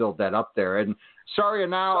 if they build that up there. And Saria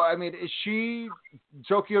Now, I mean, is she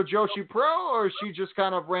Tokyo Joshi Pro, or is she just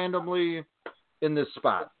kind of randomly in this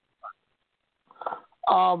spot?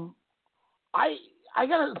 I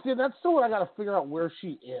gotta see. That's still what I gotta figure out where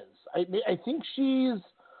she is. I think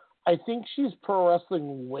she's Pro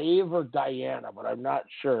Wrestling Wave or Diana, but I'm not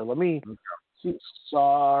sure. Let me She's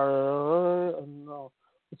no.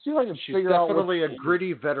 Let's see if I can She's figure out. She's definitely a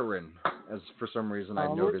gritty veteran, as for some reason I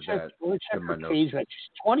noted that. Let me check her page. She's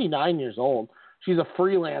 29 years old. She's a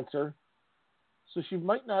freelancer, so she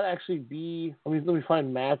might not actually be. Let me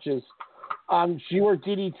find matches. She worked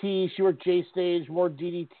DDT. She worked J Stage. More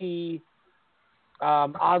DDT.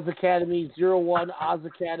 Oz Academy 01. Oz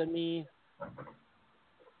Academy.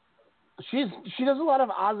 She does a lot of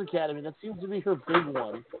Oz Academy. That seems to be her big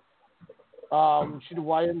one. She did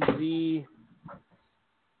YMZ.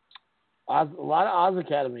 A lot of Oz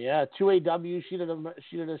Academy, yeah. 2AW, she did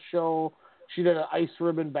a show. She did an ice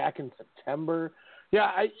ribbon back in September.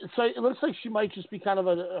 Yeah, so it looks like she might just be kind of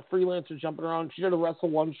a freelancer jumping around. She did a Wrestle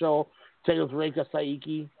One show, taking with Reika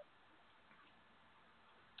Saiki.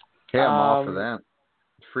 Yeah, I'm all for that.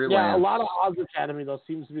 Freelance. Yeah, a lot of Oz Academy though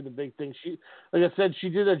seems to be the big thing. She, like I said, she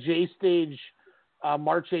did a J Stage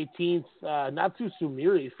March 18th. Natsu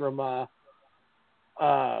Sumiri from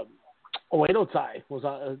Oedo Tai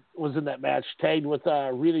was in that match, tagged with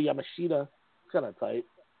Rita Yamashita. It's kind of tight.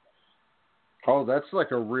 Oh, that's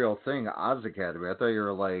like a real thing, Oz Academy. I thought you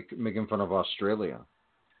were like making fun of Australia.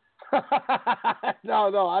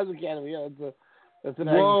 No, Oz Academy. Yeah, that's an.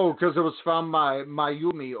 Whoa, because it was found by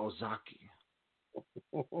Mayumi Ozaki.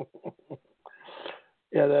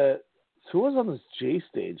 Yeah, who was on this J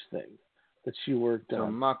Stage thing that she worked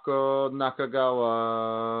on? Mako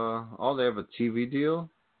Nakagawa. Oh, they have a TV deal?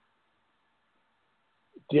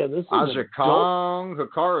 Yeah, this is Aja Kong,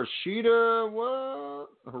 Hikaru Shida, what?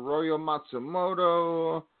 Hiroyo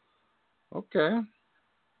Matsumoto. Okay.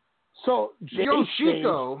 So,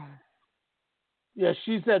 Yoshiko. Yeah,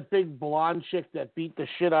 she's that big blonde chick that beat the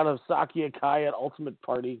shit out of Saki Akai at Ultimate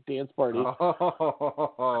Party, Dance Party.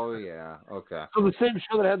 Oh, yeah. Okay. So the same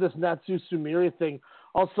show that had this Natsu Sumiri thing.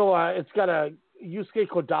 Also, it's got a Yusuke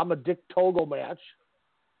Kodama Dick Togo match.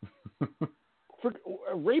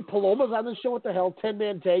 Ray Paloma's on this show. What the hell?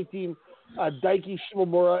 10-man tag team. Daiki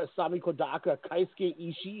Shimomura, Asami Kodaka, Kaisuke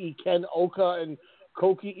Ishii, Ken Oka, and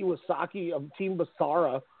Koki Iwasaki of Team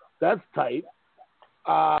Basara. That's tight.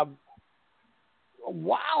 Wow.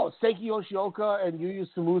 Seiki Yoshioka and Yuyu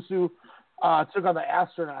Samusu took on the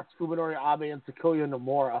astronauts, Fuminori Abe and Takuya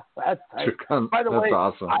Nomura. That's tight. By the way,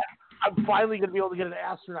 awesome. I'm finally going to be able to get an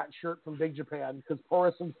astronaut shirt from Big Japan because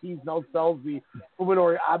Porous MCs now sells the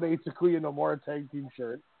Fuminori Abe Takuya Nomura tag team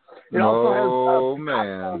shirt. It also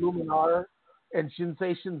has Luminar and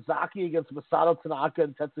Shinsei Shinzaki against Masato Tanaka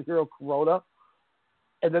and Tetsuhiro Kuroda.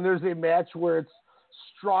 And then there's a match where it's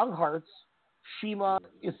Strong Hearts, Shima,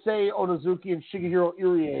 Issei Onozuki, and Shigehiro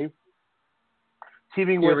Irie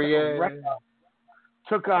teaming with Rekka,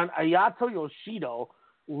 took on Ayato Yoshido,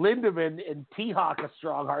 Lindemann, and T-Hawk of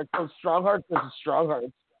Strong Hearts. So Strong Hearts versus Strong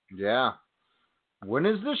Hearts. Yeah. When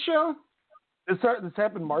is this show? This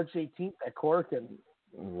happened March 18th at Corkin.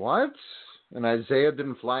 What? And Isaiah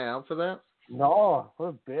didn't fly out for that? No, what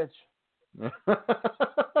a bitch.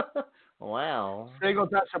 Wow. Seigo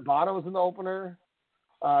Tachibana was in the opener.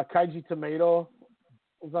 Kaiji Tomato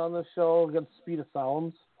was on the show against Speed of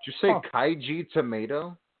Sounds. Did you say Kaiji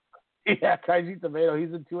Tomato? Yeah, Kaiji Tomato.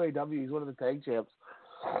 He's in 2AW. He's one of the tag champs.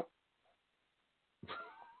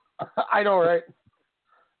 I know, right?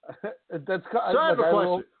 That's. So I have a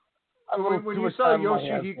question. When you saw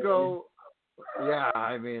Yoshihiko, yeah,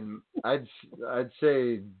 I mean, I'd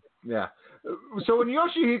say, yeah. So when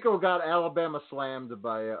Yoshihiko got Alabama slammed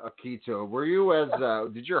by Akito, were you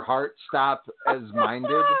did your heart stop as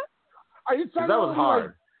minded? Are you talking that was hard.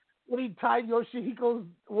 Like, when he tied Yoshihiko's,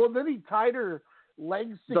 then he tied her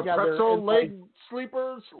legs together. The pretzel leg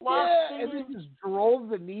sleepers lock. Yeah, and then just drove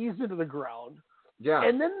the knees into the ground. Yeah.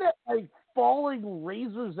 And then that falling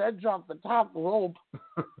razor's edge off the top rope.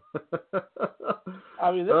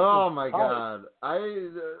 I mean, oh my God!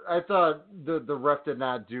 I thought the ref did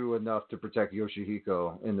not do enough to protect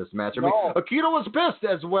Yoshihiko in this match. I mean, Akito was pissed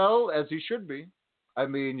as well as he should be. I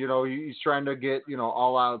mean, he's trying to get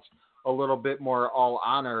all outs a little bit more all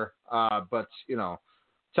honor, but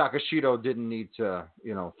Takashito didn't need to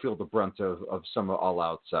feel the brunt of some all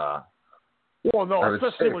outs. Well, no,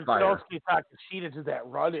 especially when Konosuke Takashita did that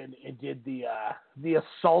run in and did the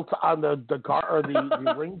assault on the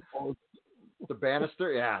ring post. The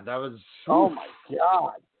banister? Yeah, that was... Oh, my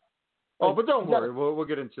God. Oh, but don't worry. We'll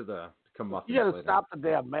get into the comeuppance You got to stop the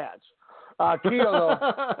damn match. Kito,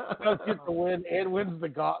 though, does get the win and wins the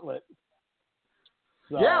gauntlet.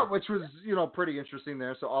 So. Yeah, which was, pretty interesting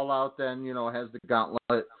there. So All Out then, has the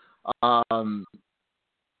gauntlet. I'm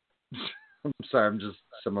sorry, I'm just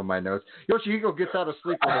some of my notes. Yoshihiko gets out of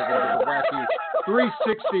sleep with a wacky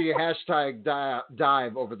 360 hashtag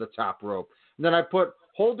dive over the top rope. And then I put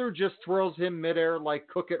Holder just throws him midair like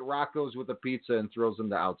Cook at Rocco's with a pizza and throws him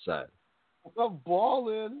to outside. A ball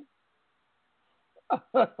in. I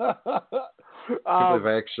can't believe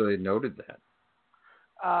I actually noted that.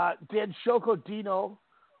 Dan Shoko Dino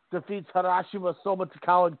defeats Harashima Soma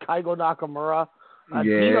Takao and Kaigo Nakamura.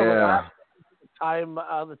 Dino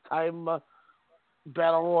the time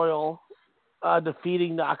battle royal,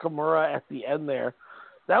 defeating Nakamura at the end there.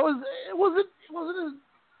 That was it. Wasn't.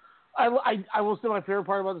 I will say my favorite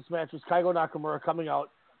part about this match was Kaigo Nakamura coming out,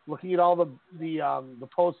 looking at all the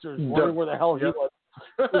posters, wondering where the hell he was.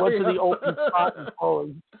 He went to the open spot and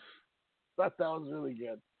posed. That was really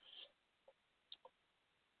good.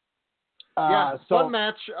 Fun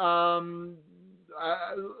match. I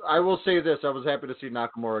will say this: I was happy to see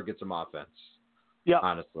Nakamura get some offense. Yeah,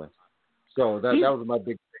 honestly. So that was my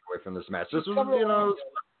big takeaway from this match. This was,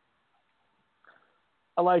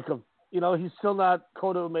 I like him. He's still not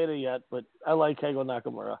Kota Umeda yet, but I like Kaigo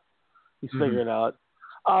Nakamura. He's figuring it out.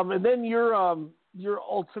 And then your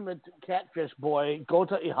ultimate catfish boy,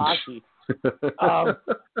 Gota Ihashi,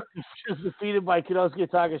 is defeated by Kinosuke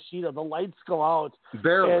Takeshita. The lights go out.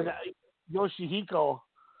 Barely. And Yoshihiko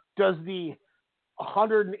does the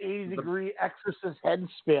 180-degree exorcist head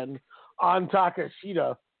spin on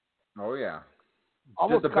Takeshita. Oh, yeah.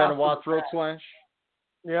 Almost did the Benoit throat slash?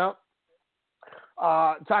 Yeah.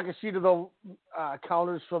 Takeshita, though,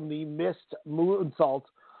 counters from the missed moonsault.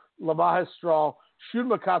 Lamaha Straw.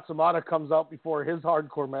 Shunma Katsumata comes out before his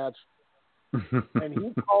hardcore match. And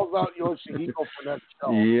he calls out Yoshihiko for that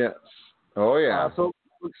show. Yes. Oh, yeah. So it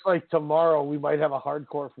looks like tomorrow we might have a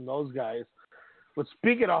hardcore from those guys. But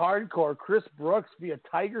speaking of hardcore, Chris Brooks via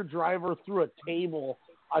Tiger Driver through a table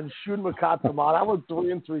on Shunma Katsumata. I went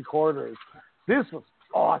 3 3/4. This was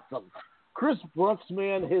awesome. Chris Brooks,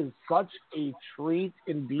 man, is such a treat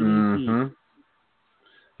in DDT.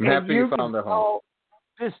 I'm happy you found a home.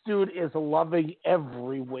 This dude is loving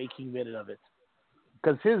every waking minute of it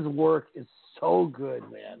because his work is so good,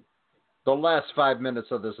 man. The last 5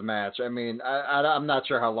 minutes of this match, I mean, I'm not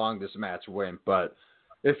sure how long this match went, but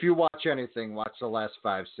if you watch anything, watch the last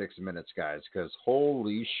 5-6 minutes, guys, because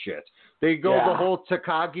holy shit. They go the whole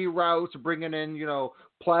Takagi route, bringing in,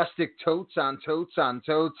 plastic totes on totes on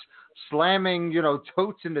totes, slamming,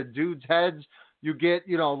 totes into dudes' heads. You get,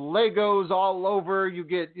 Legos all over. You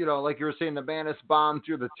get, like you were saying, the Manus bomb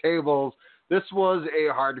through the tables. This was a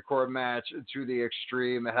hardcore match to the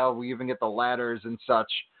extreme. Hell, we even get the ladders and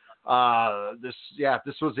such. This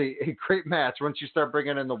was a great match. Once you start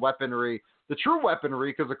bringing in the weaponry, the true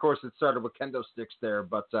weaponry, because of course it started with kendo sticks there,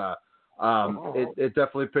 but it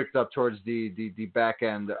definitely picked up towards the back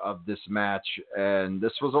end of this match, and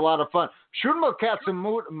this was a lot of fun. Shunma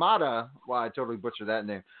Katsumata, wow, I totally butchered that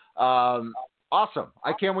name. Awesome.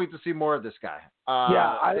 I can't wait to see more of this guy.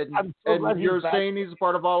 I'm so glad you're saying he's a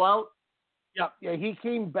part of All Out? Yeah, he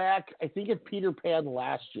came back, I think, at Peter Pan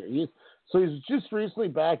last year. He's just recently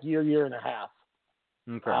back year and a half.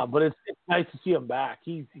 Okay. But it's nice to see him back.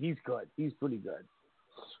 He's good. He's pretty good.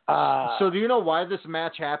 So do you know why this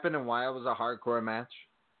match happened and why it was a hardcore match?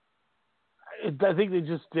 I think they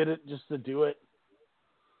just did it just to do it.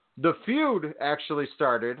 The feud actually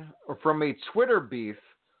started from a Twitter beef.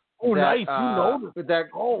 Oh, nice. You know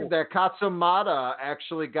that Katsumata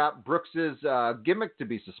actually got Brooks's gimmick to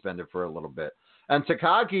be suspended for a little bit. And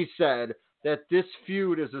Takagi said that this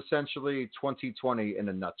feud is essentially 2020 in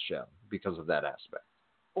a nutshell because of that aspect.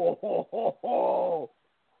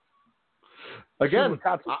 Again,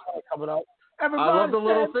 coming out. I love the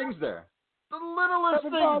little things there. The littlest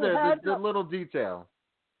things there, the little detail.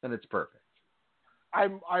 And it's perfect.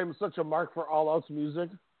 I'm such a mark for All Out's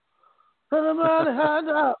music. Hand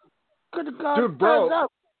up. Dude, bro,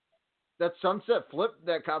 that sunset flip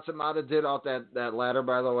that Katsumata did off that ladder,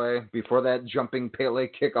 by the way, before that jumping Pele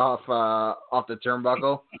kick off the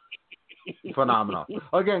turnbuckle, phenomenal.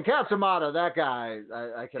 Again, Katsumata, that guy,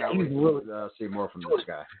 I cannot wait to see more from this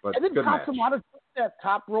guy. But and then good Katsumata took that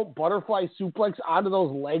top rope butterfly suplex onto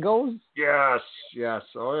those Legos. Yes,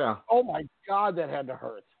 oh yeah. Oh my God, that had to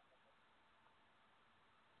hurt.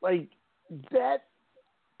 Like, that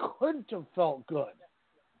couldn't have felt good.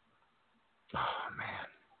 Oh, man.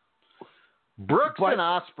 Brooks and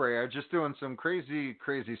Ospreay are just doing some crazy,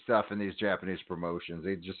 crazy stuff in these Japanese promotions.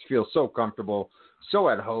 They just feel so comfortable, so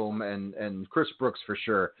at home, and Chris Brooks for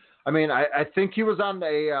sure. I mean, I think he was on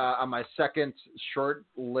my second short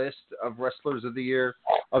list of Wrestlers of the Year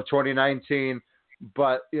of 2019,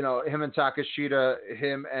 but, him and Takeshita,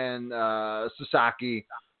 him and Sasaki,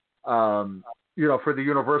 for the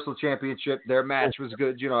Universal Championship, their match was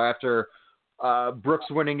good, after Brooks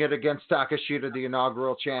winning it against Takeshita, the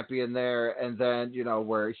inaugural champion there, and then,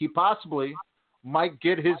 where he possibly might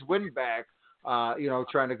get his win back.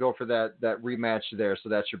 Trying to go for that rematch there, so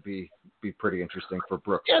that should be pretty interesting for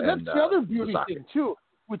Brooks. Yeah, that's the other beauty Sasaki. thing too.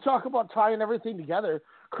 We talk about tying everything together.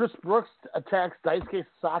 Chris Brooks attacks Daisuke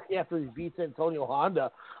Sasaki after he beats Antonio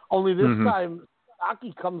Honda. Only this time,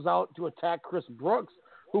 Sasaki comes out to attack Chris Brooks,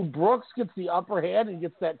 who Brooks gets the upper hand and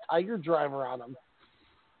gets that Tiger Driver on him.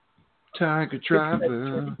 Tiger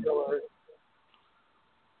Driver.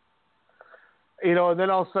 And then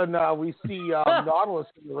all of a sudden we see Nautilus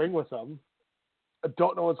in the ring with him. I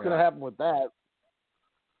don't know what's going to happen with that.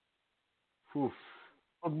 Oof.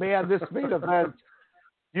 But man, this main event,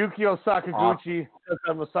 Yukio Sakaguchi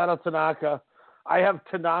and Masato Tanaka. I have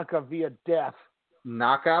Tanaka via death.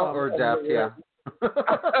 Knockout or death, yeah.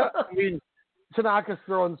 I mean, Tanaka's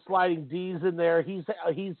throwing sliding D's in there. He's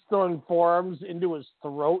throwing forearms into his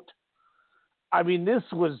throat. I mean, this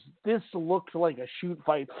looked like a shoot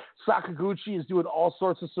fight. Sakaguchi is doing all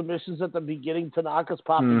sorts of submissions at the beginning. Tanaka's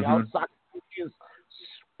popping out. Sakaguchi is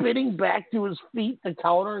spinning back to his feet to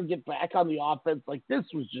counter and get back on the offense. Like, this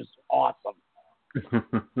was just awesome.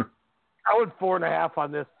 I went 4.5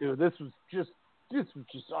 on this, dude. This was just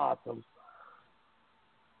awesome.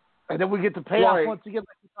 And then we get the payoff once again,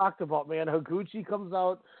 like we talked about, man. Higuchi comes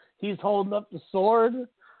out. He's holding up the sword.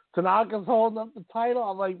 Tanaka's holding up the title.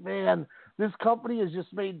 I'm like, man, this company has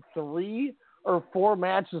just made 3 or 4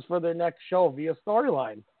 matches for their next show via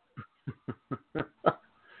storyline.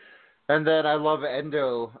 And then I love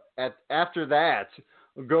Endo. After that,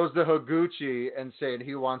 goes to Higuchi and saying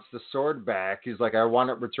he wants the sword back. He's like, I want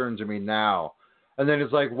it returned to me now. And then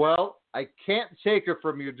he's like, well, I can't take it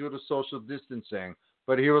from you due to social distancing.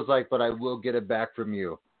 But he was like, but I will get it back from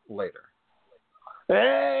you later.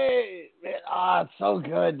 Hey! Man, it's so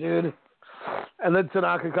good, dude. And then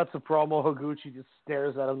Tanaka cuts a promo. Higuchi just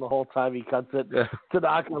stares at him the whole time he cuts it. Yeah.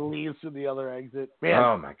 Tanaka leaves through the other exit. Man,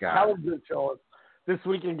 oh, my God. That was a good show. This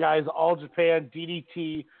weekend, guys, All Japan,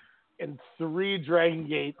 DDT, and 3 Dragon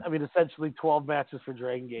Gate. I mean, essentially 12 matches for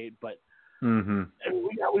Dragon Gate. But I mean,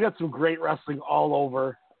 we got some great wrestling all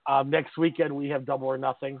over. Next weekend, we have Double or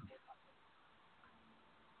Nothing.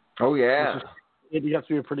 Oh, yeah. Maybe that's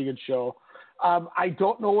going to be a pretty good show. I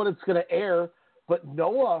don't know when it's going to air, but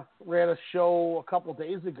Noah ran a show a couple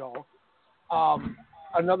days ago.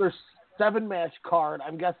 Another 7-match card.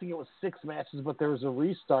 I'm guessing it was 6 matches, but there was a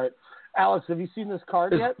restart. Alex, have you seen this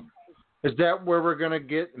card yet? Is that where we're going to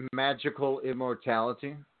get Magical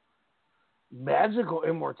Immortality? Magical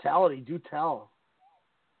Immortality, do tell.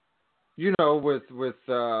 You know, with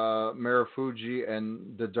Marufuji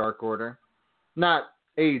and the Dark Order. Not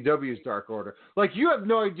AEW's Dark Order. Like, you have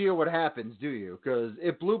no idea what happens, do you? Because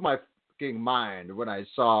it blew my fucking mind when I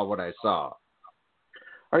saw what I saw.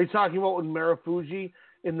 Are you talking about when Marufuji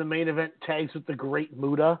in the main event tags with the Great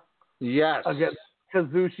Muta? Yes. Against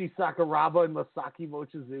Kazushi Sakuraba and Masaki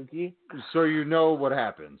Mochizuki? So you know what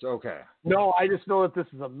happens. Okay. No, I just know that this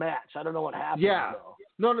is a match. I don't know what happens. Yeah. Though.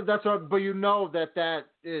 No, that's what. But you know that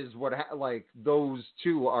is what like those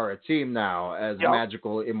two are a team now as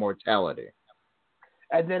Magical Immortality.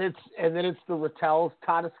 And then it's the Rattels,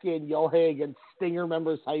 Tadasuke and Yohei against Stinger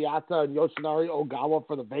members Hayata and Yoshinari Ogawa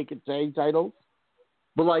for the vacant tag titles.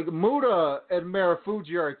 But like Muta and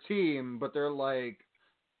Marufuji are a team, but they're like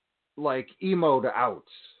emo to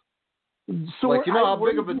outs. So like, you know how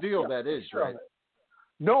big of a deal that is, right?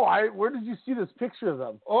 No, where did you see this picture of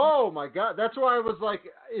them? Oh my God, that's why I was like,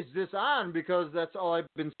 is this on? Because that's all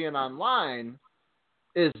I've been seeing online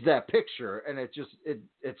is that picture, and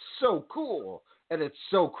it's so cool and it's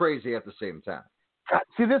so crazy at the same time.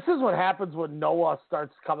 See, this is what happens when Noah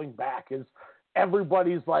starts coming back. Is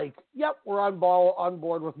everybody's like, "Yep, we're on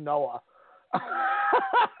board with Noah,"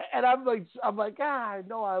 and I'm like,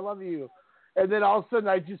 Noah, I love you. And then all of a sudden,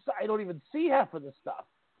 I don't even see half of this stuff.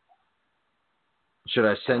 Should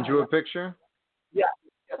I send you a picture? Yeah.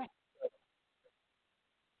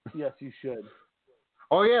 Yes, you should.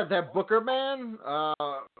 Oh yeah, that Booker man.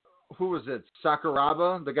 Who was it?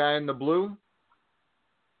 Sakuraba, the guy in the blue.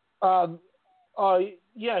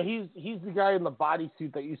 Yeah, he's the guy in the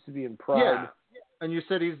bodysuit that used to be in Pride. Yeah, and you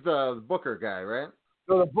said he's the Booker guy, right?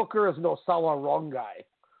 No, the Booker is Nosawa Wrong guy.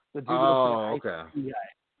 The dude okay.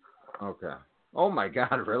 Guy. Okay. Oh my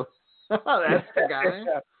God, really? That's the guy.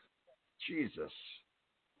 Jesus.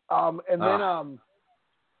 And then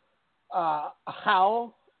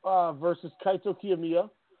Hao versus Kaito Kiyomiya,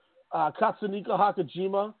 Katsunika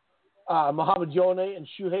Hakajima, Muhammad Yone, and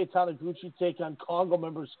Shuhei Taniguchi take on Kongo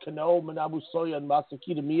members Kano, Manabu Soya, and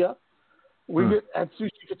Masakita Miya. We get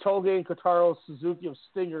Atsushi Katoge and Kotaro Suzuki of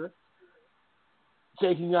Stinger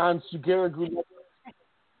taking on Sugera Gumi,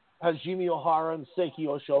 Hajime Ohara, and Seiki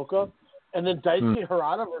Oshoka. And then Daisuke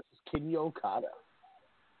Harada versus Kinya Okada.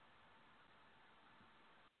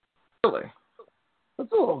 Really?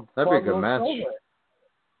 That's a little That'd be a fun good little match. show there.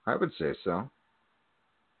 I would say so.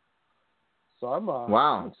 So I'm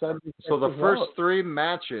wow. excited to So the check this first out. 3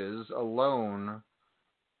 matches alone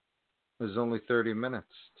is only 30 minutes.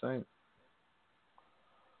 Tight.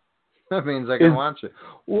 That means I can watch it.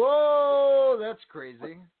 Whoa, that's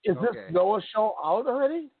crazy. Is this Noah show out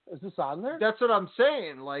already? Is this on there? That's what I'm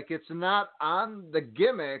saying. Like, it's not on the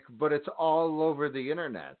gimmick, but it's all over the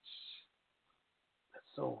internet. That's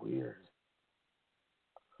so weird.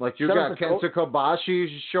 Like, you got Kenta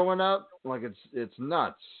Kobashi showing up. Like, it's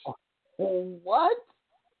nuts. Oh, what?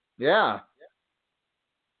 Yeah.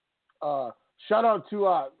 Shout out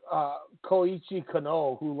to Koichi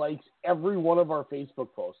Kano, who likes every one of our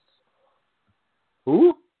Facebook posts.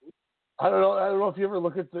 Who? I don't know if you ever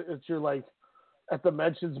look at the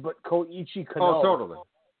mentions, but Koichi Kano. Oh, totally.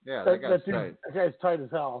 Yeah, that guy's tight. That guy's tight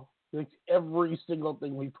as hell. He likes every single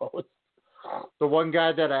thing we post. The one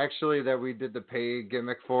guy that we did the pay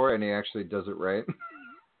gimmick for, and he actually does it right.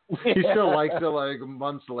 He still likes it like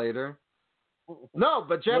months later. No,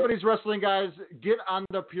 but Japanese wrestling guys, get on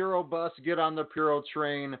the Puro bus, get on the Puro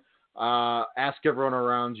train. Ask everyone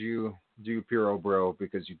around you, do Puro Bro,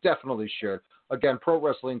 because you definitely should. Again,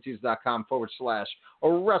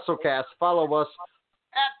 ProWrestlingTees.com/WrestleCast. Follow us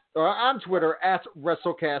on Twitter at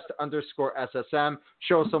WrestleCast_SSM.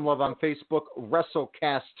 Show some love on Facebook,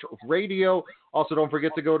 WrestleCast Radio. Also, don't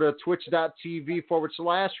forget to go to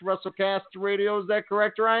twitch.tv/WrestleCast Radio. Is that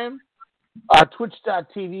correct, Ryan?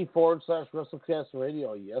 Twitch.tv/WrestleCast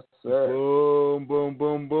Radio. Yes, sir. Boom, boom,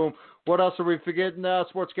 boom, boom. What else are we forgetting?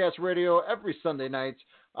 Sportscast Radio every Sunday night.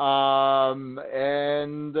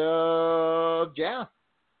 Yeah.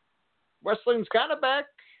 Wrestling's kind of back.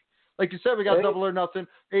 Like you said, we got Double or Nothing.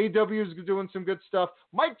 AEW is doing some good stuff.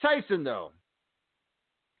 Mike Tyson, though,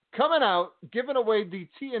 coming out, giving away the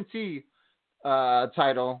TNT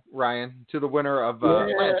title, Ryan, to the winner of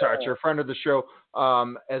Lance Archer, friend of the show,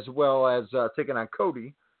 as well as taking on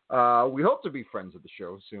Cody. We hope to be friends of the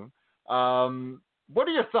show soon. What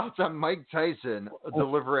are your thoughts on Mike Tyson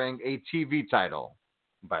delivering a TV title,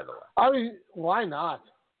 by the way? I mean, why not?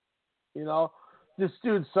 You know, this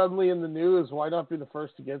dude's suddenly in the news. Why not be the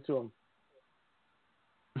first to get to him?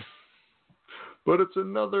 But it's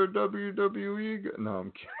another WWE. No,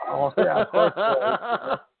 I'm kidding. Oh, yeah, of course.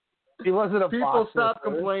 He wasn't a People boxer, stop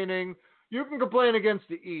complaining. You can complain against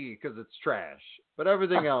the E because it's trash. But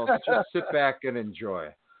everything else, just sit back and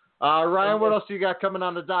enjoy. Ryan, what else do you got coming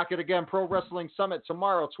on the docket? Again, Pro Wrestling Summit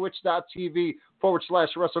tomorrow,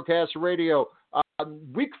 twitch.tv/WrestleCast Radio.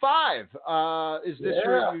 Week 5. Is this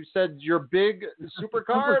you said your big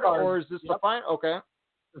supercard, or is this the final? Okay.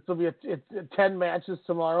 This will be 10 matches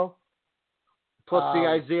tomorrow. Plus the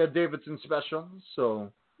Isaiah Davidson special,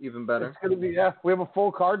 so even better. It's going to be, we have a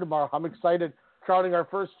full card tomorrow. I'm excited. Crowning our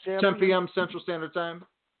first champion. 10 p.m. Central Standard Time.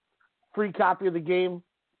 Free copy of the game.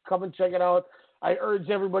 Come and check it out. I urge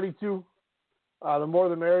everybody to. The more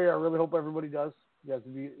the merrier. I really hope everybody does. You guys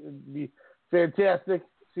would be fantastic.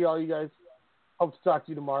 See all you guys. Hope to talk to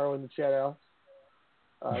you tomorrow in the chat, Alex.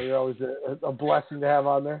 You're always a blessing to have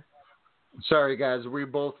on there. Sorry, guys. We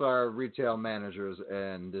both are retail managers,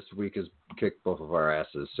 and this week has kicked both of our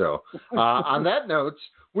asses. So, on that note,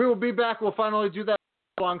 we will be back. We'll finally do that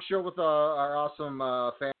long show with our awesome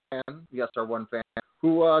fan, yes, our one fan,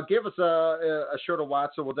 who gave us a show to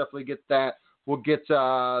watch. So we'll definitely get that. We'll get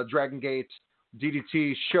Dragongate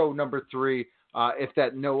DDT show number 3. If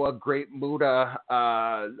that Noah Great Muda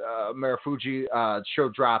Marufuji show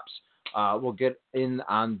drops, we'll get in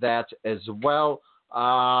on that as well.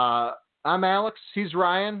 I'm Alex. He's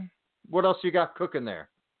Ryan. What else you got cooking there?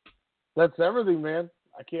 That's everything, man.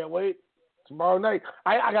 I can't wait. Tomorrow night.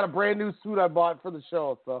 I got a brand new suit I bought for the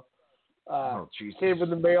show. So came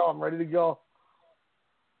in the mail. I'm ready to go.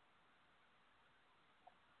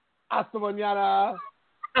 Hasta mañana.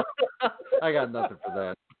 I got nothing for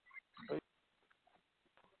that.